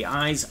 Glebo. The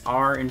eyes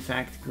are, in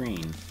fact,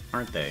 green,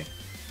 aren't they?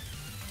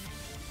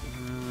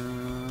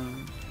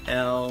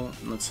 L.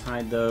 Let's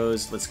hide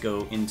those. Let's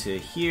go into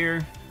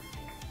here.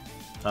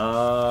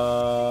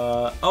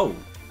 Oh.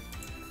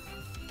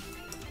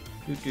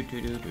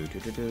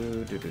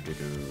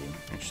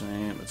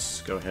 Actually,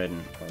 let's go ahead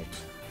and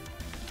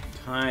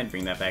hide.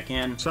 Bring that back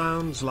in.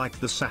 Sounds like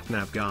the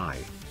satnav guy.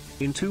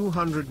 In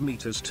 200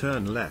 meters,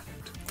 turn left.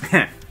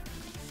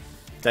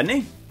 Doesn't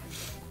he?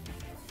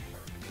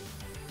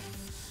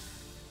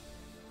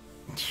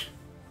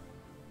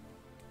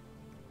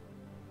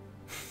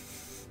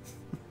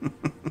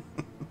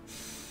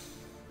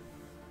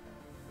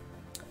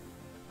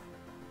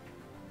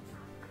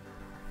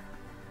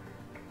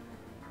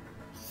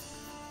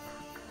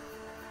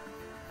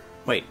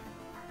 Wait.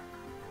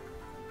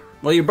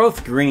 Well, you're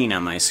both green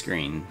on my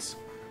screens.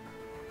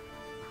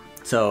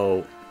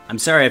 So, I'm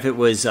sorry if it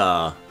was,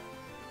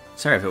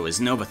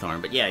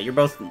 Novathorn, but yeah, you're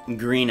both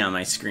green on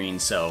my screen,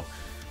 so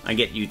I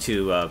get you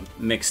two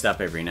mixed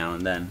up every now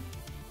and then.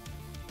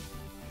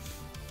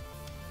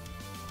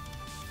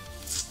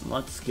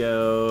 Let's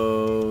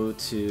go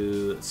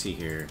to, let's see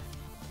here.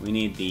 We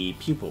need the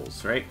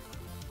pupils, right?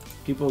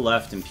 Pupil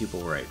left and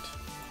pupil right.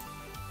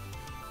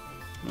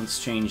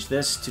 Let's change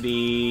this to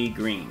be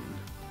green.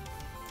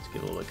 Let's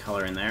get a little bit of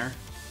color in there.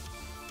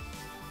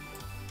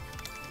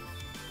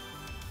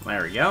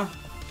 There we go.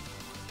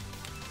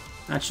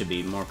 That should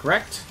be more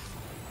correct.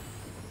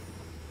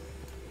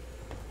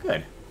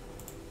 Good.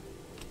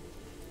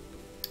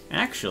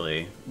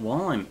 Actually,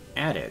 while I'm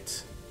at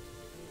it,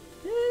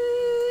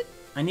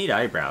 I need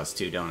eyebrows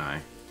too, don't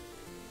I?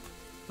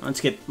 Let's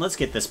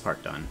get this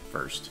part done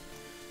first.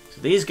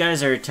 So these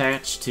guys are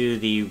attached to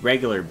the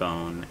regular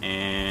bone,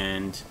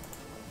 and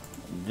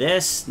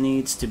this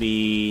needs to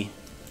be.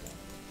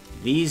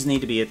 These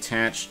need to be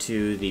attached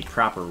to the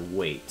proper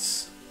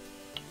weights.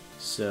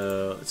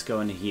 So let's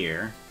go into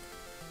here.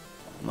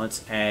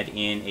 Let's add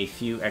in a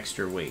few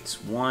extra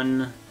weights.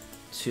 1,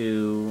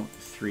 2,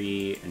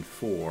 3, and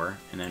 4,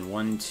 and then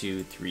 1,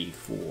 2, 3,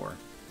 4.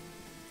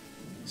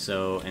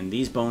 So, and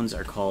these bones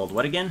are called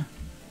what again?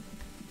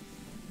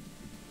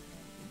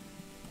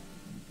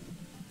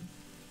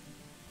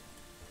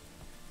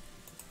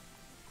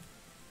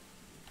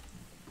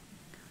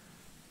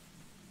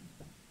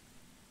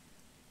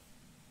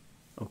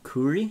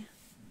 Okuri?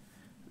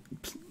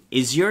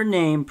 Is your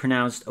name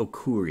pronounced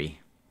Okuri?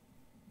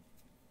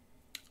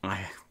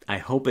 I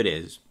hope it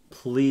is.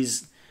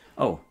 Please.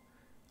 Oh,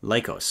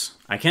 Lycos.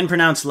 I can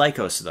pronounce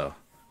Lycos, though.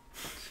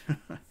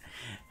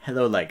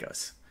 Hello,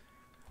 Lycos.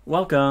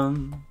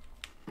 Welcome.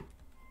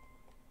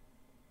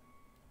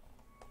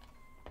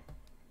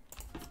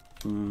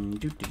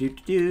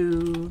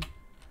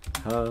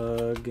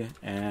 Hug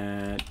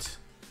at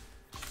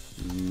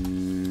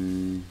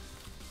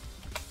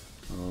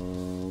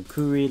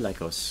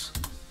Kurilikos.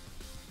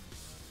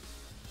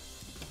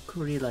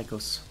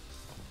 Kurilikos.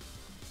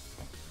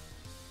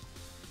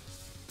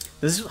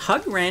 Does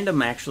hug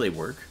random actually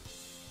work?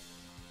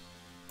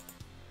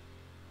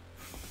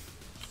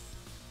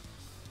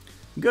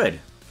 Good.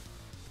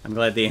 I'm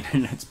glad the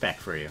internet's back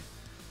for you.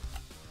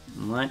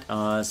 Let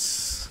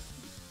us...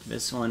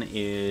 This one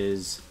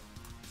is...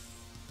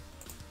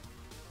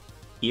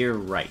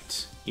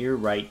 earright.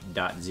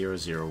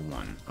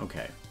 Earright.001.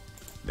 Okay.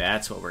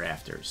 That's what we're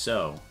after.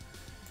 So...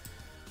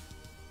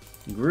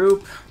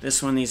 Group.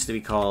 This one needs to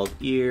be called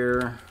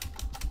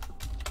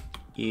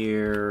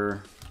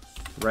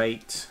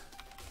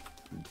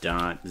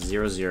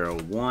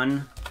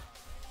earright.001.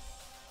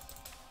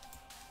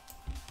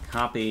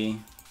 Copy.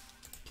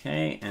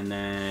 Okay, and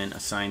then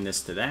assign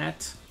this to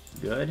that.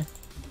 Good.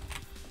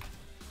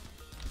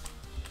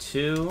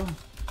 2.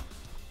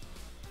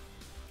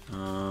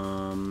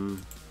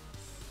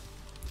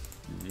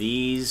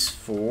 These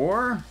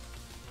 4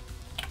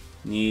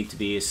 need to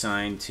be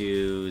assigned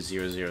to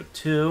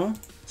 002.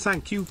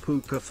 Thank you,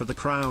 Pooka, for the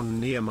crown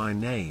near my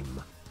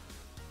name.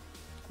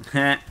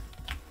 You're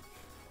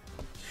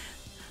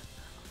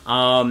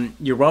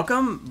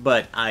welcome,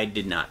 but I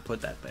did not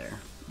put that there.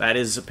 That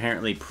is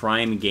apparently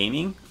Prime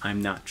Gaming.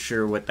 I'm not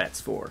sure what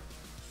that's for.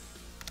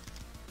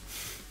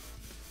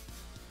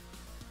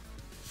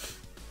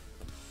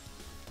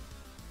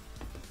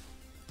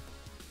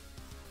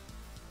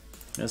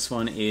 This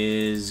one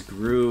is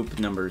group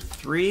number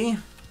 3.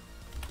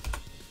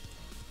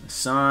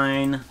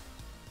 Assign.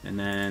 And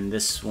then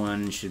this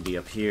one should be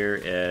up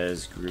here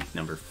as group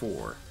number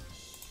 4.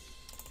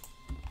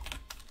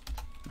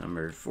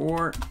 Number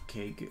 4.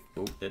 Okay, good.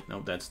 Oh,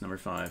 no, that's number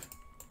 5.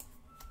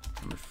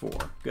 Number 4.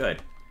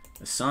 Good.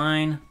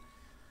 Assign.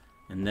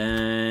 And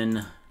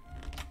then,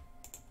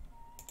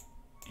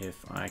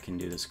 if I can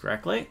do this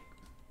correctly.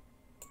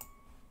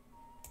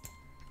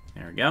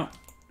 There we go.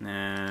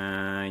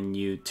 And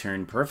you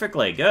turn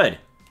perfectly. Good.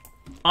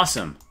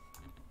 Awesome.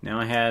 Now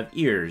I have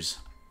ears.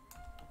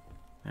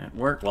 That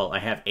work? Well, I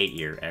have 8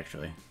 ear,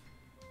 actually.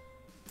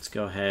 Let's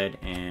go ahead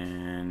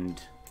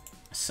and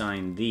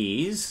assign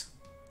these.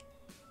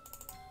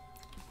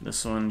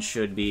 This one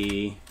should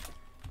be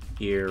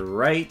ear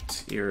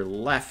right, ear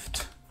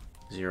left,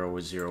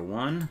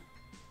 001.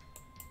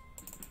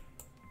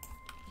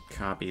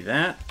 Copy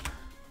that.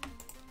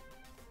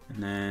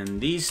 And then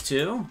these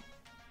 2.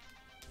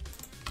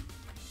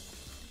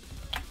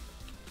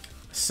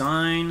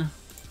 Assign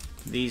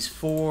these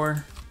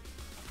 4.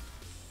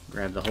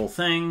 Grab the whole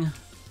thing.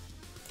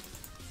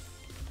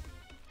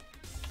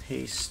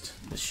 Paste.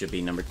 This should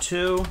be number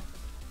 2.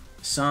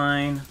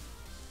 Assign.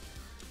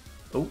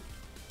 Oh,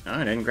 I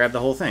didn't grab the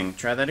whole thing.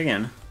 Try that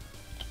again.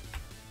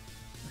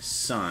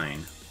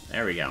 Assign.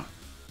 There we go.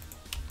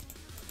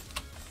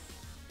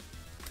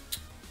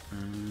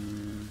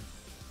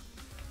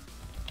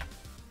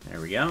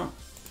 There we go.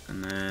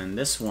 And then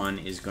this one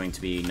is going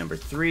to be number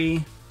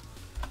 3.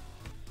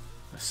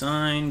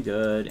 Assign.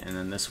 Good. And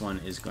then this one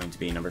is going to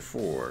be number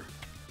 4.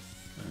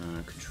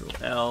 Control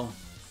L.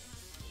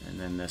 And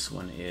then this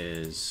one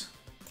is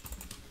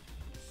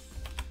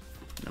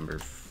number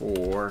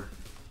 4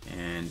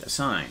 and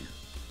assign.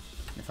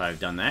 If I've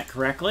done that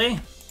correctly,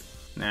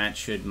 that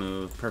should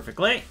move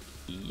perfectly.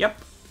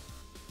 Yep.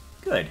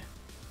 Good.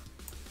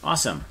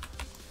 Awesome.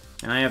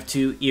 And I have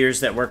 2 ears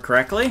that work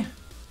correctly.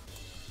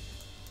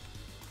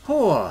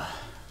 Oh,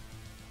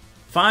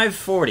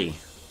 540.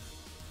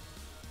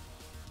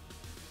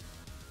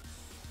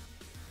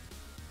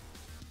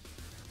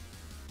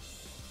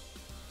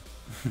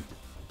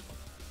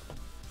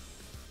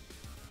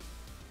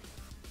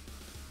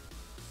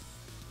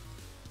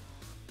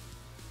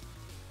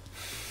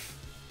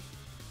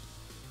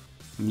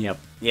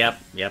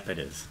 Yep, it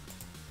is.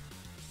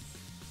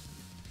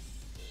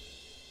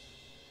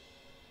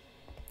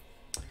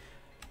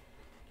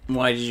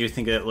 Why did you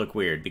think it looked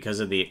weird? Because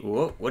of the...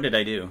 Whoa, what did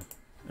I do?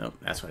 Oh,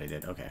 that's what I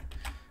did. Okay.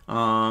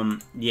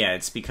 Yeah,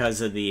 it's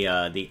because of the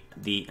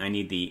I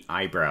need the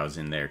eyebrows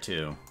in there,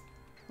 too.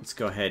 Let's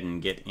go ahead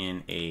and get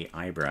in a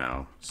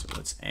eyebrow. So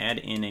let's add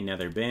in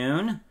another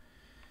bone.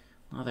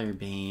 Another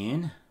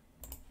bone.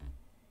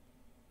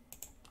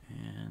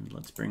 And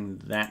let's bring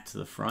that to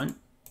the front.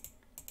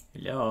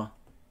 Hello.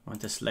 I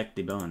want to select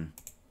the bone.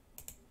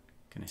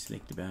 Can I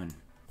select the bone?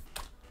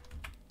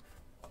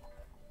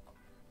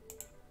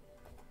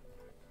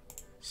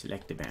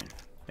 Select the bone.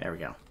 There we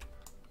go.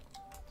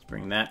 Let's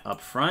bring that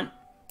up front.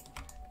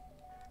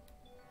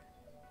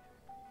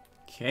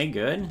 Okay,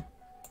 good.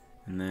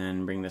 And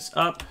then bring this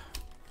up.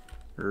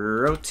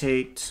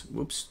 Rotate.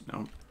 Whoops,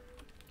 no.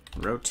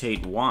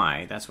 Rotate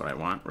Y. That's what I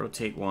want.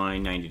 Rotate Y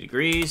 90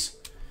 degrees.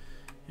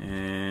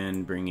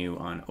 And bring you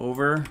on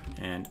over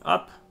and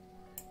up.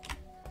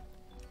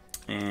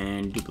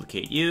 And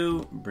duplicate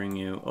you, bring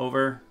you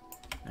over.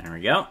 There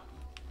we go.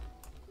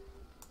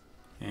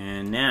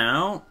 And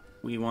now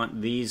we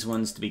want these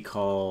ones to be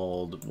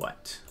called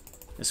what?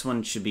 This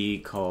one should be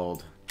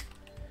called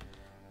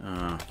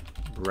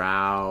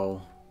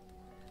brow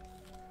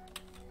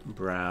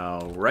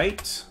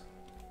right.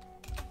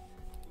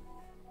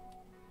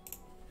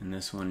 And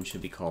this one should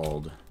be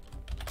called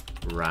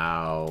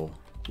brow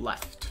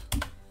left.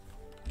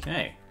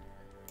 Okay.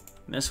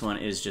 And this one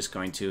is just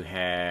going to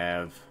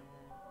have...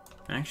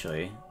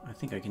 Actually, I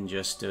think I can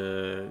just...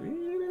 Oh,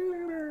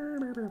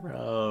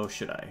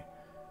 should I?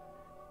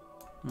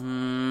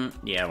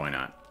 Yeah, why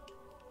not?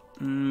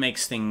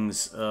 Makes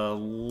things a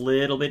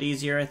little bit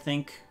easier, I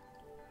think.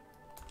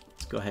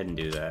 Let's go ahead and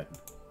do that.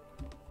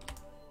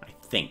 I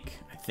think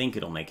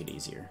it'll make it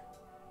easier.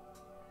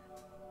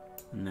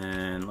 And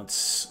then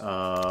let's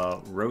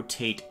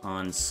rotate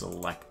on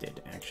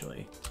selected,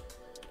 actually.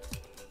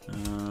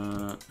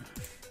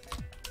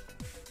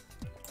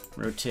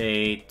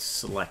 Rotate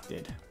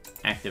selected.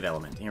 Active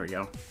element. Here we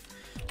go.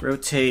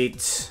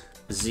 Rotate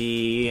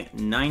Z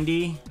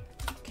 90.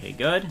 Okay,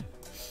 good.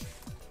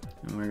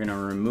 And we're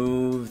gonna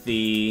remove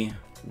the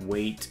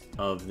weight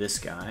of this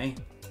guy.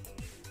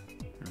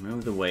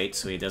 Remove the weight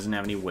so he doesn't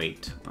have any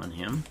weight on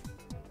him.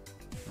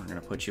 We're gonna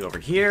put you over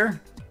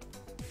here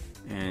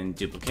and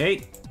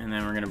duplicate, and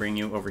then we're gonna bring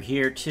you over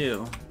here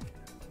too.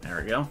 There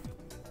we go.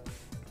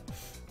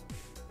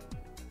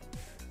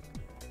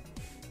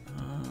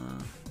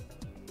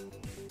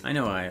 I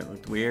know I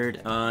looked weird.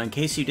 In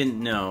case you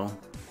didn't know,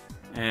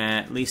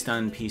 at least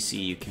on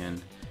PC you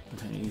can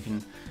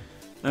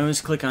I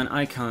always click on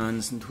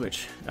icons in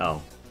Twitch.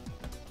 Oh.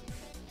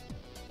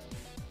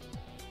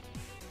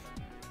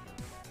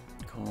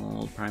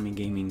 Called Priming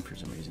Gaming for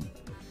some reason.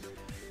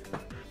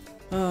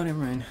 Oh, never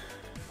mind.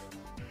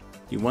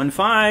 You won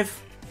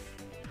 5!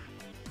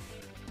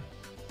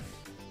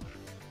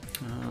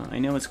 I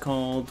know it's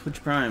called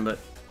Twitch Prime, but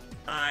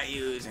I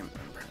use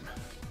Amazon Prime.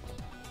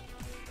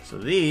 So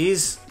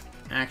these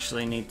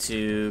actually need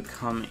to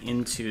come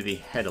into the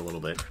head a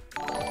little bit.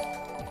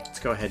 Let's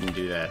go ahead and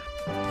do that.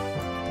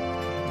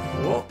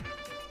 Whoa.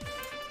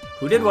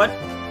 Who did what?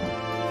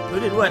 Who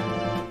did what?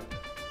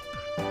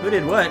 Who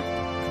did what?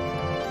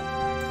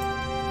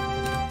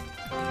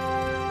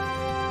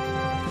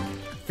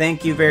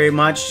 Thank you very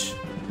much,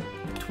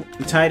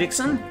 Ty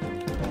Dixon.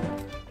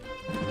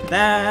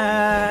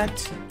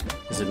 That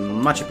is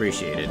much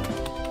appreciated.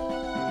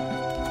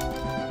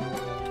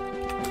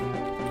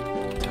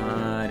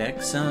 Ty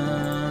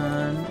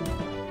Dixon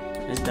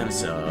has done a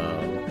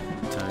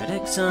sub. Ty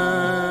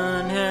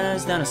Dixon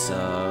has done a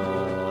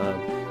sub.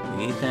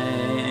 We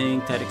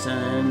thank Ty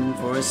Dixon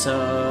for a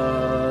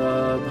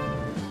sub.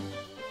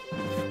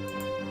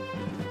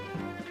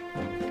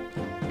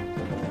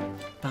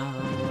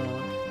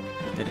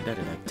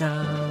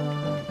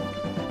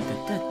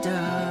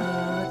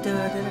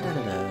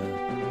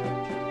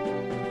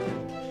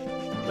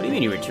 What do you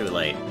mean you were too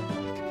late?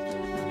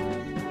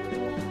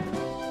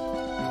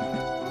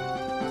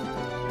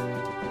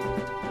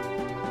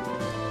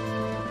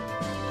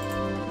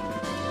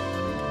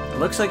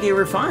 Looks like you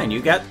were fine. You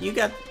got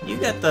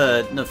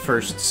the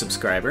first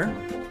subscriber.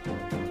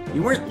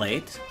 You weren't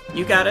late.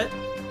 You got it.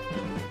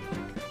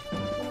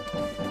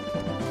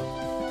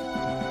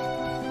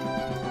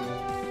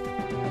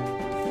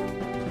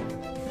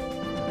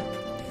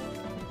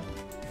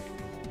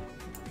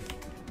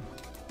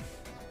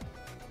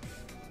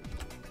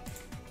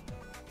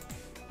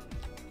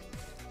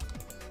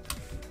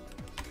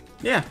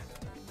 Yeah.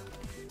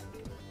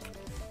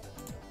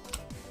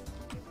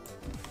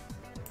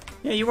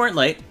 Yeah, you weren't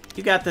late.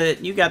 You got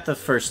the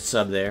first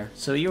sub there,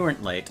 so you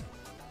weren't late.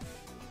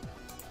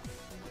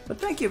 But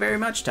thank you very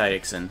much, Ty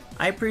Dixon.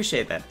 I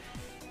appreciate that.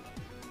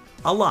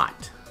 A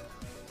lot.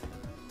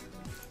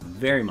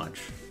 Very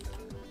much.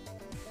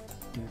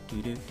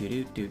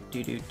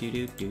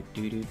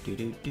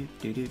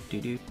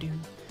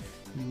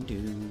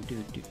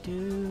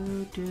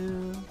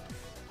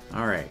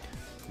 Alright.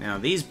 Now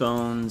these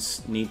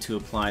bones need to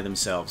apply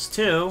themselves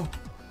to...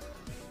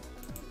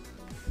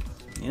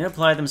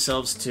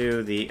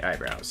 the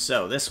eyebrows.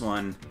 So this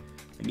one,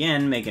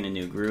 again, making a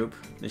new group.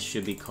 This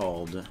should be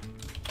called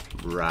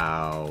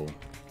brow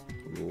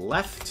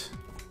left,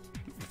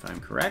 if I'm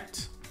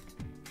correct.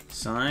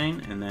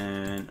 Sign, and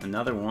then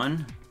another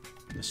one.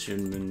 This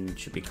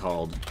should be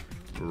called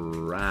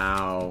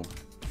brow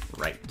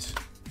right.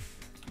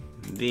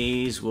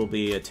 These will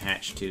be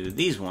attached to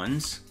these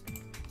ones.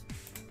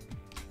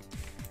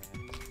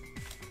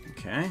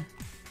 Okay.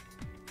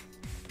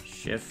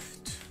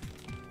 Shift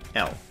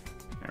L.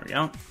 There we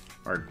go.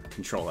 Or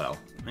Control L.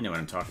 I know what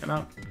I'm talking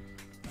about.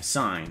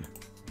 Assign.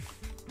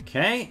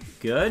 Okay,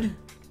 good.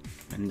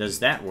 And does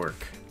that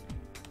work?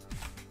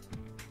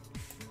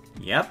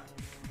 Yep.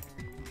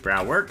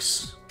 Brow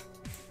works.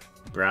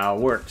 Brow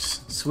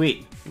works.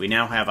 Sweet. We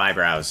now have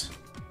eyebrows.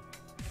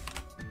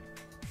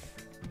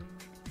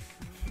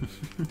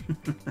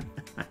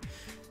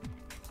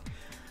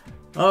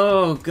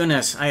 Oh,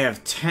 goodness. I have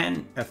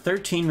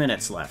 13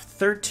 minutes left.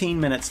 13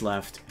 minutes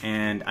left,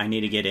 and I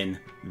need to get in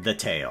the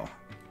tail.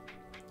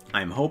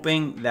 I'm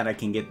hoping that I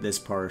can get this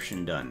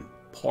portion done.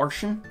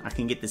 I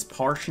can get this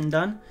portion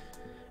done.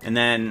 And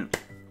then,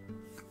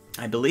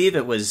 I believe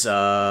it was,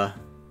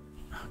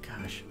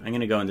 gosh. I'm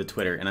going to go into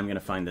Twitter, and I'm going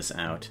to find this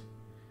out.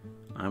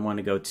 I want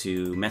to go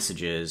to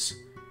messages.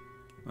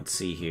 Let's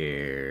see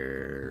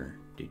here.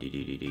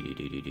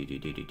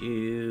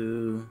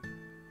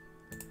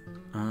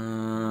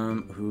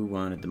 Who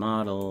wanted the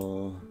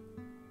model?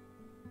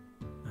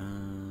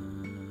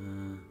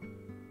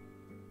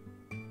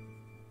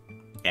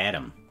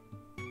 Adam.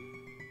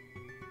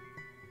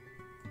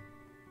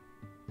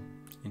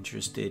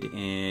 Interested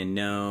in...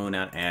 No,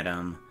 not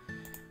Adam.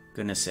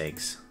 Goodness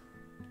sakes.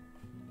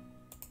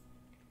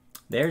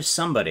 There's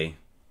somebody.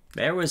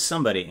 There was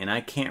somebody, and I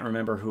can't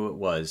remember who it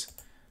was.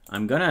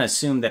 I'm gonna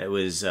assume that it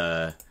was,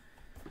 oh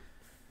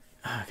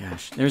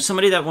gosh. There's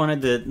somebody that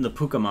wanted the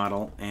Pooka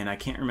model, and I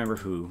can't remember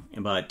who.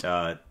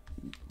 But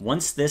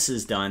once this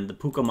is done, the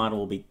Pooka model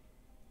will be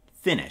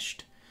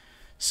finished.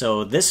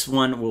 So this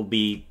one will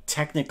be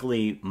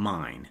technically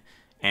mine.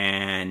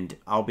 And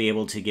I'll be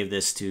able to give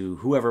this to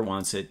whoever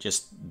wants it,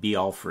 just be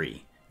all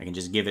free. I can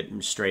just give it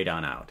straight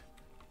on out.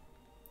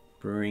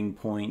 Brewing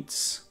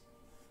points.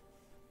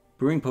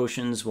 Brewing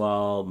potions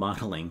while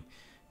modeling.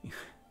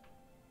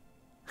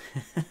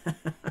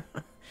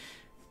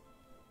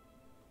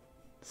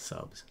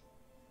 Subs.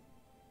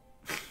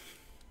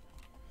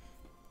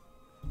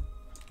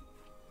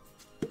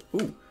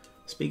 Ooh,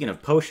 speaking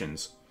of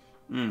potions.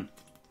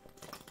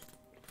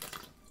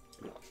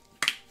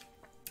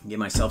 Give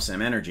myself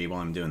some energy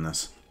while I'm doing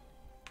this.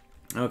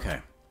 Okay.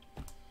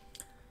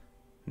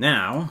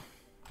 Now,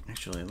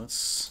 actually,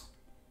 let's...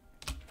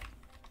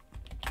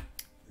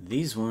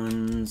 These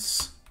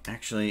ones...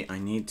 Actually, I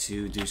need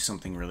to do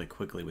something really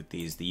quickly with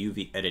these. The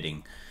UV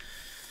editing.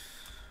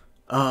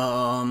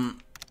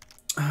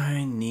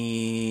 I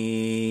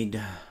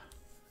need...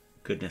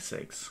 Goodness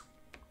sakes.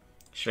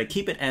 Should I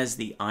keep it as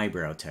the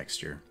eyebrow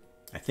texture?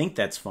 I think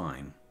that's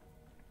fine.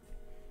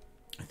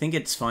 I think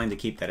it's fine to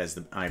keep that as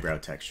the eyebrow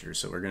texture,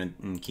 so we're going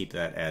to keep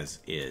that as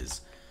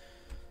is.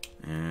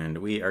 And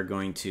we are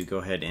going to go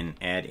ahead and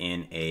add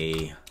in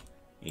a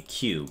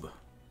cube.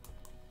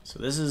 So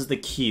this is the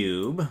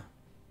cube.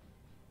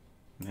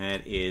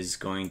 That is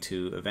going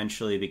to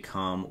eventually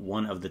become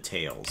one of the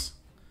tails.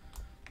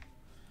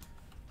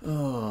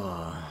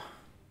 Oh.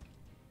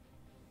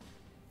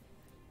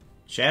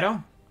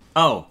 Shadow?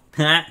 Oh.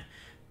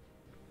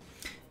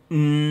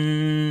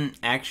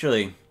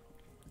 Actually...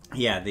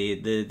 Yeah,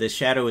 the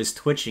shadow is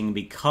twitching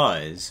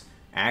because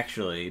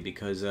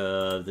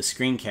of the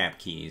screen cap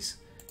keys.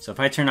 So if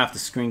I turn off the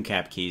screen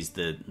cap keys,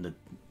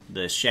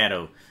 the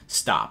shadow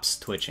stops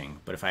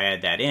twitching. But if I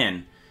add that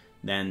in,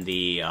 then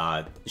the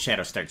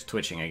shadow starts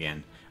twitching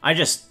again. I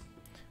just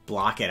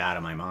block it out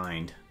of my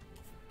mind,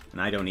 and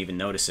I don't even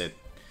notice it.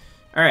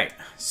 Alright,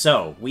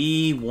 so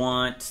we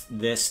want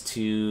this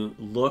to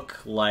look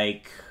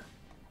like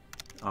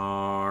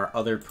our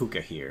other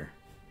Pooka here.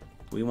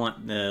 We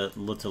want the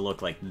look to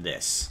look like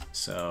this.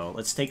 So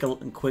let's take a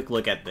quick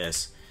look at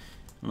this.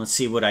 And let's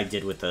see what I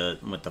did with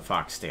the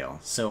foxtail.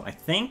 So I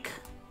think...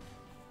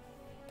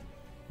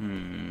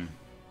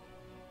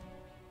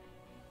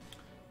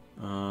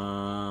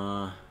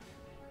 I'll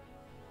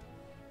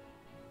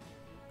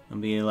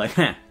be like...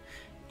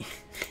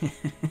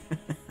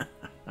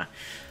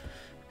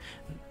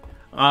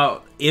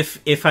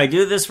 if I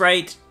do this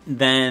right,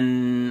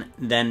 then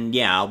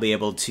yeah, I'll be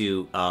able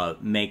to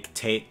make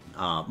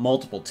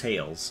multiple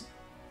tails.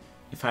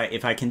 If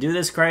I can do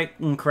this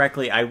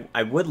correctly,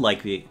 I would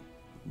like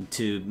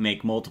to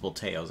make multiple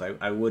tails.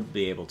 I would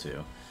be able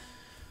to.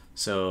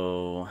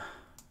 So,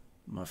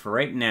 for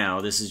right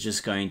now, this is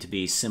just going to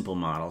be simple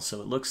model.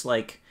 So it looks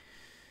like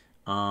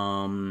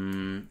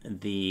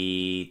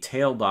the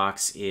tail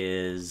box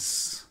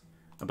is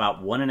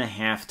about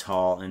 1.5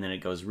 tall, and then it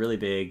goes really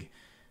big,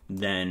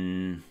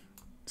 then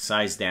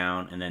size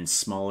down, and then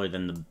smaller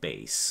than the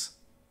base.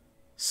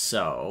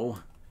 So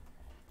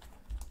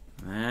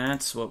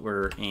that's what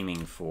we're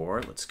aiming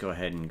for. Let's go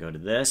ahead and go to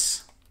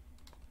this.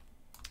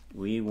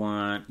 We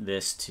want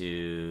this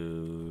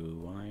to...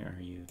 Why are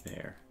you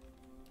there?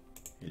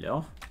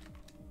 Hello?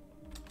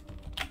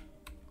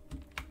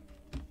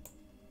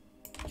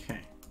 Okay.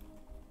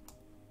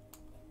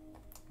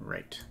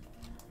 Right.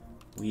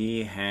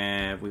 We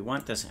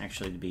want this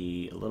actually to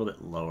be a little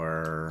bit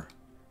lower.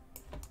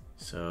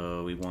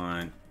 So we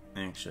want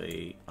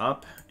actually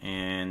up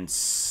and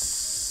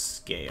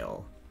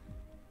scale.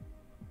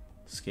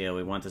 Scale,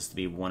 we want this to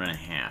be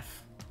 1.5.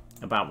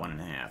 About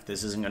 1.5.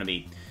 This isn't gonna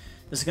be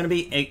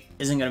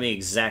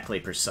exactly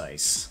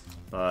precise.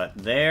 But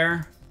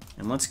there.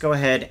 And let's go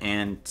ahead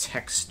and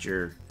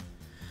texture.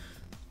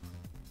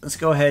 Let's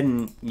go ahead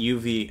and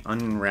UV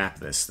unwrap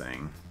this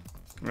thing.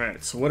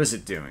 Right, so what is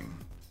it doing?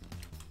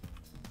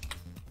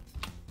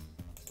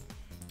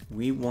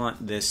 We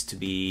want this to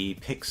be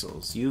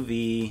pixels.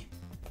 UV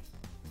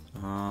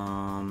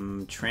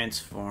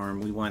transform.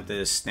 We want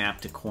this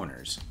snap to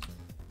corners.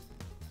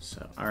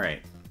 So,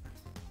 alright.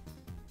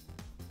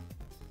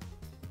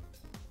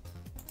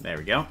 There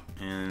we go.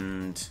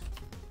 And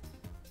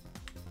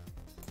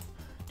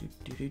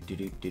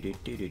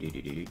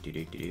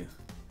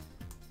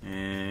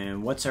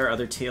and what's our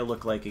other tail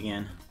look like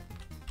again?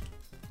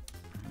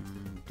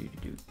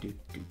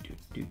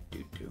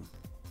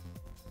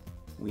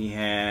 We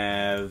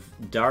have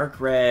dark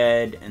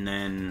red, and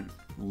then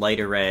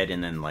lighter red,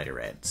 and then lighter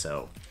red.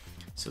 So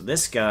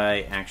this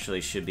guy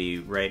actually should be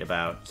right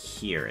about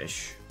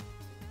here-ish,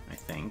 I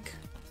think.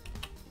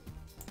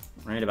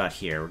 Right about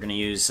here. We're gonna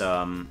use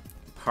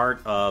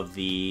part of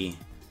the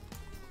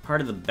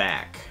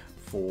back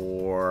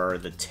for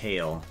the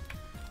tail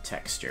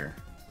texture.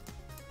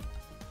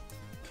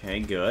 Okay,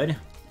 good.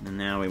 And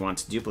now we want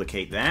to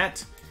duplicate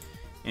that.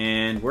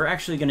 And we're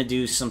actually going to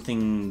do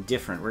something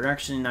different. We're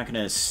actually not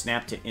going to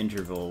snap to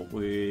interval.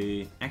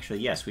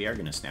 Yes, we are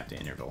going to snap to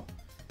interval.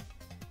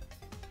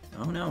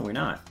 Oh no, we're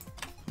not.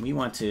 We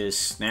want to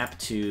snap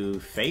to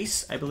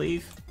face, I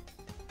believe.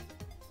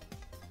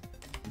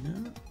 No.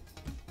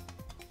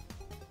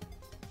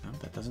 No,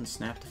 that doesn't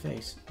snap to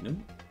face. Nope.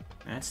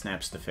 That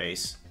snaps to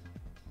face.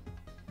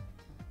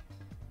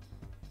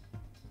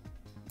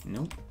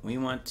 Nope. We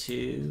want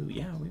to...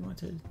 Yeah, we want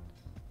to...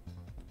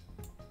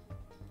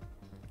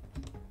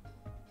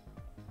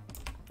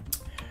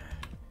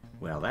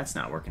 Well, that's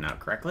not working out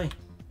correctly.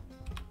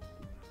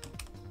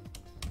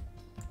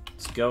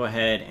 Let's go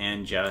ahead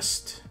and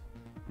just...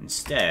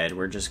 Instead,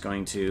 we're just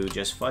going to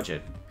just fudge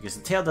it. Because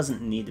the tail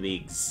doesn't need to be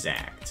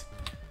exact.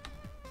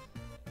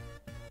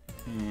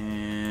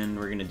 And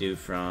we're going to do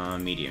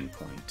from median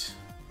point.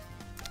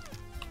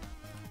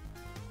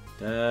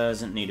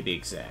 Doesn't need to be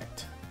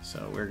exact.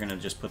 So we're going to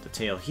just put the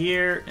tail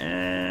here.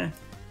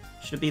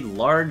 Should it be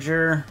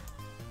larger?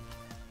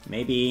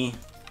 Maybe...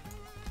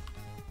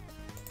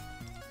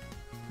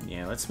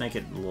 Yeah, let's make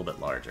it a little bit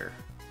larger.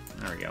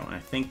 There we go. And I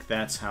think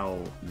that's how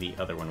the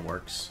other one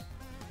works.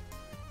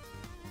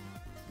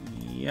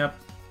 Yep.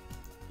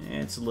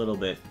 It's a little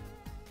bit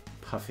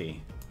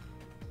puffy.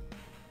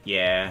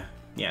 Yeah.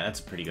 Yeah,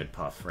 that's a pretty good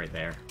puff right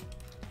there.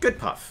 Good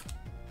puff.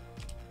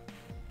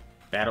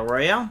 Battle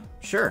Royale?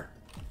 Sure.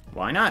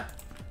 Why not?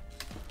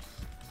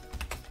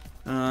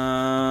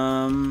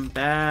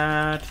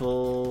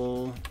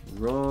 Battle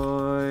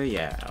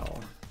Royale.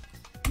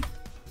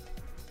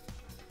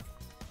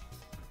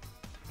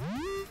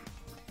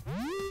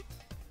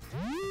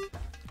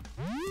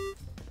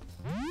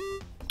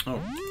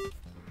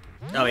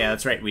 Oh yeah,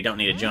 that's right, we don't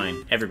need to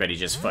join. Everybody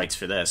just fights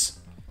for this.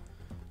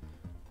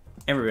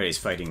 Everybody's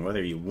fighting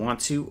whether you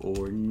want to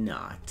or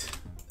not.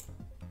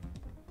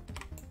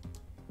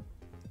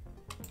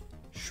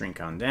 Shrink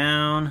on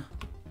down.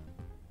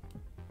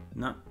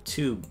 Not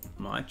too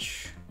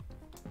much.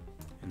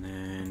 And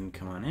then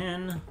come on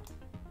in.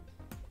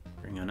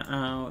 Bring on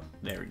out.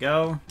 There we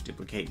go.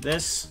 Duplicate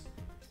this.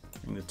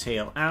 Bring the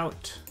tail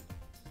out.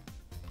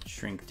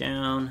 Shrink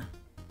down.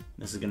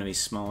 This is going to be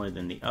smaller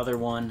than the other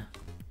one.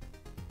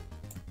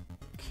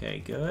 Okay,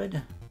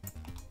 good.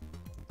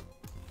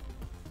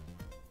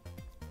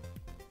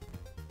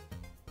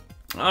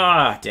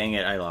 Ah, dang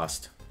it, I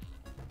lost.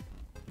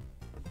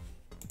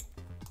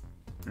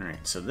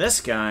 Alright, so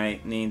this guy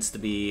needs to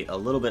be a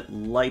little bit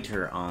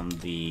lighter on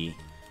the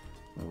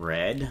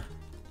red.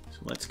 So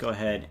let's go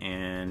ahead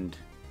and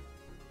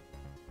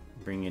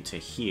bring it to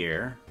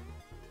here.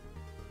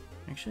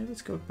 Actually,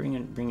 let's go bring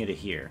it to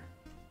here.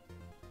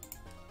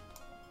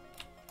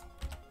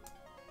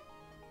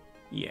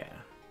 Yeah.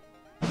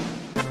 I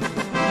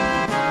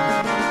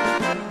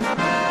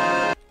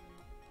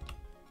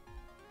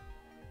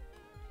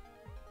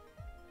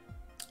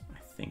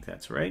think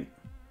that's right.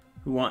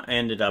 Who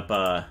ended up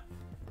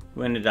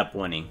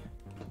winning?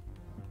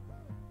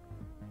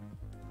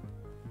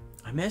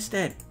 I missed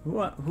it.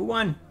 Who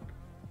won?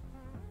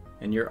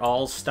 And you're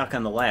all stuck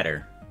on the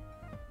ladder.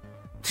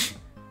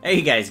 There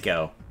you guys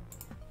go.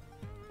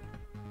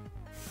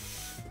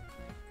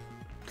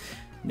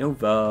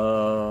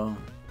 Nova.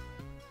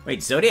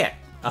 Wait, Zodiac.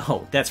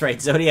 Oh, that's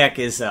right. Zodiac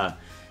is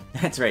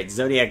that's right.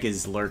 Zodiac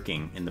is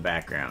lurking in the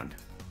background.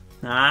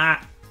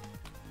 Ah.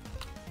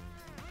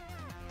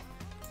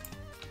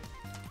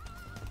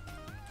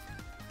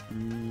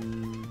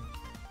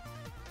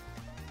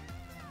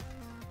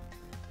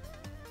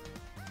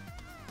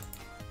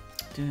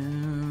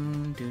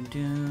 Dun, dun,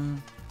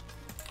 dun.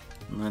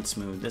 Let's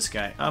move this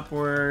guy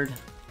upward,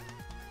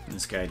 and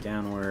this guy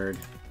downward,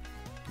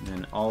 and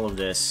then all of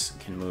this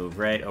can move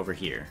right over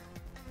here.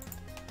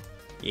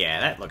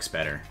 Yeah, that looks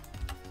better.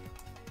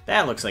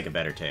 That looks like a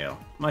better tail.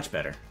 Much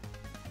better.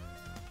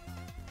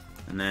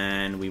 And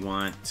then we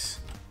want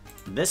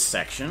this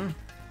section.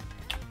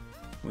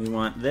 We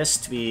want this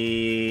to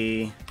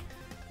be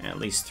at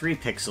least 3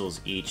 pixels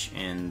each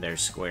in their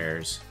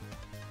squares.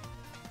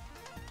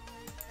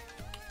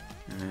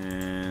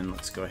 And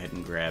let's go ahead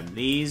and grab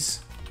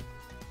these.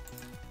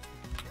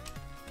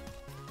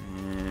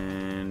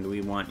 And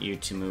we want you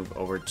to move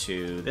over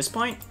to this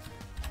point.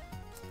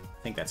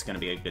 I think that's going to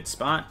be a good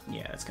spot.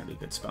 Yeah, that's going to be a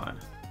good spot.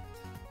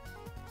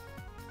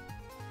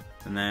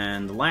 And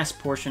then the last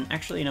portion,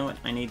 actually, you know what?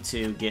 I need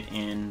to get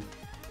in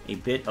a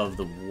bit of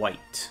the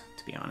white,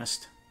 to be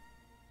honest.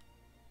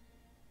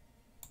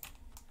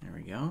 There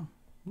we go.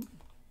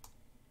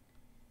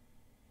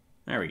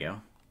 There we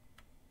go.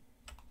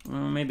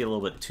 Well, maybe a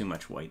little bit too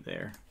much white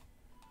there.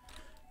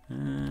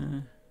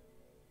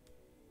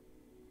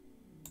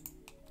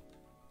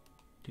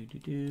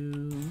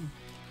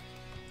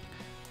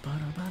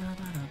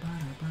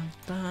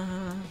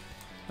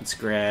 Let's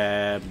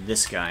grab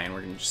this guy and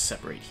we're going to just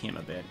separate him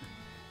a bit.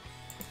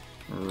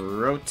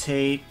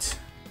 Rotate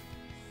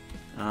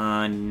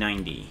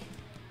 90.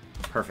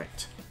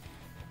 Perfect.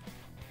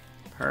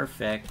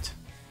 Perfect.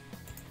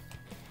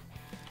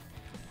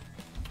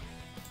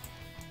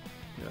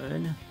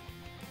 Good.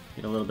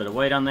 Get a little bit of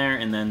white on there,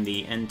 and then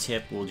the end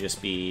tip will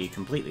just be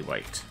completely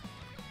white.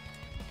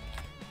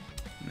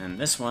 And then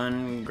this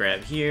one,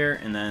 grab here,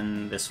 and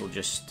then this will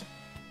just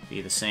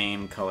be the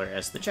same color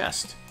as the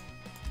chest.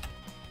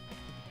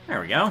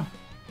 There we go.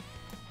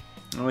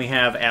 And we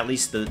have at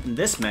least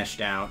this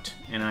meshed out,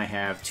 and I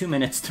have 2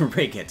 minutes to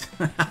rig it.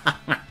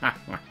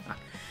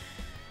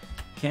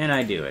 Can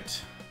I do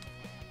it?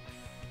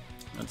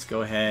 Let's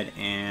go ahead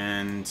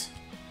and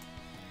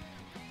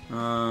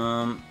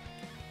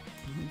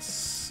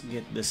let's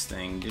get this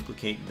thing,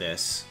 duplicate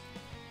this.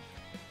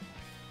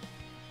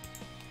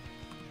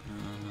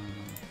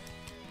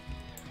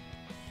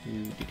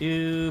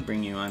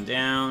 Bring you on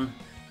down.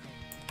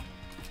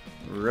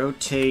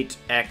 Rotate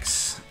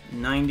X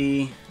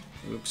 90.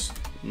 Oops,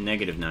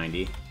 negative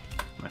 90.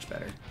 Much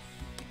better.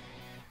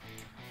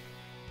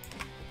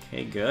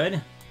 Okay, good.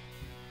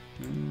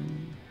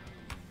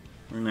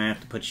 We're gonna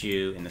have to put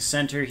you in the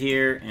center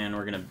here, and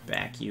we're gonna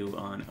back you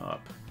on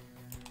up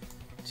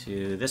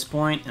to this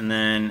point, and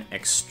then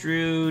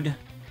extrude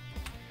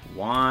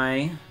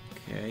Y.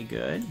 Okay,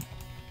 good.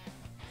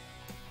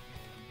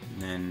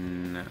 And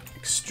then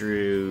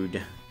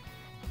extrude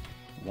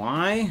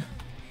Y.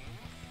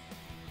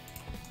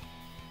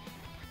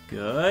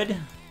 Good.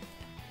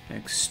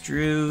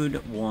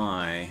 Extrude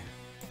Y.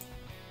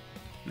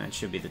 And that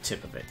should be the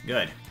tip of it.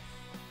 Good.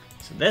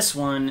 So this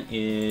one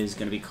is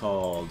going to be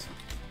called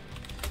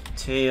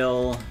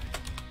tail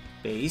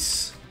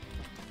base.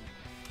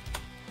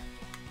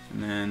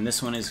 And then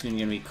this one is going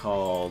to be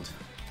called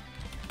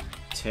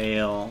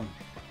tail.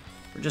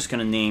 We're just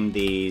going to name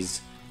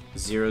these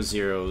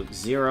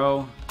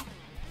 000.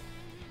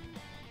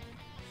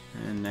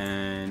 And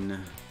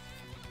then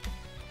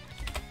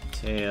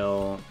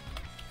tail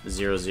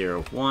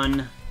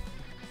 001.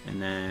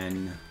 And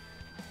then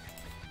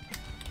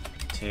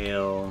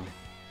tail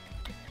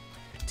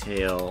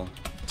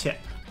tip.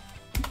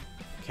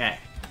 Okay.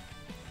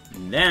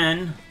 And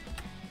then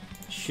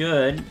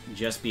should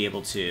just be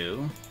able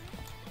to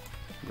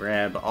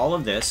grab all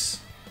of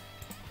this.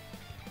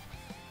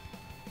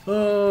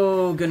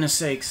 Oh, goodness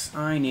sakes.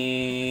 I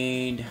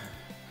need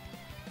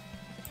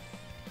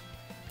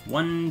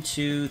 1,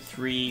 2,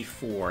 3,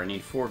 4. I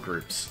need 4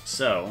 groups.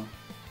 So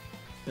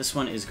this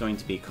one is going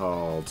to be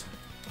called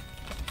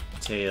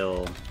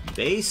tail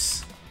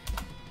base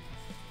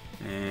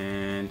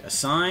and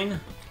assign.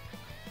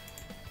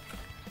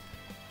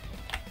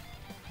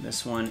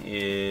 This one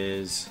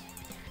is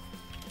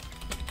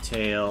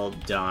tail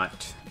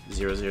dot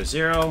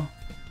 000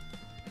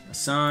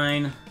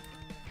 assign.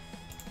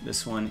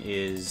 This one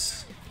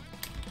is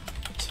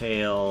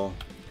tail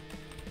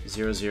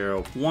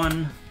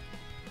 001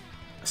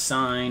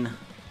 assign,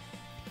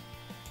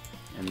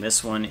 and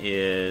this one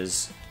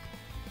is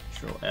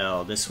Control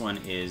L. This one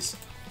is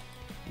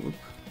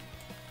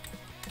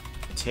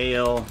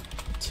tail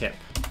tip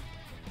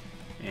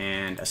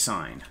and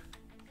assign.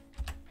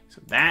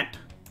 So that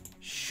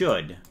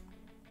should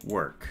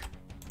work.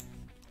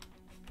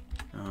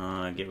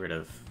 Get rid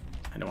of,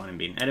 I don't want to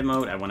be in edit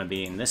mode, I want to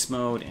be in this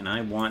mode, and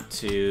I want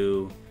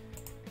to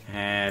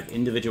have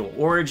individual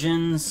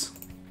origins,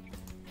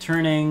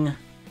 turning,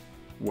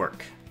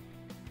 work.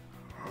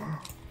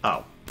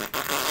 Oh.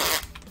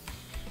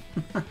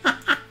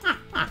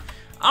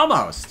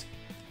 Almost.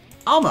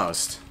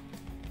 Almost.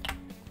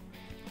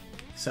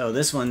 So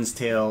this one's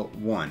tail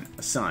 1,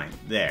 assign,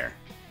 there.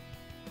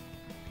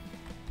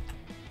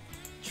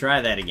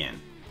 Try that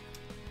again.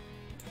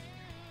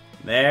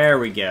 There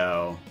we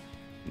go.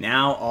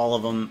 Now all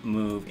of them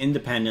move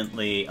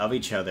independently of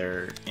each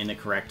other in the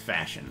correct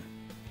fashion.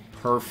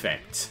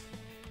 Perfect.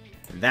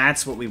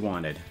 That's what we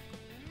wanted.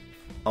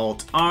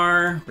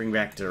 Alt-R, bring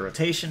back the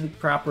rotation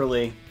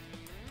properly.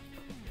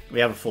 We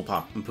have a full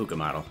Pooka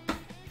model.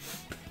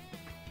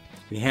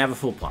 We have a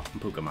full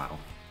Pooka model.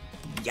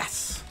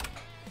 Yes!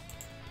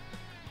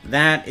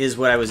 That is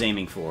what I was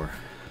aiming for.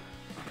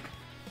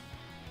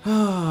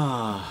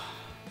 So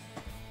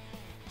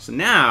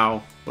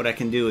now, what I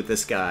can do with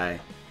this guy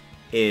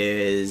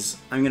is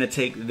I'm going to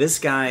take this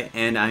guy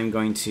and I'm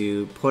going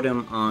to put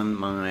him on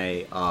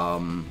my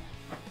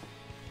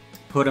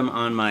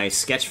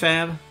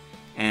Sketchfab,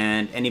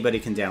 and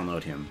anybody can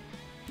download him.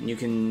 And you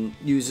can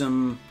use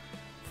him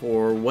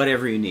for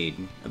whatever you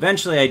need.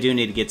 Eventually, I do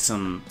need to get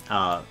some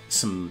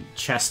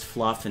chest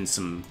fluff and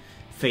some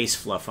face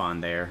fluff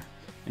on there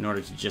in order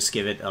to just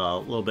give it a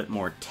little bit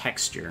more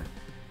texture.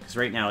 Because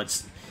right now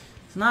it's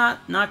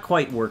not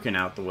quite working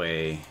out the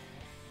way,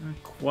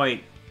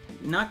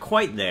 not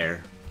quite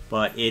there,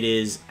 but it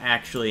is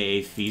actually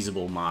a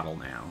feasible model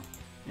now,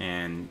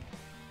 and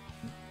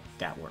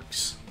that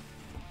works.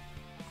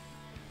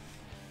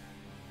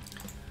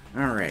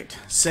 All right,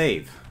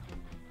 save.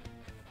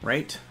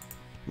 Right,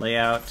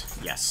 Layout,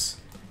 yes.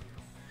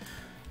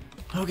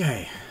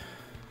 Okay,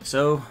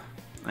 so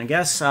I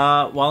guess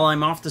while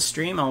I'm off the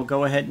stream, I'll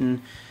go ahead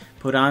and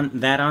put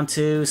that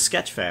onto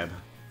Sketchfab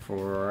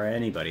for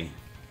anybody.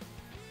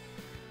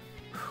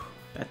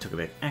 That took a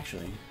bit,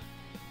 actually.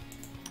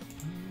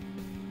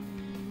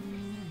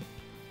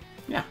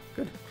 Yeah,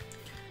 good.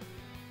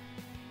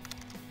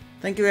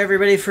 Thank you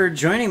everybody for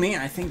joining me.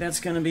 I think that's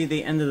going to be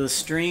the end of the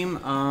stream.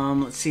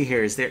 Let's see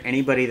here. Is there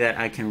anybody that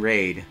I can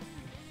raid?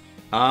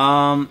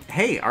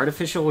 Hey,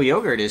 Artificial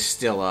Yogurt is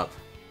still up.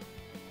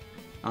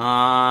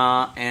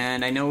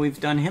 And I know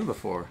we've done him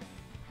before.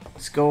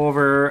 Let's go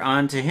over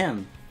onto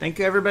him. Thank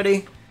you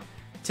everybody.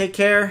 Take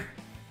care.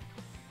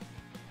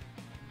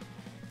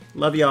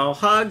 Love y'all.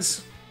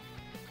 Hugs.